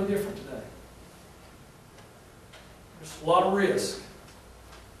think totally different today. There's a lot of risk.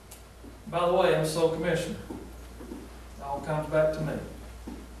 By the way, I'm the sole commissioner. It all comes back to me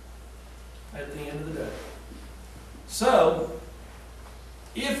at the end of the day. So,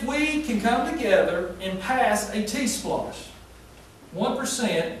 if we can come together and pass a T-Splosh,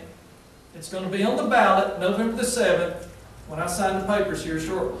 1%, it's going to be on the ballot November the 7th when I sign the papers here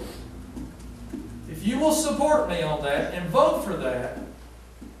shortly. If you will support me on that and vote for that,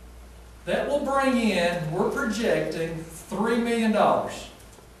 that will bring in, we're projecting, $3 million.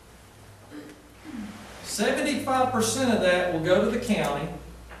 75% of that will go to the county.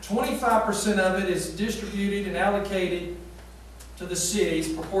 25% of it is distributed and allocated to the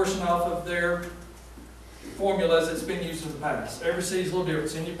cities, proportion off of their formulas that's been used in the past. Every city's a little different.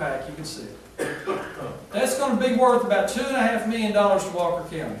 It's in your pack. You can see it. That's going to be worth about $2.5 million to Walker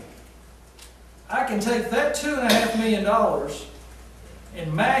County. I can take that $2.5 million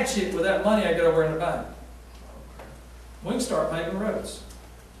and match it with that money I get over in the bank. We can start paving roads.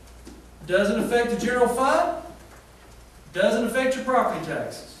 Doesn't affect the general fund. Doesn't affect your property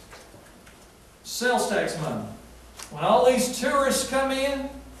taxes. Sales tax money. When all these tourists come in,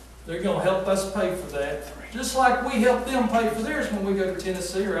 they're going to help us pay for that. Just like we help them pay for theirs when we go to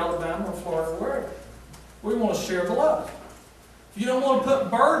Tennessee or Alabama or Florida or wherever. We want to share the love. If you don't want to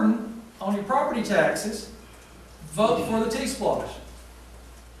put burden on your property taxes, vote for the T-Splosh.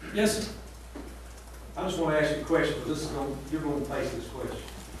 Yes, sir. I just want to ask you a question, because you're going to face this question.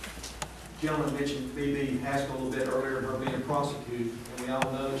 The gentleman mentioned B.B. Haskell a little bit earlier, and her being prosecuted, and we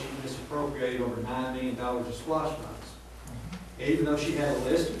all know she misappropriated over $9 million of splash funds. Even though she had a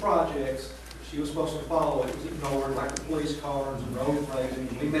list of projects she was supposed to follow, it was ignored, like the police cars and road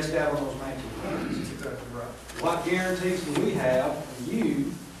raising, we missed out on those matching funds. That's exactly right. What guarantees do we have from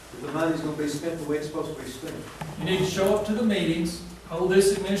you that the money's gonna be spent the way it's supposed to be spent? You need to show up to the meetings, hold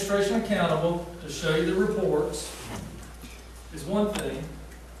this administration accountable to show you the reports, is one thing.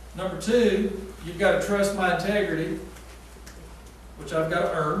 Number two, you've got to trust my integrity, which I've got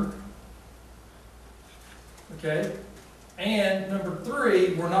to earn. Okay? And number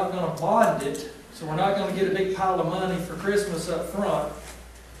three, we're not going to bond it, so we're not going to get a big pile of money for Christmas up front.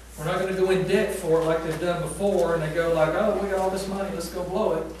 We're not going to go in debt for it like they've done before, and they go like, oh, we got all this money, let's go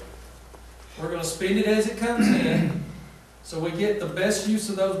blow it. We're going to spend it as it comes in, so we get the best use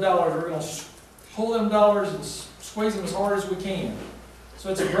of those dollars. We're going to pull them dollars and squeeze them as hard as we can. So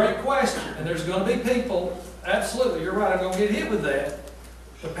it's a great question, and there's going to be people, absolutely, you're right, I'm going to get hit with that.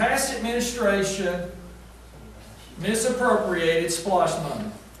 The past administration misappropriated splosh money.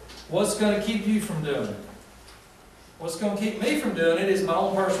 What's going to keep you from doing it? What's going to keep me from doing it is my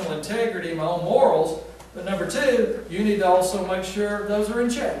own personal integrity, my own morals. But number two, you need to also make sure those are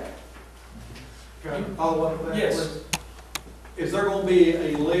in check. Can I follow up with that? Yes. Is there gonna be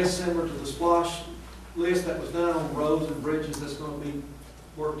a list similar to the splosh list that was done on roads and bridges that's gonna be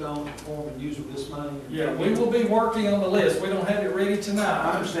worked on, performed, and used with this money? Yeah, we will be working on the list. We don't have it ready tonight.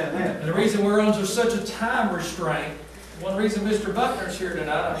 I understand that. And the reason we're under such a time restraint, one reason Mr. Buckner's here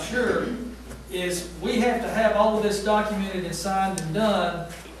tonight, I'm sure, is we have to have all of this documented and signed and done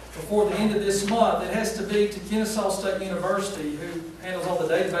before the end of this month. It has to be to Kennesaw State University, who handles all the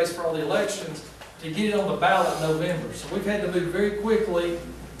database for all the elections, to get it on the ballot in November. So we've had to move very quickly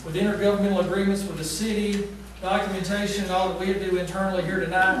with intergovernmental agreements with the city, documentation, all that we have to do internally here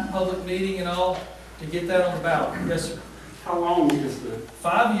tonight, public meeting and all, to get that on the ballot. Yes, sir. How long is the?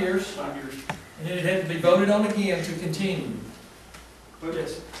 5 years. 5 years. And then it had to be voted on again to continue. But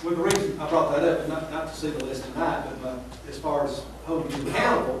Yes. well, the reason I brought that up, not to see the list tonight, but as far as holding you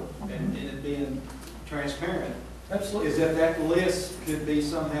accountable and it being transparent, Absolutely. is that list could be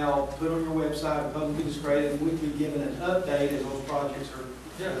somehow put on your website, publicly displayed, and we could be given an update as those projects are.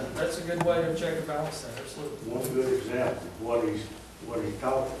 Yeah, that's a good way to check and balance that, absolutely. One good example of what he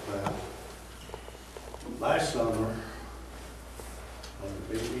talked about. Last summer, on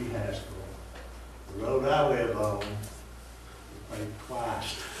the BB High School, the road I live on, we paid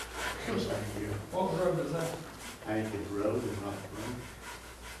twice the same year. What road is that? Hankins Road in Rock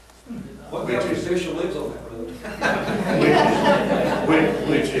What county official lives on that road?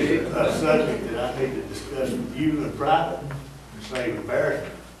 which is a subject that I need to discuss with you in private, to save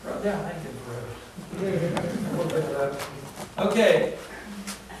embarrassment. Right down Hankins Road. Okay,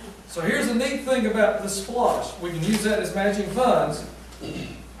 so here's the neat thing about the splosh. We can use that as matching funds,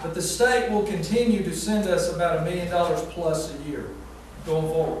 but the state will continue to send us about $1 million plus a year going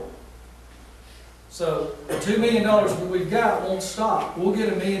forward. So the $2 million that we've got won't stop. We'll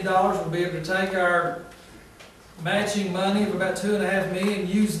get $1 million. We'll be able to take our matching money of about $2.5 million and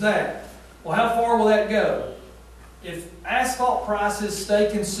use that. Well, how far will that go? If asphalt prices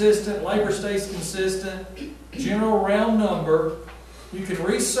stay consistent, labor stays consistent, general round number, you can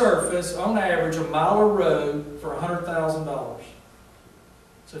resurface on average a mile of road for $100,000.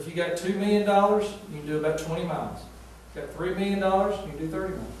 So if you got $2 million, you can do about 20 miles. If you got $3 million, you can do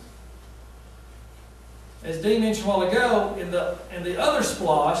 30 miles. As Dean mentioned a while ago, in the other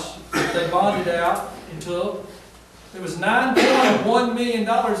splosh, they bonded out until there was $9.1 million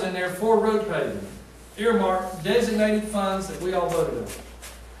in there for road paving, earmarked, designated funds that we all voted on.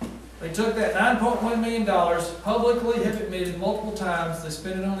 They took that $9.1 million, publicly have admitted multiple times, they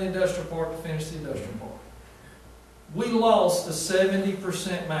spent it on the industrial park to finish the industrial park. We lost a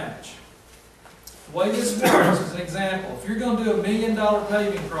 70% match. The way this works is an example. If you're going to do $1 million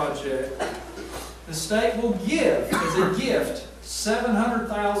paving project, the state will give, as a gift,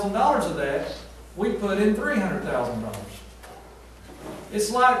 $700,000 of that. We put in $300,000.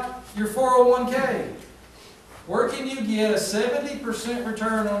 It's like your 401k. Where can you get a 70%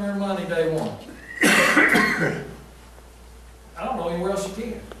 return on your money day one? I don't know anywhere else you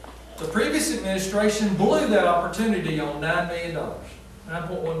can. The previous administration blew that opportunity on $9 million,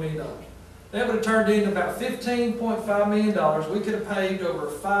 $9.1 million. That would have turned into about $15.5 million. We could have paved over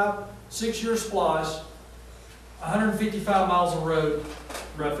a 5-6-year splash, 155 miles of road,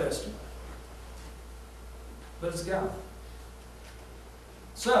 rough estimate. But it's gone.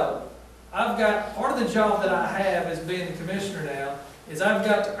 So, I've got, part of the job that I have as being the commissioner now, is I've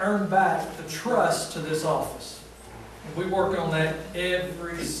got to earn back the trust to this office. And we work on that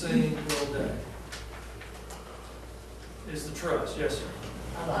every single day. is the trust. Yes, sir.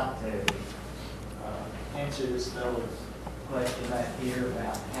 I'd like to answer this fellow's question back here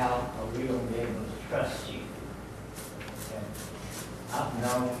about how are we going to be able to trust you. Okay. I've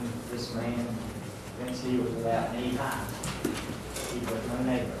known this man since he was about knee high. He was my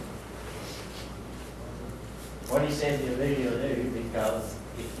neighbor. What he said he'll do, he'll do, because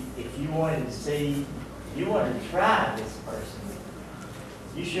if you wanted to see, you wanted to try this person,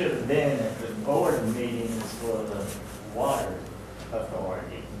 you should have been at the board meetings for the water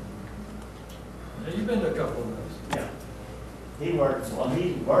authority. Yeah, you've been to a couple of those. Yeah. He worked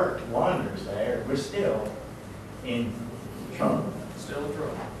wonders there. We're still in trouble. Still in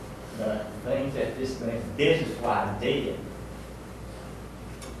trouble. The things that this thing, business-wise, did,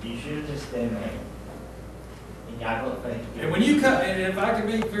 you should have just been there. And I don't think. And when you come, and if I can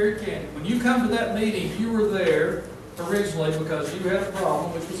be very candid, when you come to that meeting, you were there originally because you had a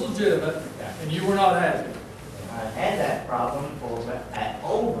problem, which was legitimate, and you were not happy. I had that problem for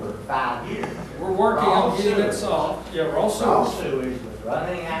over 5 years. We're working on getting that solved. Yeah, raw sewage. Sewage was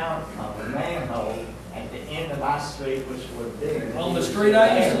running out of a manhole at the end of my street, which would be On the street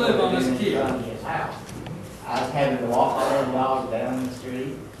I used to live on as a kid. His house. I was having to walk all the dog down the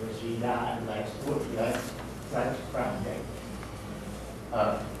street, which he died last Friday.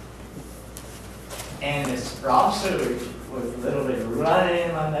 And this raw sewage was literally running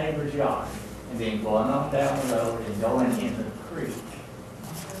in my neighbor's yard, and then going on down the road and going into the creek.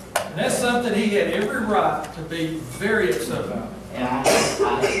 And that's something he had every right to be very upset about. And I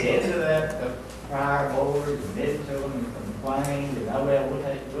said to the prior board, admitted to them, and complained, and oh well,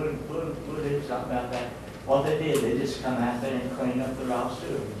 we'll do something about that. What they did, they just come out there and clean up the raw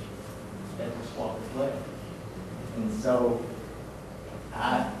sewage. That was what was left. And so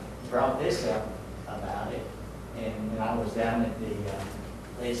I brought this up about it, and when I was down at the,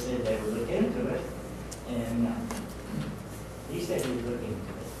 they said they would look into it, and he said he would look into it.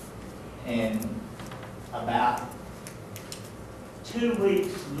 And about 2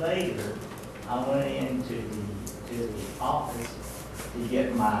 weeks later, I went into the office to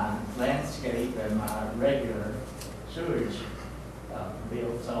get my landscape and my regular sewage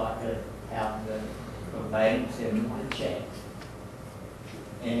bill so I could have the banks and the checks.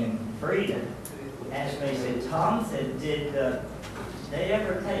 And Frida asked me, said, Tom said, did they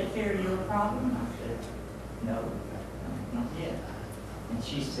ever take care of your problem? And I said, no, not yet. And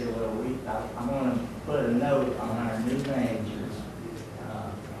she said, well, I'm going to put a note on our new managers.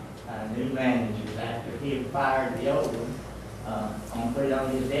 After he had fired the old one, I'm going to put it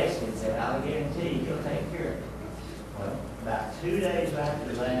on his desk and said, I'll guarantee you he'll take care of it. Well, about 2 days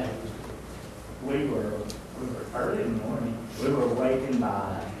after that, we were early in the morning, we were awakened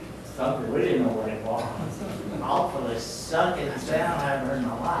by something, we didn't know what it was. Awfully sucking sound I've heard in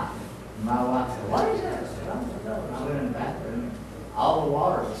my life. And my wife said, what is that? I said, I don't know. And I went in the bathroom, all the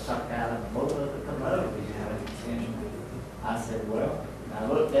water was sucked out of both of the commodes. And I said, well, I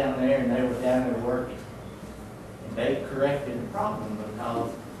looked down there and they were down there working. And they corrected the problem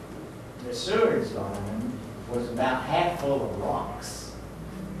because the sewage line was about half full of rocks.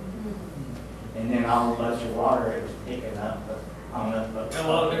 And then all a bunch of water it was picking up on up. Got a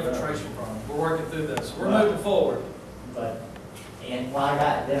lot of infiltration problems. We're working through this. We're moving forward. But, and what I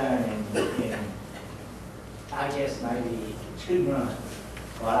got done in I guess maybe 2 months,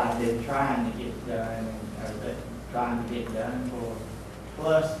 what I've been trying to get done, for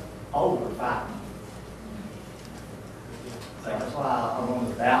plus over 5 months. So that's why I want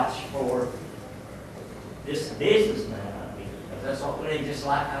to vouch for this businessman up here. Because that's what we need, just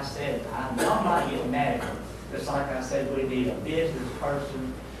like I said, I'm not getting mad at him. Just like I said, we need a business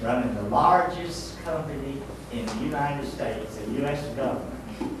person running the largest company in the United States, the U.S. government.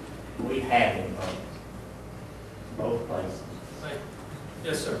 We have it both places. Thank you.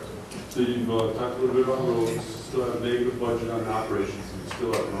 Yes, sir. So you've talked a little bit about roads, still have a negative budget on operations, and you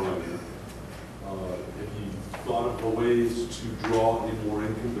still have no revenue. Have you thought of ways to draw in more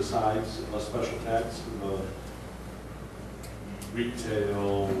income besides a special tax,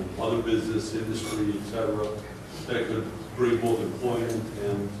 retail, other business, industry, et cetera, that could bring both employment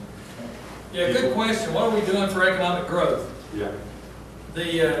and... Yeah, good question. What are we doing for economic growth? Yeah.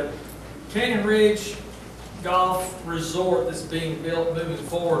 The Canyon Ridge Golf Resort that's being built moving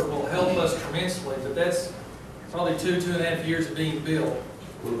forward will help us tremendously, but that's probably 2.5 years of being built.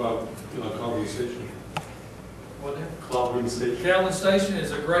 What about Calvin Station? What there? Calvin Station. Calvin Station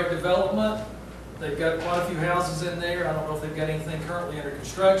is a great development. They've got quite a few houses in there. I don't know if they've got anything currently under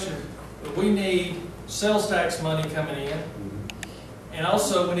construction, but we need sales tax money coming in. And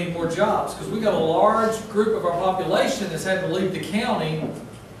also we need more jobs because we've got a large group of our population that's had to leave the county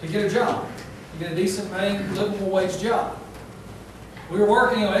to get a job. You get a decent paying, livable wage job. We're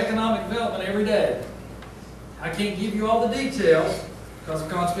working on economic development every day. I can't give you all the details because of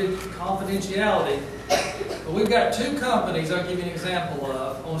confidentiality, but we've got two companies I'll give you an example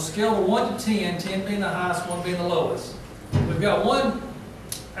of. On a scale of 1 to 10, 10 being the highest, 1 being the lowest. We've got one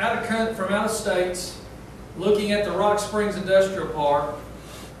from out of states looking at the Rock Springs Industrial Park.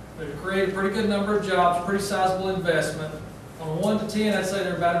 They've created a pretty good number of jobs, pretty sizable investment. On a 1 to 10, I'd say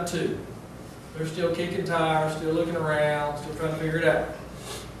they're about a 2. They're still kicking tires, still looking around, still trying to figure it out.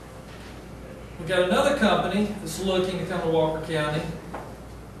 We've got another company that's looking to come to Walker County,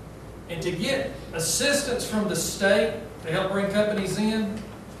 and to get assistance from the state to help bring companies in,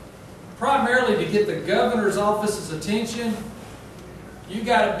 primarily to get the governor's office's attention, you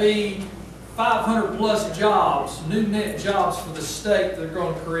got to be 500 plus jobs, new net jobs for the state that they're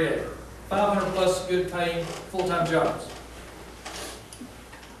going to create. 500 plus good paying full-time jobs.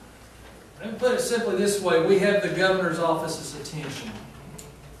 Let me put it simply this way, we have the governor's office's attention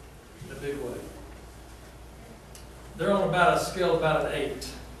in a big way. They're on about a scale of about an 8.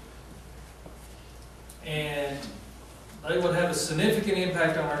 And they would have a significant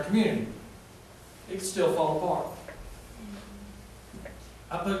impact on our community. It could still fall apart.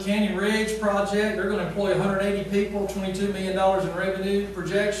 I put Canyon Ridge project, they're going to employ 180 people, $22 million in revenue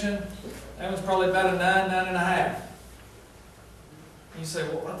projection. That was probably about a 9, 9.5. You say,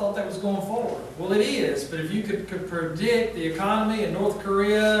 well, I thought that was going forward. Well, it is, but if you could predict the economy in North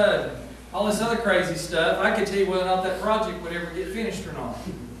Korea and all this other crazy stuff, I could tell you whether or not that project would ever get finished or not.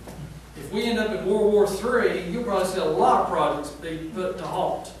 If we end up in World War III, you'll probably see a lot of projects be put to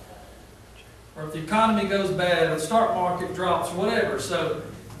halt. Or if the economy goes bad, the stock market drops, whatever. So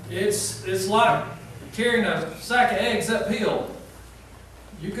it's like carrying a sack of eggs uphill.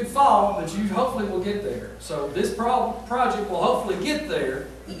 You could fall, but you hopefully will get there. So this project will hopefully get there.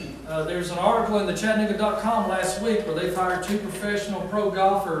 There's an article in the Chattanooga.com last week where they've hired 2 professional pro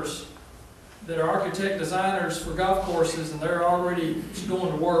golfers that are architect designers for golf courses, and they're already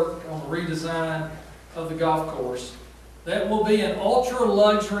going to work on the redesign of the golf course. That will be an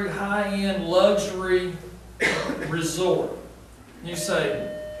ultra-luxury, high-end luxury resort. You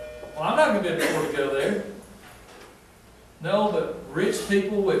say, well, I'm not going to be able to afford to go there. No, but rich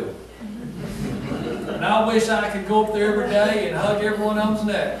people will. And I wish I could go up there every day and hug everyone on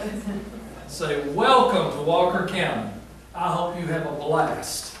the neck. Say, welcome to Walker County. I hope you have a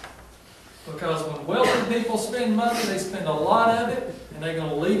blast. Because when wealthy people spend money, they spend a lot of it, and they're going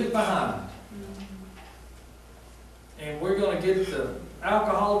to leave it behind. And we're going to get the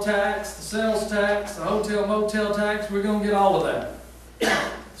alcohol tax, the sales tax, the hotel motel tax. We're going to get all of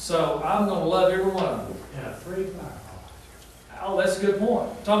that. So I'm going to love every one of them. Yeah, 3 fire. Oh, that's a good point.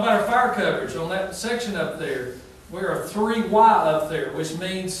 Talking about our fire coverage on that section up there. We're a 3Y up there, which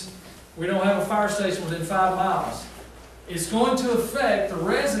means we don't have a fire station within 5 miles. It's going to affect the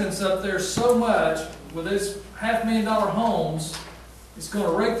residents up there so much with these $500,000 homes. It's going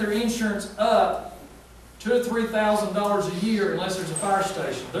to rake their insurance up $2,000 to $3,000 a year unless there's a fire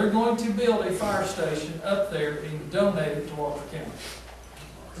station. They're going to build a fire station up there and donate it to Walker County.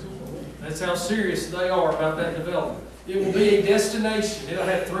 That's how serious they are about that development. It will be a destination. It'll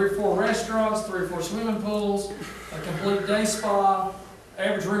have 3 or 4 restaurants, 3 or 4 swimming pools, a complete day spa,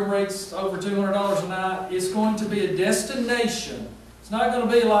 average room rates over $200 a night. It's going to be a destination. It's not going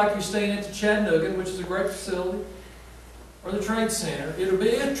to be like you're staying at the Chattanooga, which is a great facility, or the Trade Center. It'll be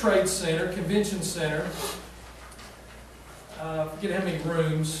a trade center, convention center. I forget how many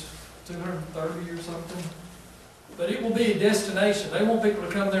rooms, 230 or something. But it will be a destination. They want people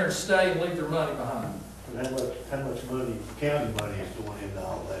to come there and stay and leave their money behind. And how much money, county money is going into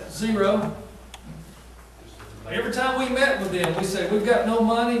all that? 0. Every time we met with them, we said, we've got no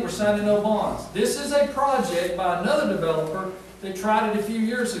money, we're signing no bonds. This is a project by another developer that tried it a few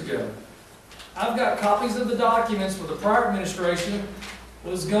years ago. I've got copies of the documents where the prior administration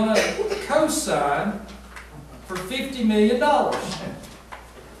was going to co-sign for $50 million.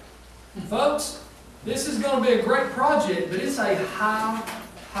 Folks, this is going to be a great project, but it's a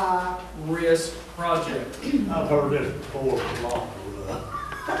high risk project. I've heard this before from long.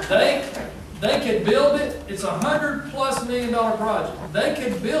 They could build it. It's a $100+ million project. They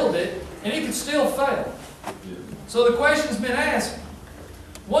could build it, and it could still fail. So the question's been asked.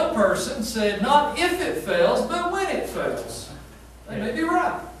 One person said, not if it fails, but when it fails. They may be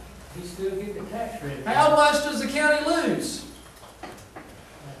right. He still get the tax rate. How much does the county lose?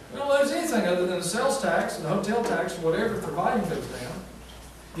 We don't lose anything other than the sales tax and the hotel tax or whatever if their volume goes down.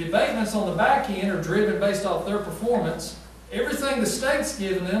 The abatements on the back end are driven based off their performance. Everything the state's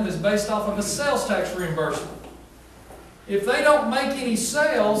giving them is based off of a sales tax reimbursement. If they don't make any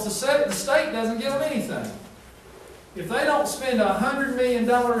sales, the state doesn't give them anything. If they don't spend a $100 million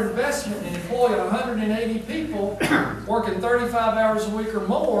investment and employ 180 people working 35 hours a week or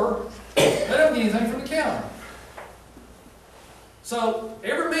more, they don't get anything from the county. So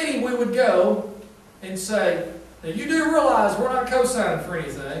every meeting we would go and say, now you do realize we're not co-signing for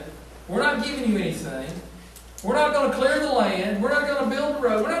anything. We're not giving you anything. We're not going to clear the land. We're not going to build the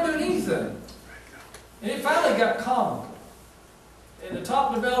road. We're not doing anything. And it finally got comical. And the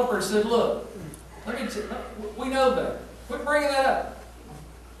top developer said, look, we know that. Quit bringing that up.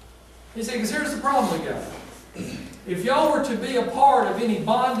 He said, because here's the problem we got. If y'all were to be a part of any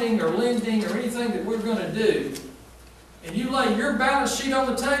bonding or lending or anything that we're going to do, and you lay your balance sheet on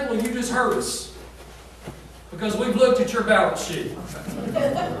the table, you just hurt us. Because we've looked at your balance sheet.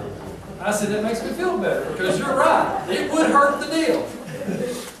 I said, that makes me feel better, because you're right. It would hurt the deal.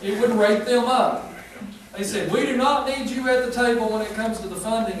 It would rate them up. They said, we do not need you at the table when it comes to the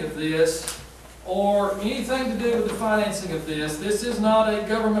funding of this, or anything to do with the financing of this. This is not a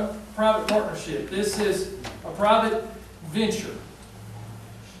government-private partnership. This is a private venture.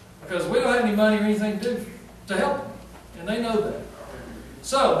 Because we don't have any money or anything to help them. And they know that.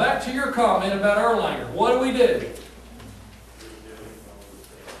 So, back to your comment about Erlanger. What do we do?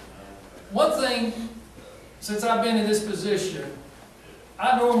 One thing, since I've been in this position,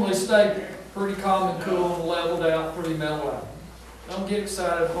 I normally stay pretty calm and cool and leveled out, pretty mellow out. Don't get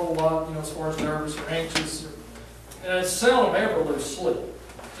excited a whole lot, as far as nervous or anxious. And I seldom ever lose sleep.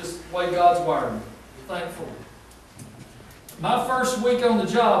 Just the way God's wired me, thankfully. My first week on the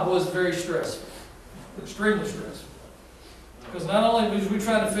job was very stressful, extremely stressful. Because not only was we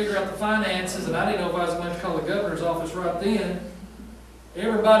trying to figure out the finances, and I didn't know if I was going to call the governor's office right then,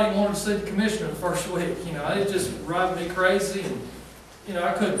 everybody wanted to see the commissioner the first week. It just drove me crazy. And,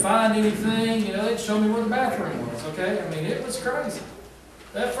 I couldn't find anything. They'd show me where the bathroom was, okay? It was crazy.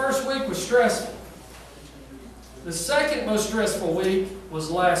 That first week was stressful. The second most stressful week was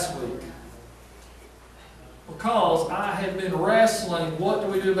last week. Because I had been wrestling, what do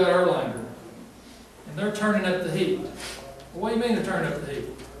we do about Erlanger? And they're turning up the heat. Well, what do you mean they're turning up the heat?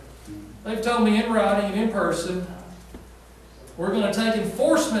 They've told me in writing and in person, we're going to take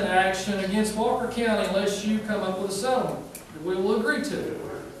enforcement action against Walker County unless you come up with a settlement that we will agree to.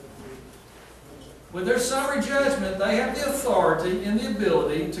 With their summary judgment, they have the authority and the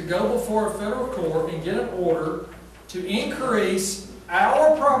ability to go before a federal court and get an order to increase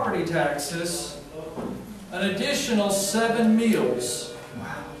our property taxes an additional 7 mills.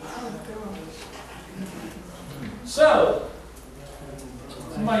 So,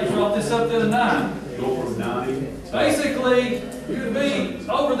 somebody brought this up the other night. Go from 9. Basically, you'd be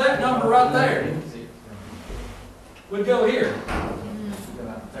over that number right there. We'd go here.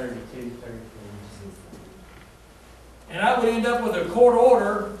 About 32, 33. And I would end up with a court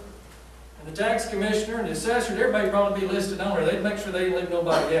order, and the tax commissioner and the assessor, everybody would probably be listed on there. They'd make sure they didn't leave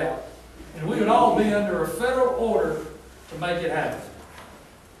nobody out. And we would all be under a federal order to make it happen.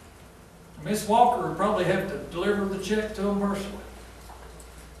 Miss Walker would probably have to deliver the check to them personally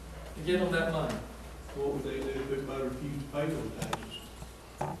to give them that money. What would they do if everybody refused to pay those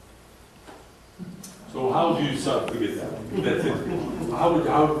taxes? So how do you forget that? That's it.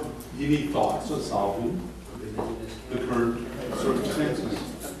 How you need thoughts on solving the current circumstances?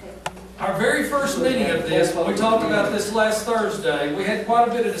 Our very first meeting of this, when we talked about this last Thursday, we had quite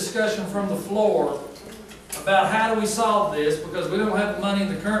a bit of discussion from the floor about how do we solve this, because we don't have the money in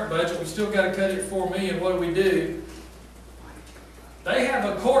the current budget. We still got to cut it $4 million. What do we do? They have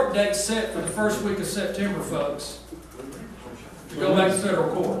a court date set for the first week of September, folks, to go back to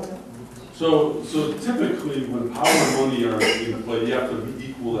federal court. So typically when power and money are in play, you have to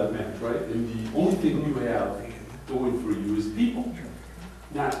equal that match, right? And the only thing you have going for you is people.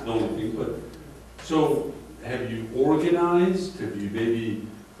 Not the only thing, but so have you organized? Have you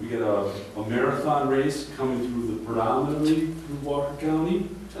we get a marathon race coming through predominantly through Walker County?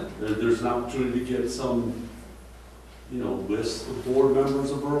 There's an opportunity to get some, list of board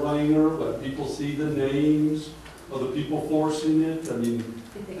members of Erlanger, let people see the names of the people forcing it.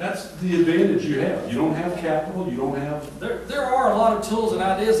 That's the advantage you have. You don't have capital, you don't have... There are a lot of tools and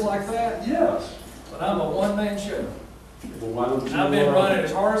ideas like that. Yes. But I'm a one-man show. Well, why don't you... I've been running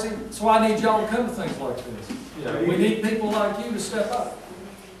as hard as him. That's why I need y'all to come to things like this. Yeah. We need people like you to step up.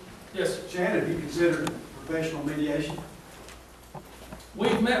 Yes? Shannon, have you considered professional mediation?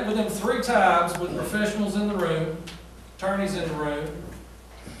 We've met with them 3 times with professionals in the room, attorneys in the room.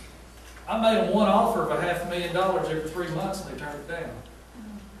 I made them one offer of $500,000 every 3 months and they turned it down.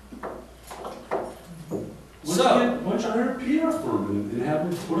 So, Why don't you hire a PR firm and have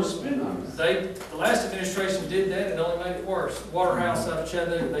them put a spin on it? the last administration did that and only made it worse. Waterhouse out of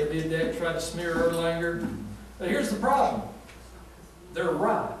Chattanooga, they did that, tried to smear Erlanger. But here's the problem. They're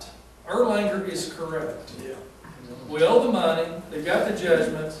right. Erlanger is correct. We owe the money, they've got the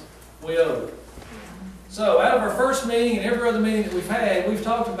judgments, we owe it. So out of our first meeting and every other meeting that we've had, we've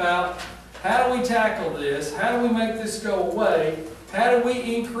talked about how do we tackle this? How do we make this go away? How do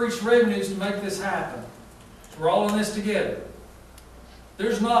we increase revenues to make this happen? We're all in this together.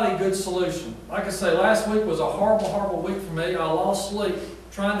 There's not a good solution. Like I say, last week was a horrible, horrible week for me. I lost sleep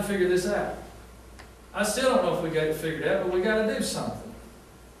trying to figure this out. I still don't know if we got it figured out, but we got to do something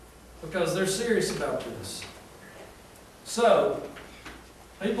because they're serious about this. So,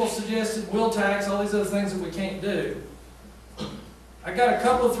 people suggested wheel tax, all these other things that we can't do. I got a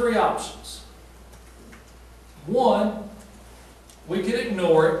couple of three options. One, we could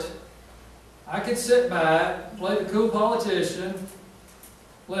ignore it. I could sit back, play the cool politician,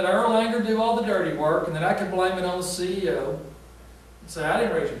 let Erlanger do all the dirty work, and then I could blame it on the CEO and say, I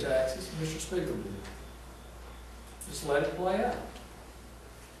didn't raise your taxes, Mr. Speaker did. Just let it play out.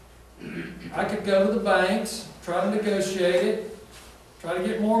 I could go to the banks, try to negotiate it, try to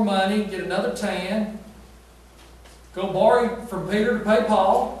get more money, get another tan, go borrow from Peter to pay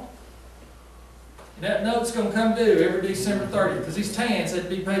Paul, and that note's going to come due every December 30th, because these tans had to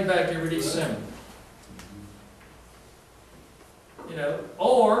be paid back every December. You know,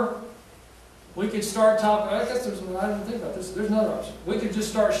 or we could start talking, I guess there's, I didn't think about this, there's another option. We could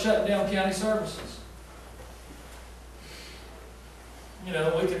just start shutting down county services. You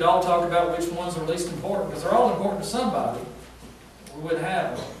know, we could all talk about which ones are least important, because they're all important to somebody. We wouldn't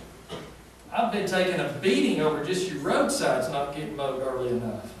have them. I've been taking a beating over just your roadsides not getting mowed early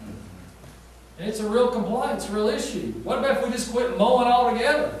enough. And it's a real complaint, it's a real issue. What about if we just quit mowing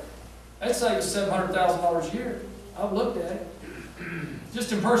altogether? That'd save us $700,000 a year. I've looked at it.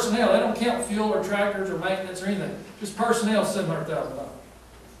 Just in personnel, they don't count fuel or tractors or maintenance or anything. Just personnel, $700,000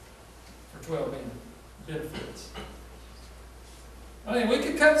 for 12 million benefits. I mean, we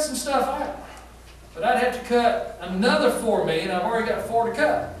could cut some stuff out, but I'd have to cut another $4 million. I've already got 4 to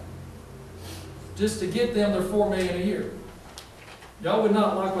cut, just to get them their $4 million a year. Y'all would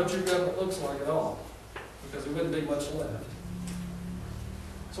not like what your government looks like at all, because there wouldn't be much left.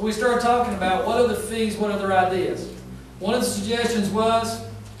 So we started talking about what other fees, what other ideas. One of the suggestions was,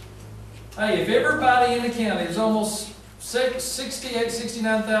 hey, if everybody in the county, there's almost 68,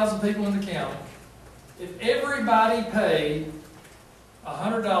 69,000 people in the county, if everybody paid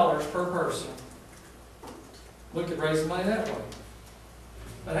 $100 per person, we could raise the money that way.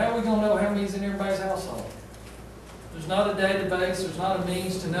 But how are we going to know how many's in everybody's household? There's not a database, there's not a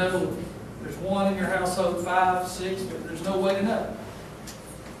means to know. There's one in your household, 5, 6, but there's no way to know.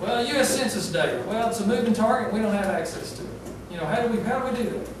 Well, U.S. Census data, well, it's a moving target, we don't have access to it. You know, how do we do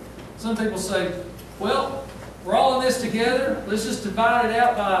that? Some people say, well, we're all in this together, let's just divide it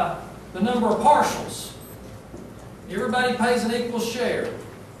out by the number of partials. Everybody pays an equal share.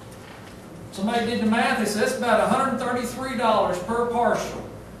 Somebody did the math, they said that's about $133 per partial.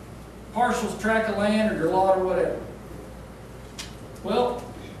 Partial's tract of land or your lot or whatever. Well,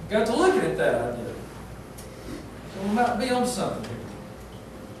 got to looking at that idea. So we might be on something here.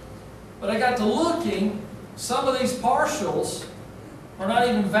 But I got to looking, some of these partials are not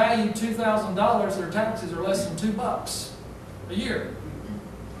even valued $2,000. Their taxes are less than $2 a year.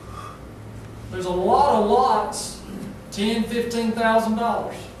 There's a lot of lots, $10,000,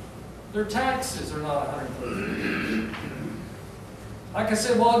 $15,000. Their taxes are not $130,000. Like I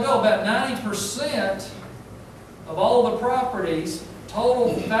said a while ago, about 90% of all the properties,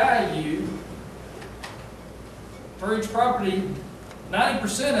 total value for each property,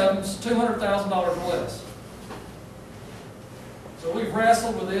 90% of them is $200,000 or less. So we've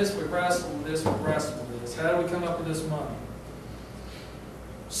wrestled with this, we've wrestled with this, we've wrestled with this. How do we come up with this money?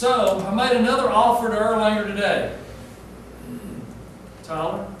 So I made another offer to Erlanger today.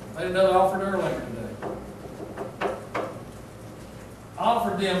 Tyler, made another offer to Erlanger today.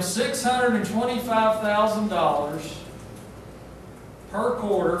 Offered them $625,000 per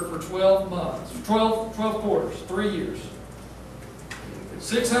quarter for 12 months, 12 quarters, 3 years.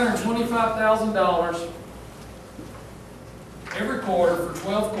 $625,000 every quarter for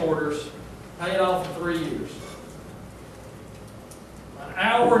 12 quarters, paid off in 3 years. An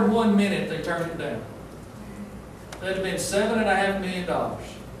hour and 1 minute they turned it down. That'd have been $7.5 million.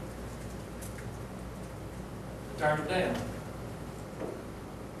 They turned it down.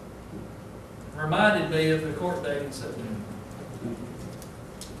 Reminded me of the court date in September.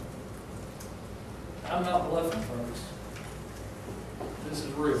 I'm not bluffing, folks. This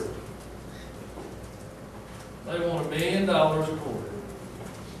is real. They want $1 million a quarter.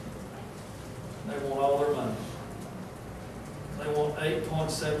 They want all their money. They want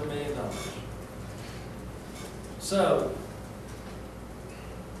 $8.7 million. So,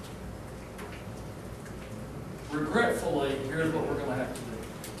 regretfully, here's what we're going to have to do.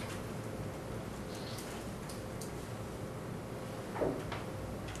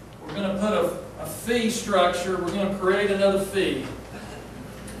 We're going to put a fee structure, we're going to create another fee,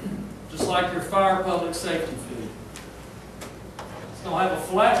 just like your fire public safety fee. It's going to have a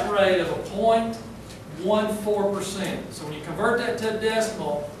flat rate of 0.14%. So when you convert that to a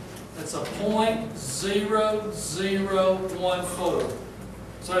decimal, that's a 0.0014.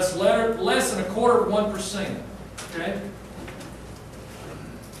 So that's less than 1/4%. Okay?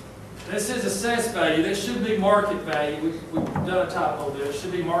 This is assessed value. This should be market value. We've done a typo there. It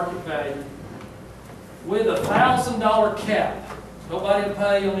should be market value with a $1,000 cap. Nobody will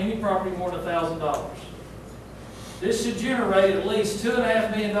pay on any property more than $1,000. This should generate at least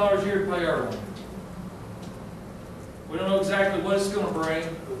 $2.5 million a year to pay our rent. We don't know exactly what it's going to bring,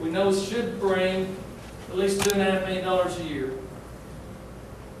 but we know it should bring at least $2.5 million a year.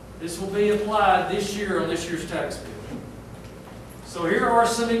 This will be applied this year on this year's tax bill. So here are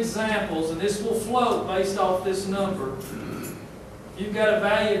some examples, and this will float based off this number. If you've got a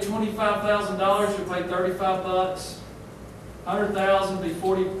value of $25,000, you'll pay $35. $100,000 would be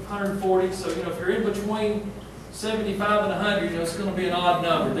 $140. So if you're in between 75 and 100, it's going to be an odd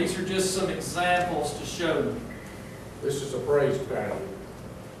number. These are just some examples to show you. This is appraised value.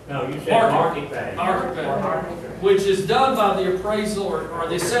 No, you said market value. Market value, which is done by the appraisal or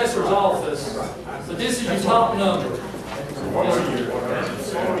the assessor's office. But this is your top number.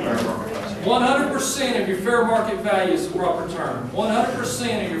 100% of your fair market value is the proper term.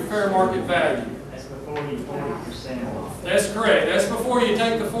 100% of your fair market value. That's before you 40% off. That's correct. That's before you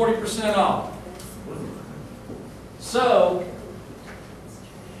take the 40% off. So,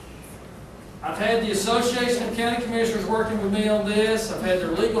 I've had the Association of County Commissioners working with me on this. I've had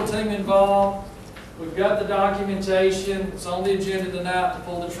their legal team involved. We've got the documentation. It's on the agenda tonight to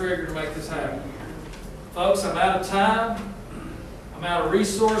pull the trigger to make this happen. Folks, I'm out of time. I'm out of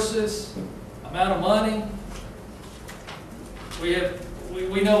resources. I'm out of money. We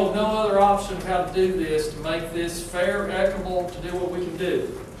know of no other option of how to do this to make this fair, equitable, to do what we can do.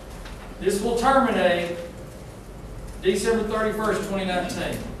 This will terminate December 31st,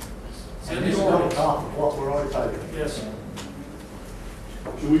 2019. And this is on top of what we're already paying. Yes, sir.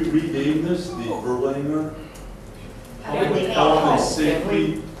 Can we rename this the Berlinger?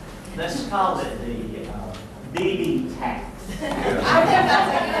 Let's call it the BB tax.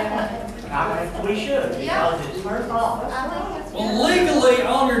 We should, because it's her fault. Well, legally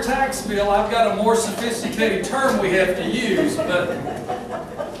on your tax bill, I've got a more sophisticated term we have to use, but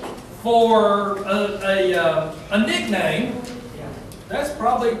for a nickname, that's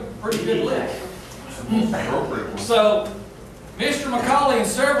probably pretty good lick. So, Mr. McCauley and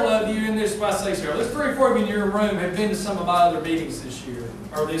several of you in this, I say several, there's 3 or 4 of you in your room have been to some of my other meetings this year,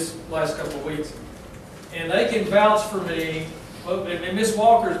 or this last couple of weeks. And they can vouch for me. And Miss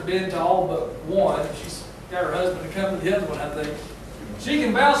Walker's been to all but one. She's got her husband to come to the other one, I think. She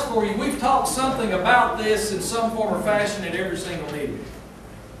can vouch for you. We've talked something about this in some form or fashion at every single meeting,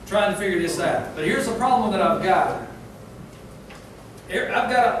 trying to figure this out. But here's the problem that I've got.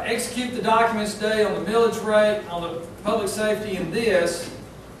 I've got to execute the documents today on the millage rate, on the public safety, and this,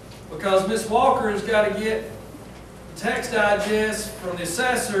 because Miss Walker has got to get the tax digest from the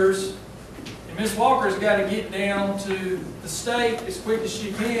assessors. And Ms. Walker's got to get down to the state as quick as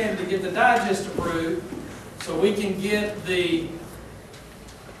she can to get the digest approved so we can get the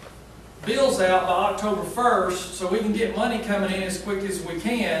bills out by October 1st so we can get money coming in as quick as we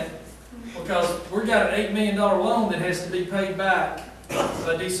can, because we've got an $8 million loan that has to be paid back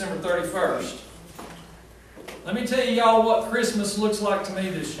by December 31st. Let me tell you y'all what Christmas looks like to me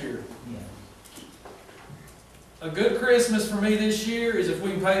this year. A good Christmas for me this year is if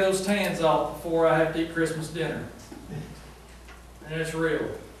we can pay those TANs off before I have to eat Christmas dinner. And it's real.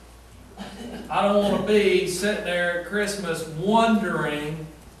 I don't want to be sitting there at Christmas wondering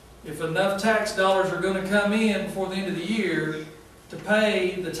if enough tax dollars are going to come in before the end of the year to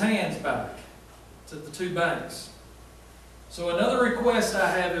pay the TANs back to the 2 banks. So another request I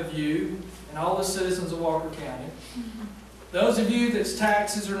have of you and all the citizens of Walker County, those of you that's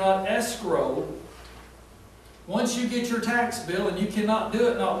taxes are not escrowed, once you get your tax bill, and you cannot do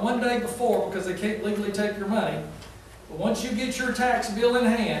it not one day before because they can't legally take your money, but once you get your tax bill in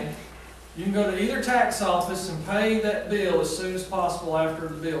hand, you can go to either tax office and pay that bill as soon as possible after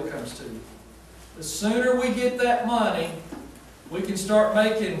the bill comes to you. The sooner we get that money, we can start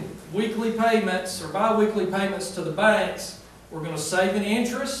making weekly payments or bi-weekly payments to the banks, we're gonna save in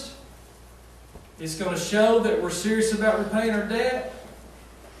interest. It's gonna show that we're serious about repaying our debt.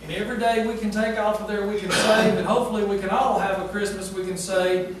 And every day we can take off of there, we can save, and hopefully we can all have a Christmas we can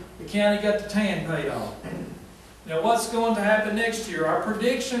say the county got the tan paid off. Now what's going to happen next year? Our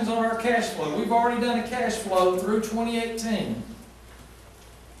predictions on our cash flow. We've already done a cash flow through 2018.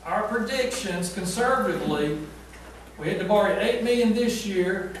 Our predictions, conservatively, we had to borrow $8 million this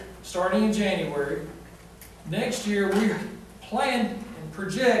year, starting in January. Next year, we plan and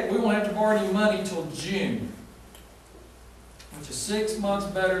project we won't have to borrow any money until June, which is 6 months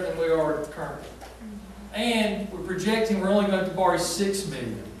better than we are currently. And we're projecting we're only going to borrow $6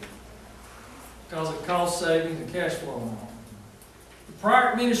 million because of cost savings and cash flow and all. The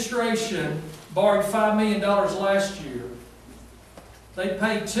prior administration borrowed $5 million last year. They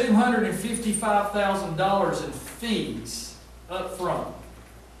paid $255,000 in fees up front,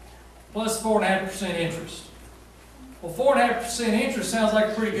 plus 4.5% interest. Well, 4.5% interest sounds like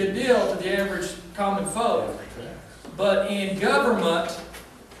a pretty good deal to the average common folk. But in government,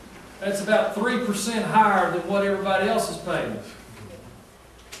 that's about 3% higher than what everybody else is paying.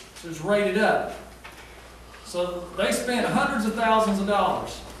 So it's rated up. So they spent hundreds of thousands of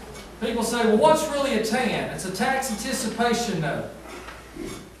dollars. People say, well, what's really a TAN? It's a tax anticipation note.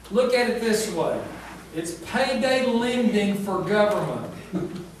 Look at it this way. It's payday lending for government.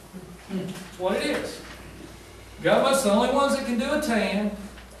 That's what it is. Government's the only ones that can do a TAN.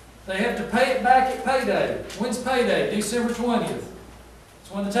 They have to pay it back at payday. When's payday? December 20th.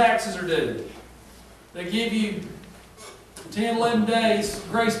 It's when the taxes are due. They give you 10, 11 days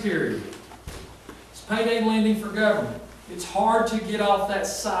grace period. It's payday lending for government. It's hard to get off that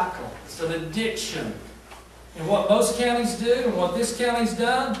cycle. It's an addiction. And what most counties do, and what this county's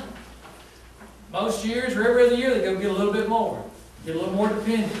done, most years or every other year, they go get a little bit more. Get a little more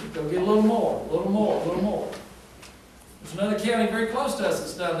dependent. Go get a little more, a little more, a little more. There's another county very close to us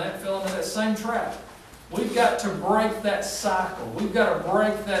that's done that, fell into that same trap. We've got to break that cycle. We've got to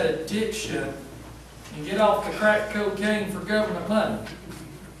break that addiction and get off the crack cocaine for government money.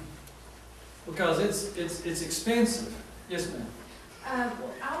 Because it's expensive. Yes, ma'am. Well,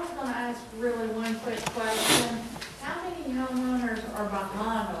 I was going to ask really one quick question. How many homeowners are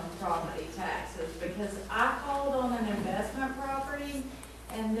behind on property taxes? Because I called on an investment property,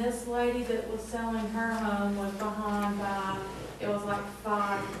 and this lady that was selling her home was behind by, it was like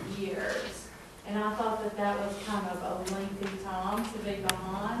 5 years. And I thought that that was kind of a lengthy time to be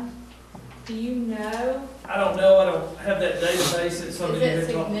behind. Do you know? I don't know. I don't have that database. It's something Is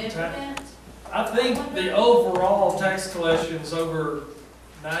it you've been significant? I think the overall tax collection is over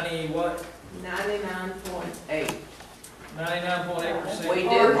 90 what? 99.8. 99.8%. We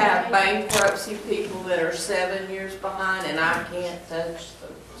do have bankruptcy people that are 7 years behind, and I can't touch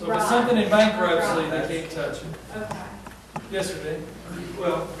them. So if it's something in bankruptcy, they can't touch it. Okay. Yes, sir, Dean.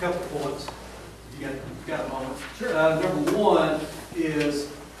 Well, a couple of points. You got a moment. Sure. Number one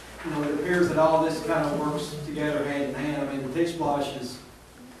is, it appears that all this kind of works together hand in hand. I mean, the T-Splosh is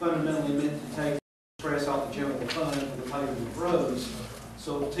fundamentally meant to take stress off the general fund for the paving of roads.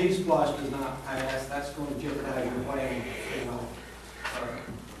 So if T-Splosh does not pass, that's going to jeopardize your plan,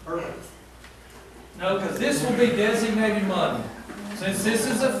 early. No, because this will be designated money. Since this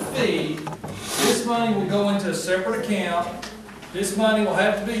is a fee, this money will go into a separate account. This money will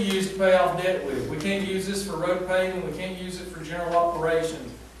have to be used to pay off debt with. We can't use this for road paving. We can't use it for general operations.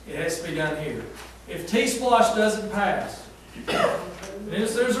 It has to be done here. If T-Splosh doesn't pass,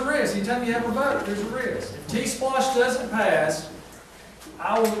 there's a risk. Anytime you have a vote, there's a risk. If T-Splosh doesn't pass,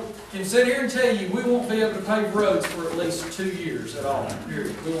 I can sit here and tell you we won't be able to pave roads for at least 2 years at all,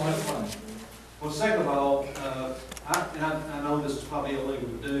 period. We won't have money. Well, second of all, I know this is probably illegal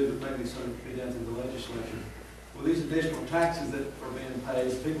to do, but maybe something could be done through the legislature. Well, these additional taxes that are being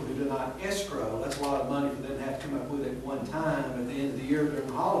paid, people who do not escrow, that's a lot of money for them to have to come up with at one time at the end of the year during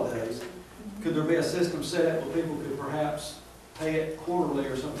the holidays. Could there be a system set up where people could perhaps pay it quarterly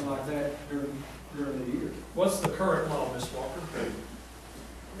or something like that during the year? What's the current law, Ms. Walker?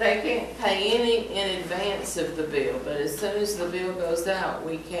 They can't pay any in advance of the bill, but as soon as the bill goes out,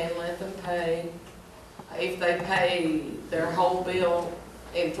 we can let them pay. If they pay their whole bill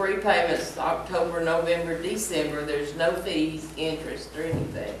in 3 payments, October, November, December, there's no fees, interest, or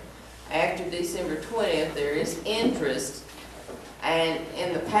anything. After December 20th, there is interest, and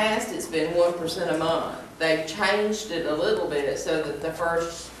in the past, it's been 1% a month. They've changed it a little bit so that the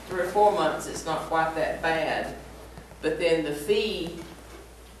first 3 or 4 months, it's not quite that bad. But then the fee,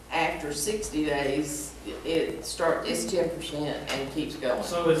 after 60 days, it's 10% and keeps going.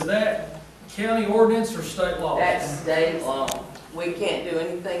 So is that county ordinance or state law? That's state law. We can't do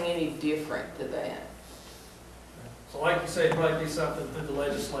anything any different to that. So like you say, it'd probably be something through the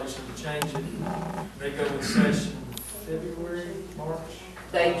legislation to change it. They go in session February, March?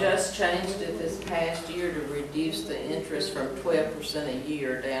 They just changed it this past year to reduce the interest from 12% a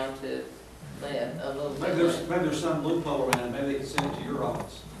year down to that, a little bit. Maybe there's some loophole around it, maybe they can send it to your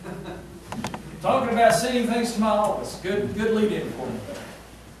office. Talking about sending things to my office, good lead in for me.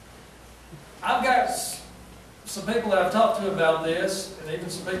 I've got some people that I've talked to about this, and even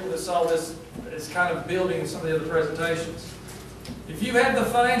some people that saw this as kind of building in some of the other presentations. If you have the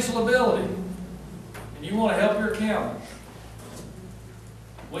financial ability, and you want to help your county,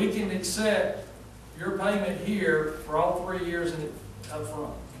 we can accept your payment here for all 3 years in up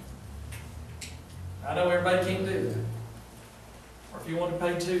front. I know everybody can't do that. Or if you want to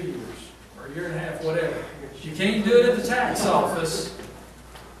pay 2 years, or a year and a half, whatever. You can't do it at the tax office.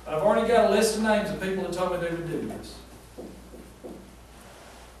 I've already got a list of names of people that told me they would do this.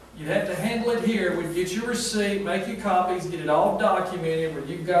 You'd have to handle it here. We'd get your receipt, make you copies, get it all documented where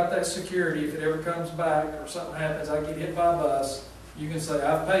you've got that security. If it ever comes back or something happens, I get hit by a bus, you can say,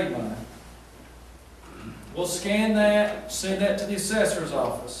 I've paid mine. We'll scan that, send that to the assessor's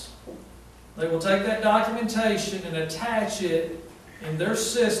office. They will take that documentation and attach it in their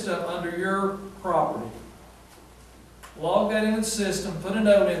system under your property. Log that in the system, put a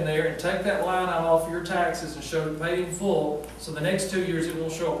note in there, and take that line item off your taxes and show it paid in full, so the next 2 years it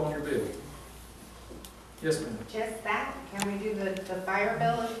won't show up on your bill. Yes, ma'am? Just that? Can we do the fire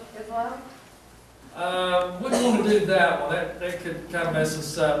bill as well? Wouldn't want to do that one. That could kind of mess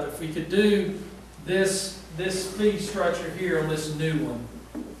us up. If we could do this fee structure here on this new one,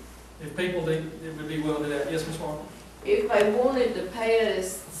 if people it would be willing to do that. Yes, Ms. Martin? If they wanted to pay it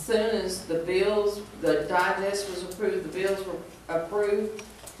as soon as the digest was approved, the bills were approved,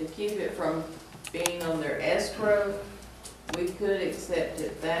 to keep it from being on their escrow, we could accept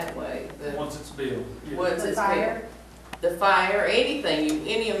it that way. Once it's billed. Yeah. Once it's billed. The fire, anything,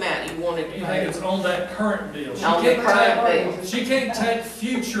 any amount you wanted to Anything pay. that's on that current bill. She can't take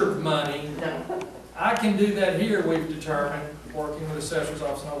future money. No. I can do that here, we've determined, working with the assessor's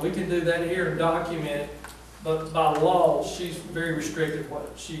office. Now, we can do that here and document it. But by law, she's very restricted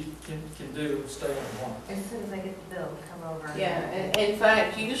what she can do and stay on compliance. As soon as I get the bill, come over. Yeah, and in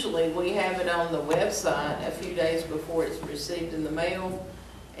fact, usually we have it on the website a few days before it's received in the mail,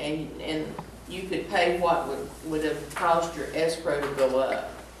 and you could pay what would have caused your escrow to go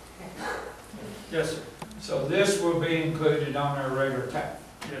up. Yes, sir. So this will be included on our regular tax?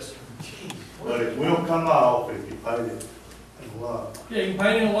 Yes, sir. But it will come off if you paid it in a lump. Yeah, you can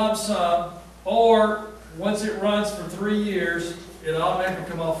pay it in a lump sum, or once it runs for 3 years, it automatically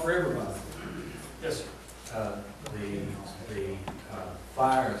come off for everybody. Yes, sir. The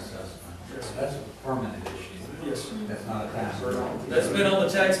fire assessment, that's a permanent issue. Yes, sir. That's not a time. That's been on the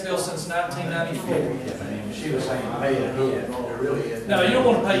tax bill since 1994. I mean, she was saying pay it ahead, there really is. No, you don't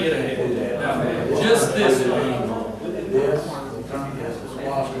want to pay it ahead. No, just this one. This, the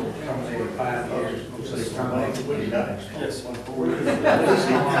SPOS will terminate in 5 years, so they terminate when you die. Yes. Hey,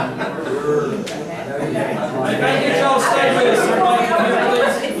 can I get y'all to stay with us, everybody,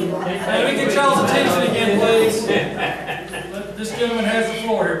 please? Let me get y'all's attention again, please. This gentleman has the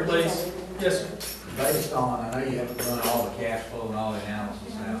floor here, please. Yes, sir. Based on, I know you have to run all the cash flow and all the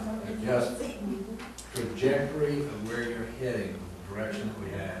analysis now, but just trajectory of where you're heading, the direction that we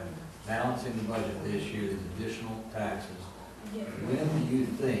have, balancing the budget this year, these additional taxes. When do you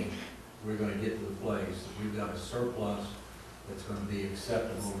think we're going to get to the place that we've got a surplus that's going to be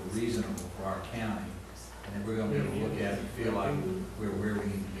acceptable or reasonable for our county, and then we're going to be able to look at it and feel like we're where we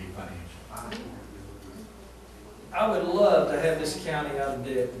need to be financially? I would love to have this county out of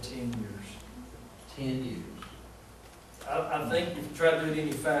debt in 10 years. 10 years. I think if you try to do it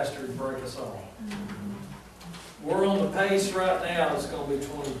any faster, it'd break us all. We're on the pace right now, it's going to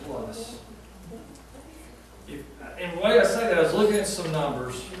be 20 plus. And the way I say that, I was looking at some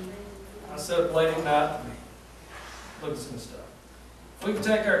numbers. I sat up late at night and looked at some stuff. If we could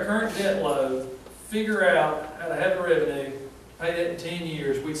take our current debt load, figure out how to have the revenue, pay that in 10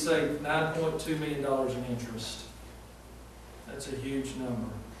 years, we'd save $9.2 million in interest. That's a huge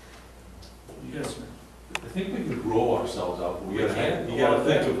number. Yes, sir. I think we can grow ourselves out, but We can. you gotta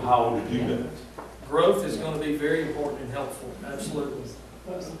think of how to do that. Growth is going to be very important and helpful, absolutely.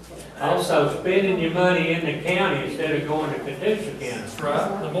 Also, spending your money in the county instead of going to Catoosa County. That's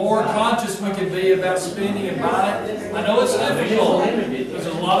right. The more conscious we can be about spending and buying, I know it's difficult, because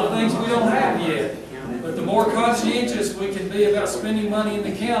there's a lot of things we don't have yet. But the more conscientious we can be about spending money in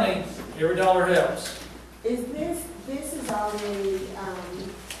the county, every dollar helps. Is this is already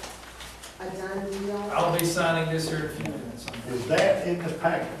a done deal? I'll be signing this here in a few minutes. Is that in the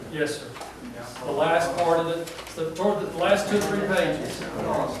packet? Yes, sir. The last part of it, toward the last 2 or 3 pages.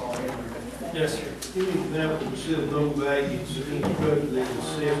 Yes, sir. Give me an example, it says no value, it's instructed that it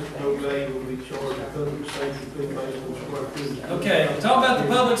says no value will be charged a public safety fee based on square footage. Okay, talking about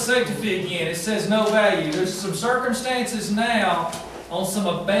the public safety fee again, it says no value. There's some circumstances now on some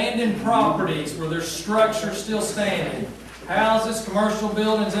abandoned properties where there's structures still standing. Houses, commercial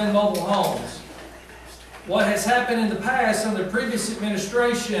buildings, and mobile homes. What has happened in the past under previous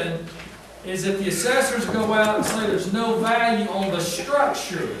administration is that the assessors go out and say there's no value on the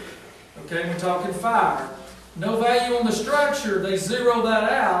structure. Okay, we're talking fire. No value on the structure, they zero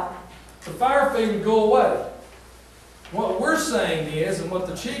that out, the fire fee would go away. What we're saying is, and what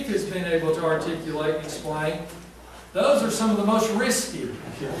the chief has been able to articulate and explain, those are some of the most risky.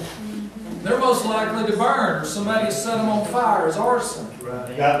 They're most likely to burn, or somebody has set them on fire as arson.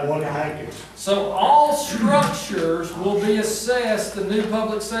 Got one hanging. So all structures will be assessed the new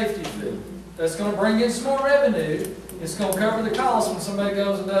public safety fee. That's going to bring in some more revenue. It's going to cover the cost when somebody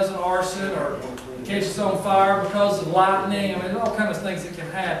goes and does an arson or catches on fire because of lightning. I mean, all kinds of things that can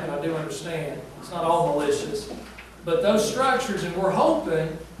happen, I do understand. It's not all malicious. But those structures, and we're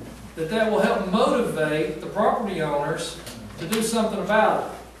hoping that that will help motivate the property owners to do something about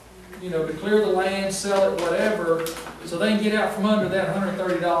it. You know, to clear the land, sell it, whatever, so they can get out from under that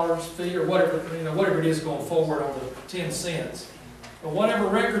 $130 fee or whatever, you know, whatever it is going forward on the 10 cents. But whatever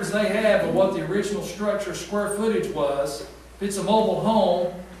records they have of what the original structure square footage was, if it's a mobile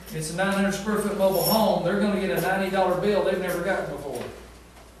home, it's a 900 square foot mobile home, they're going to get a $90 bill they've never gotten before.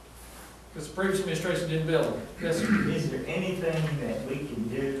 Because the previous administration didn't bill them. Yes, sir. Is there anything that we can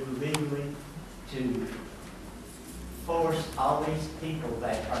do legally to force all these people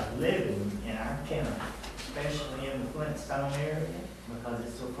that are living in our county, especially in the Flintstone area, because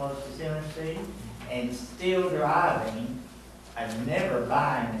it's so close to Tennessee, and still driving and never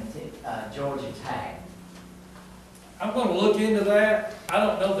buying a Georgia tag? I'm going to look into that. I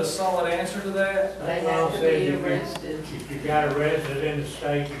don't know the solid answer to that. They have to be arrested. If you got arrested in the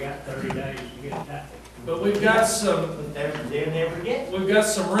state, you got 30 days to get that. But we've got some, They'll never get. we've got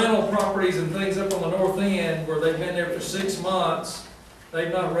some rental properties and things up on the north end where they've been there for 6 months.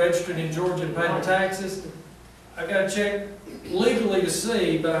 They've not registered in Georgia and paid the taxes. I've got to check legally to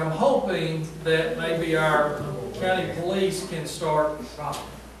see, but I'm hoping that maybe our county police can start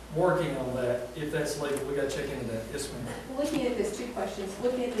working on that, if that's legal. We got to check into that. Yes, ma'am. Looking at this, 2 questions.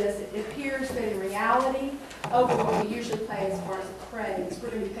 Looking at this, it appears that in reality, over what we usually pay as far as appraise, we're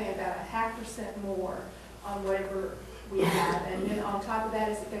going to be paying about 0.5% more on whatever we have. And then on top of that,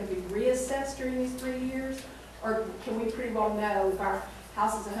 is it going to be reassessed during these 3 years? Or can we pretty well know if our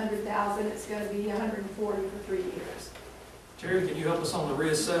house is $100,000, it's going to be $140,000 for 3 years? Terry, can you help us on the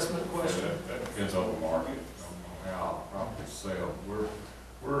reassessment question? That depends on the market, on how properties sell.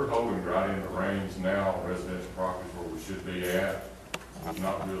 We're holding right in the range now on residential properties where we should be at. There's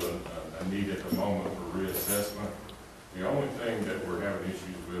not really a need at the moment for reassessment. The only thing that we're having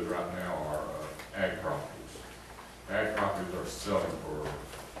issues with right now are ag properties. Ag properties are selling for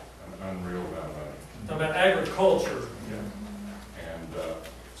an unreal amount of money. Talking about agriculture. Yeah. And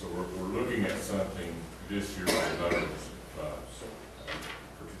so we're looking at something this year on those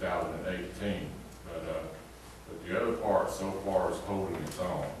for 2018. But the other part so far is holding its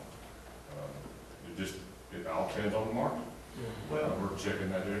own. It all depends on the market. Well, We're checking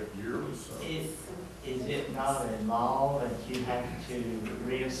that yearly, so. Is it not a law that you have to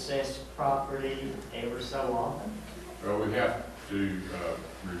reassess property ever so often? Well, we have to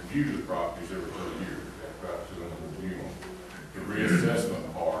review the properties every 3 years. We have to review them. The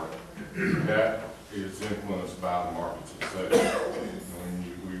reassessment part, that is influenced by the markets itself. When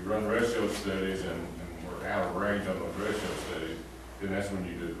we run ratio studies and we're out of range on those ratio studies, then that's when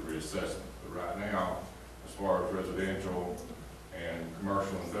you do the reassessment. But right now, as far as residential and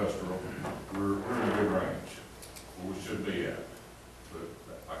commercial industrial, we're in a good range, where we should be at. But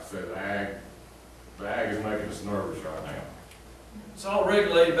like I said, the ag is making us nervous right now. It's all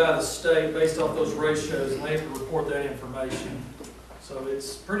regulated by the state based off those ratios, and they have to report that information. So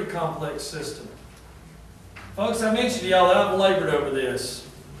it's a pretty complex system. Folks, I mentioned to y'all that I've labored over this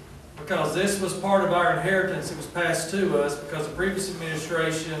because this was part of our inheritance that was passed to us because the previous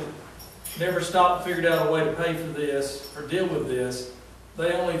administration never stopped and figured out a way to pay for this or deal with this.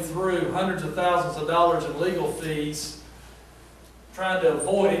 They only threw hundreds of thousands of dollars in legal fees trying to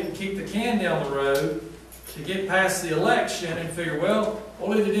avoid it and keep the can down the road to get past the election and figure, well,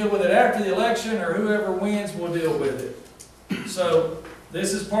 we'll either deal with it after the election or whoever wins will deal with it. So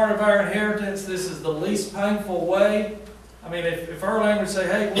this is part of our inheritance. This is the least painful way I mean, if Erlang would say,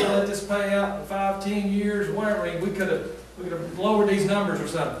 hey, we'll let this pay out in 5, 10 years, or whatever, I mean, we could have lowered these numbers or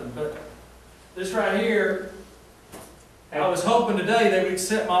something, but this right here, I was hoping today they would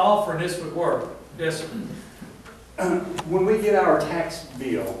accept my offer and this would work. Yes, sir. When we get our tax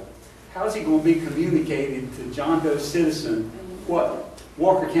bill, how is it going to be communicated to John Doe citizen what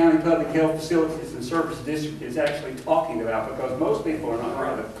Walker County Public Health Facilities and Service District is actually talking about? Because most people are not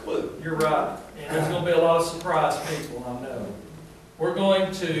going to have a clue. You're right. And there's going to be a lot of surprise people, I know. We're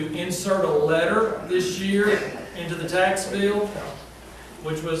going to insert a letter this year into the tax bill,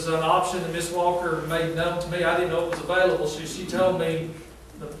 which was an option that Ms. Walker made known to me. I didn't know it was available, so she told me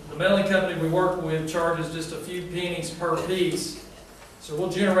the mailing company we work with charges just a few pennies per piece. So we'll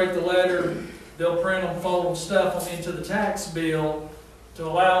generate the letter, they'll print them, fold them, stuff them into the tax bill to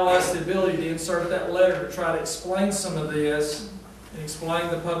allow us the ability to insert that letter to try to explain some of this and explain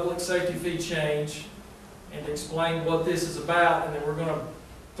the public safety fee change and to explain what this is about. And then we're going to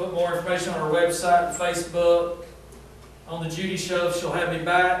put more information on our website and Facebook. On the Judy Show, she'll have me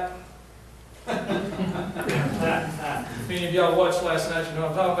back. If any of y'all watched last night, you know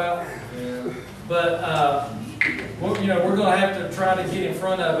what I'm talking about. Yeah. But we're going to have to try to get in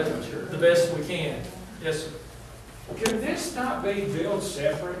front of it the best we can. Yes, sir. Could this not be billed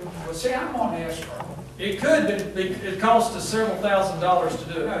separate? Well, see, I'm on escrow. It could, but it costs us several $1,000s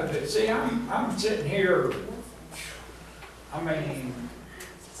to do it. No, but see, I'm sitting here. I mean,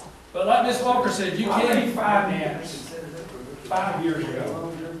 but like Ms. Walker said, you can finance 5 years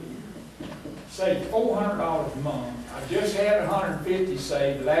ago. Saved $400 a month. I just had $150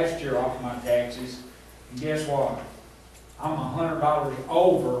 saved last year off my taxes. And guess what? I'm $100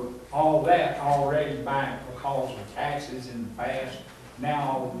 over all that already back because of taxes in the past, now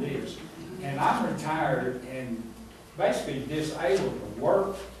all of this. And I'm retired and basically disabled to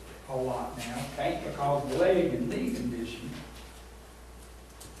work a lot now, can't because of leg and knee condition.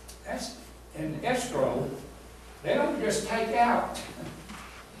 That's in escrow. They don't just take out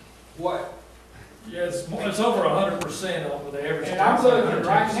what. Yeah, it's over 100% over the average. And I'm looking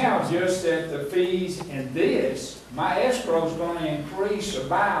right now just at the fees in this. My escrow is going to increase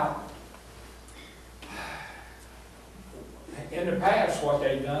about, in the past what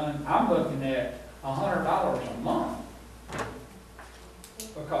they've done, I'm looking at $100 a month.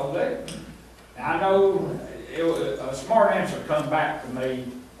 Because I know a smart answer come back to me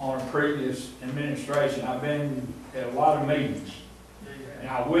on a previous administration. I've been at a lot of meetings. And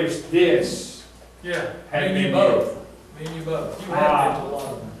I wish this. Yeah, me and you both. Me and you both. You have been to a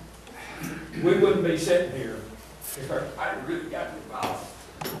lot of them. We wouldn't be sitting here if I really got involved.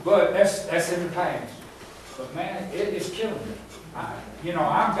 But that's in the past. But man, it is killing me.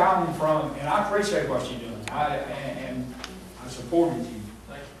 I've gone from, and I appreciate what you're doing. And I supported you.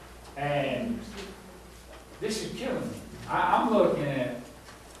 Thank you. And this is killing me. I'm looking at,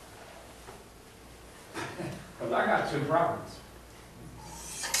 because I got 2 properties.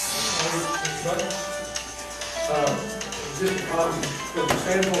 From the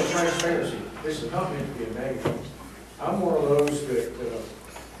standpoint of transparency, this is not meant to be a negative. I'm one of those that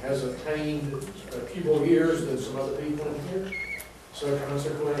has attained a few more years than some other people in here. So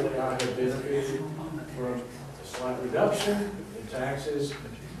consequently, I have benefited from a slight reduction in taxes.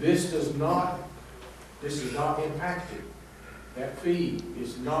 This is not impacted. That fee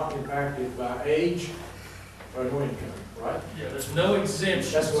is not impacted by age or no income, right? Yeah, there's no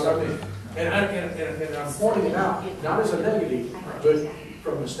exemption. That's what I mean. And I'm pointing it out, not as a negative, but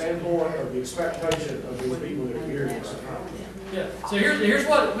from the standpoint of the expectation of these people that are here in this country. Yeah, so here's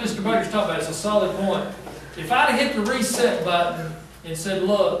what Mr. Baker's talking about. It's a solid point. If I'd hit the reset button and said,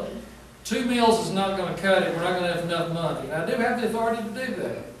 look, 2 meals is not going to cut it, we're not going to have enough money. And I do have the authority to do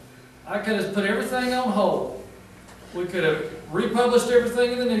that. I could have put everything on hold. We could have republished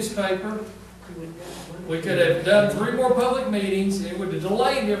everything in the newspaper. We could have done 3 more public meetings, and it would have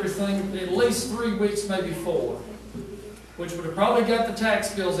delayed everything at least 3 weeks, maybe 4, which would have probably got the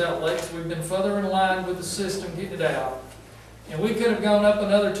tax bills out late, so we've been further in line with the system getting it out. And we could have gone up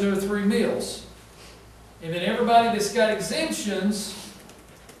another 2 or 3 meals. And then everybody that's got exemptions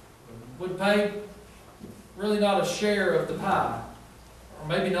would pay really not a share of the pie, or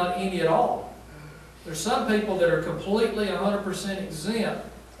maybe not any at all. There's some people that are completely 100% exempt.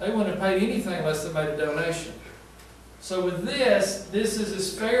 They wouldn't have paid anything unless they made a donation. So with this is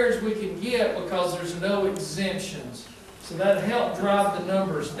as fair as we can get because there's no exemptions. So that helped drive the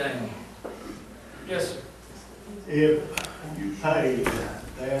numbers down. Yes, sir. If you pay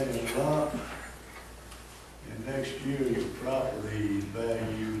that in a lump, and next year your property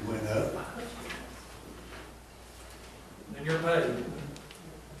value went up, then you're paid.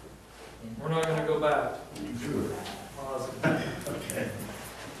 We're not going to go back. Sure. Okay.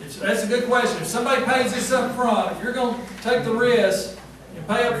 That's a good question. If somebody pays this up front, if you're gonna take the risk and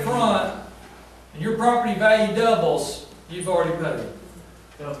pay up front, and your property value doubles, you've already paid.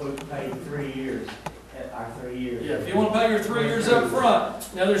 So if we paid 3 years, our 3 years. Yeah, if you wanna pay your 3 years up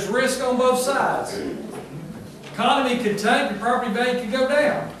front, now there's risk on both sides. Economy could tank, your property value could go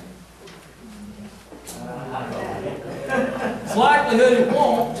down. It's likelihood it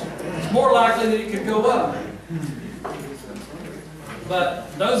won't. It's more likely that it could go up.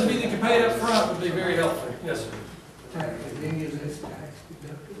 But those of you that can pay it up front would be very helpful. Yes, sir.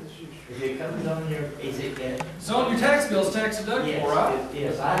 If it comes on your, is it get? It's on your tax bill, it's tax deductible, Yes, right?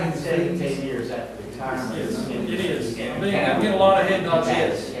 yes, I did 17 years after retirement. Yes, it is. I mean, I get a lot of head nods,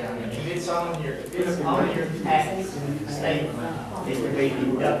 yes. Yeah, and if it's on your, tax statement, it could be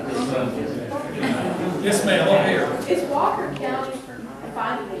deducted from it. Yes, ma'am, over here. Is Walker County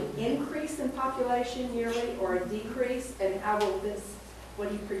finding an increase in population yearly or a decrease? And how will this, what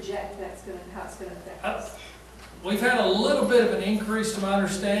do you project how it's gonna affect us? We've had a little bit of an increase to my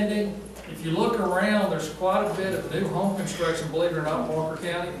understanding. If you look around, there's quite a bit of new home construction, believe it or not, in Walker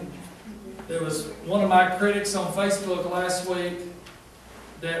County. There was one of my critics on Facebook last week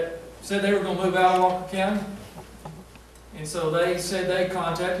that said they were gonna move out of Walker County. And so they said they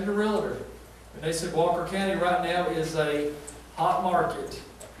contacted a realtor. And they said Walker County right now is a hot market.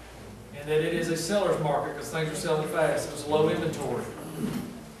 And that it is a seller's market because things are selling fast. There's low inventory.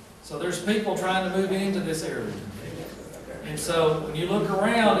 So there's people trying to move into this area. And so when you look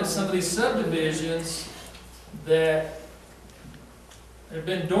around at some of these subdivisions that have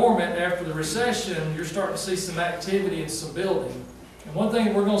been dormant after the recession, you're starting to see some activity and some building. And one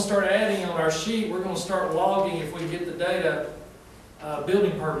thing we're going to start adding on our sheet, we're going to start logging, if we get the data,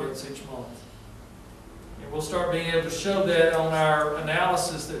 building permits each month. And we'll start being able to show that on our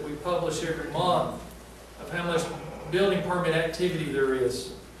analysis that we publish every month of how much building permit activity there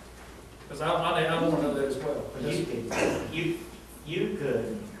is. Because I want to know that as well. You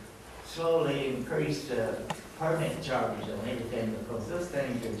could slowly increase the permit charges on everything because those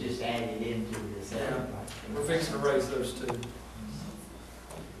things are just added into this. We're fixing to raise those too.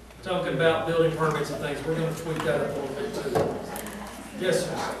 Talking about building permits and things, we're going to tweak that up a little bit too. Yes,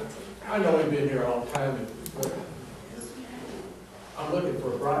 sir. I know we've been here all the time, but I'm looking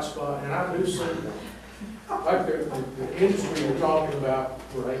for a bright spot, and I do see, like the industry we're talking about,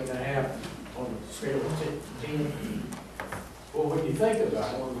 we're 8.5 on the scale of 10. Well, when you think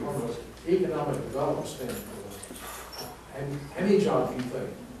about it, from an economic development standpoint, how many jobs do you think?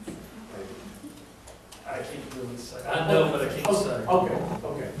 I can't really say. I know, but I can't say.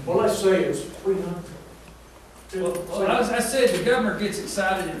 Okay. Well, let's say it's 300. Well, I said the governor gets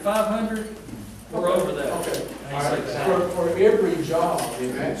excited at 500. We're over that. Okay. All right. For every job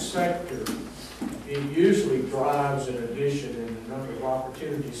in that sector, it usually drives an addition in the number of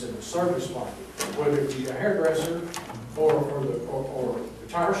opportunities in the service market, whether it be a hairdresser or the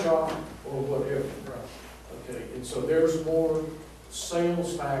tire shop or whatever. Okay. And so there's more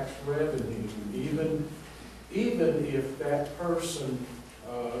sales tax revenue, even if that person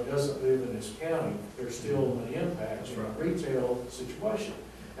doesn't live in this county, there's still an impact in a retail situation.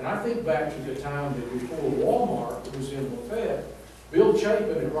 And I think back to the time that before Walmart was in Lafayette, Bill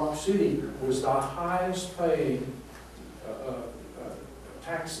Chapin at Rock City was the highest paid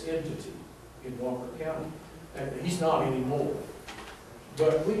tax entity in Walker County. And he's not anymore.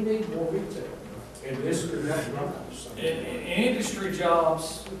 But we need more retail. And this could help drive something. In industry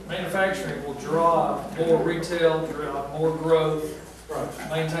jobs, manufacturing will drive more retail, drive more growth,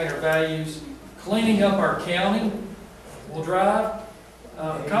 maintain our values. Cleaning up our county will drive.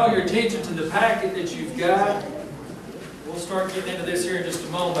 Call your attention to the packet that you've got. We'll start getting into this here in just a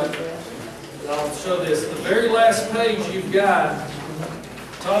moment. I'll show this. The very last page you've got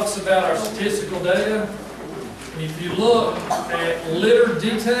talks about our statistical data. And if you look at litter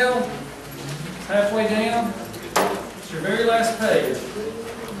detail, halfway down, it's your very last page.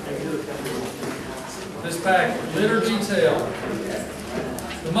 This packet, litter detail.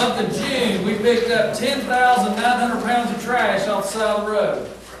 The month of June, we picked up 10,900 pounds of trash off the side of the road.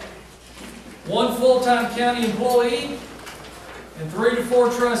 1 full-time county employee and 3 to 4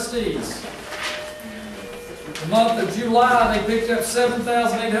 trustees. The month of July, they picked up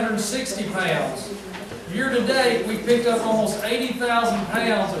 7,860 pounds. Year to date, we picked up almost 80,000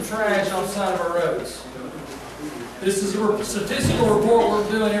 pounds of trash off the side of our roads. This is a statistical report we're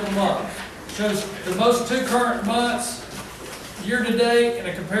doing every month. It shows the most 2 current months, year to date, in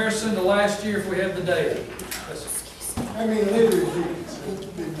a comparison to last year if we have the data. How many litters do you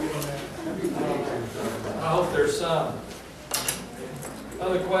I hope there's some.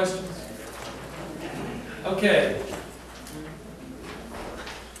 Other questions? Okay.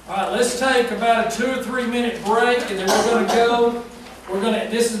 All right, let's take about a 2 or 3 minute break, and then we're gonna go,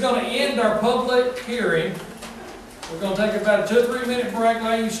 this is gonna end our public hearing. We're gonna take about a 2 or 3 minute break,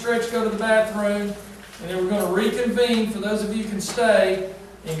 let you stretch, go to the bathroom, and then we're gonna reconvene, for those of you who can stay,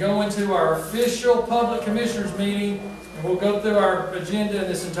 and go into our official public commissioners meeting, and we'll go through our agenda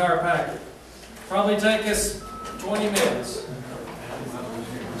in this entire packet. Probably take us 20 minutes.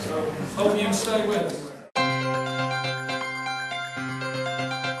 So, hope you can stay with us.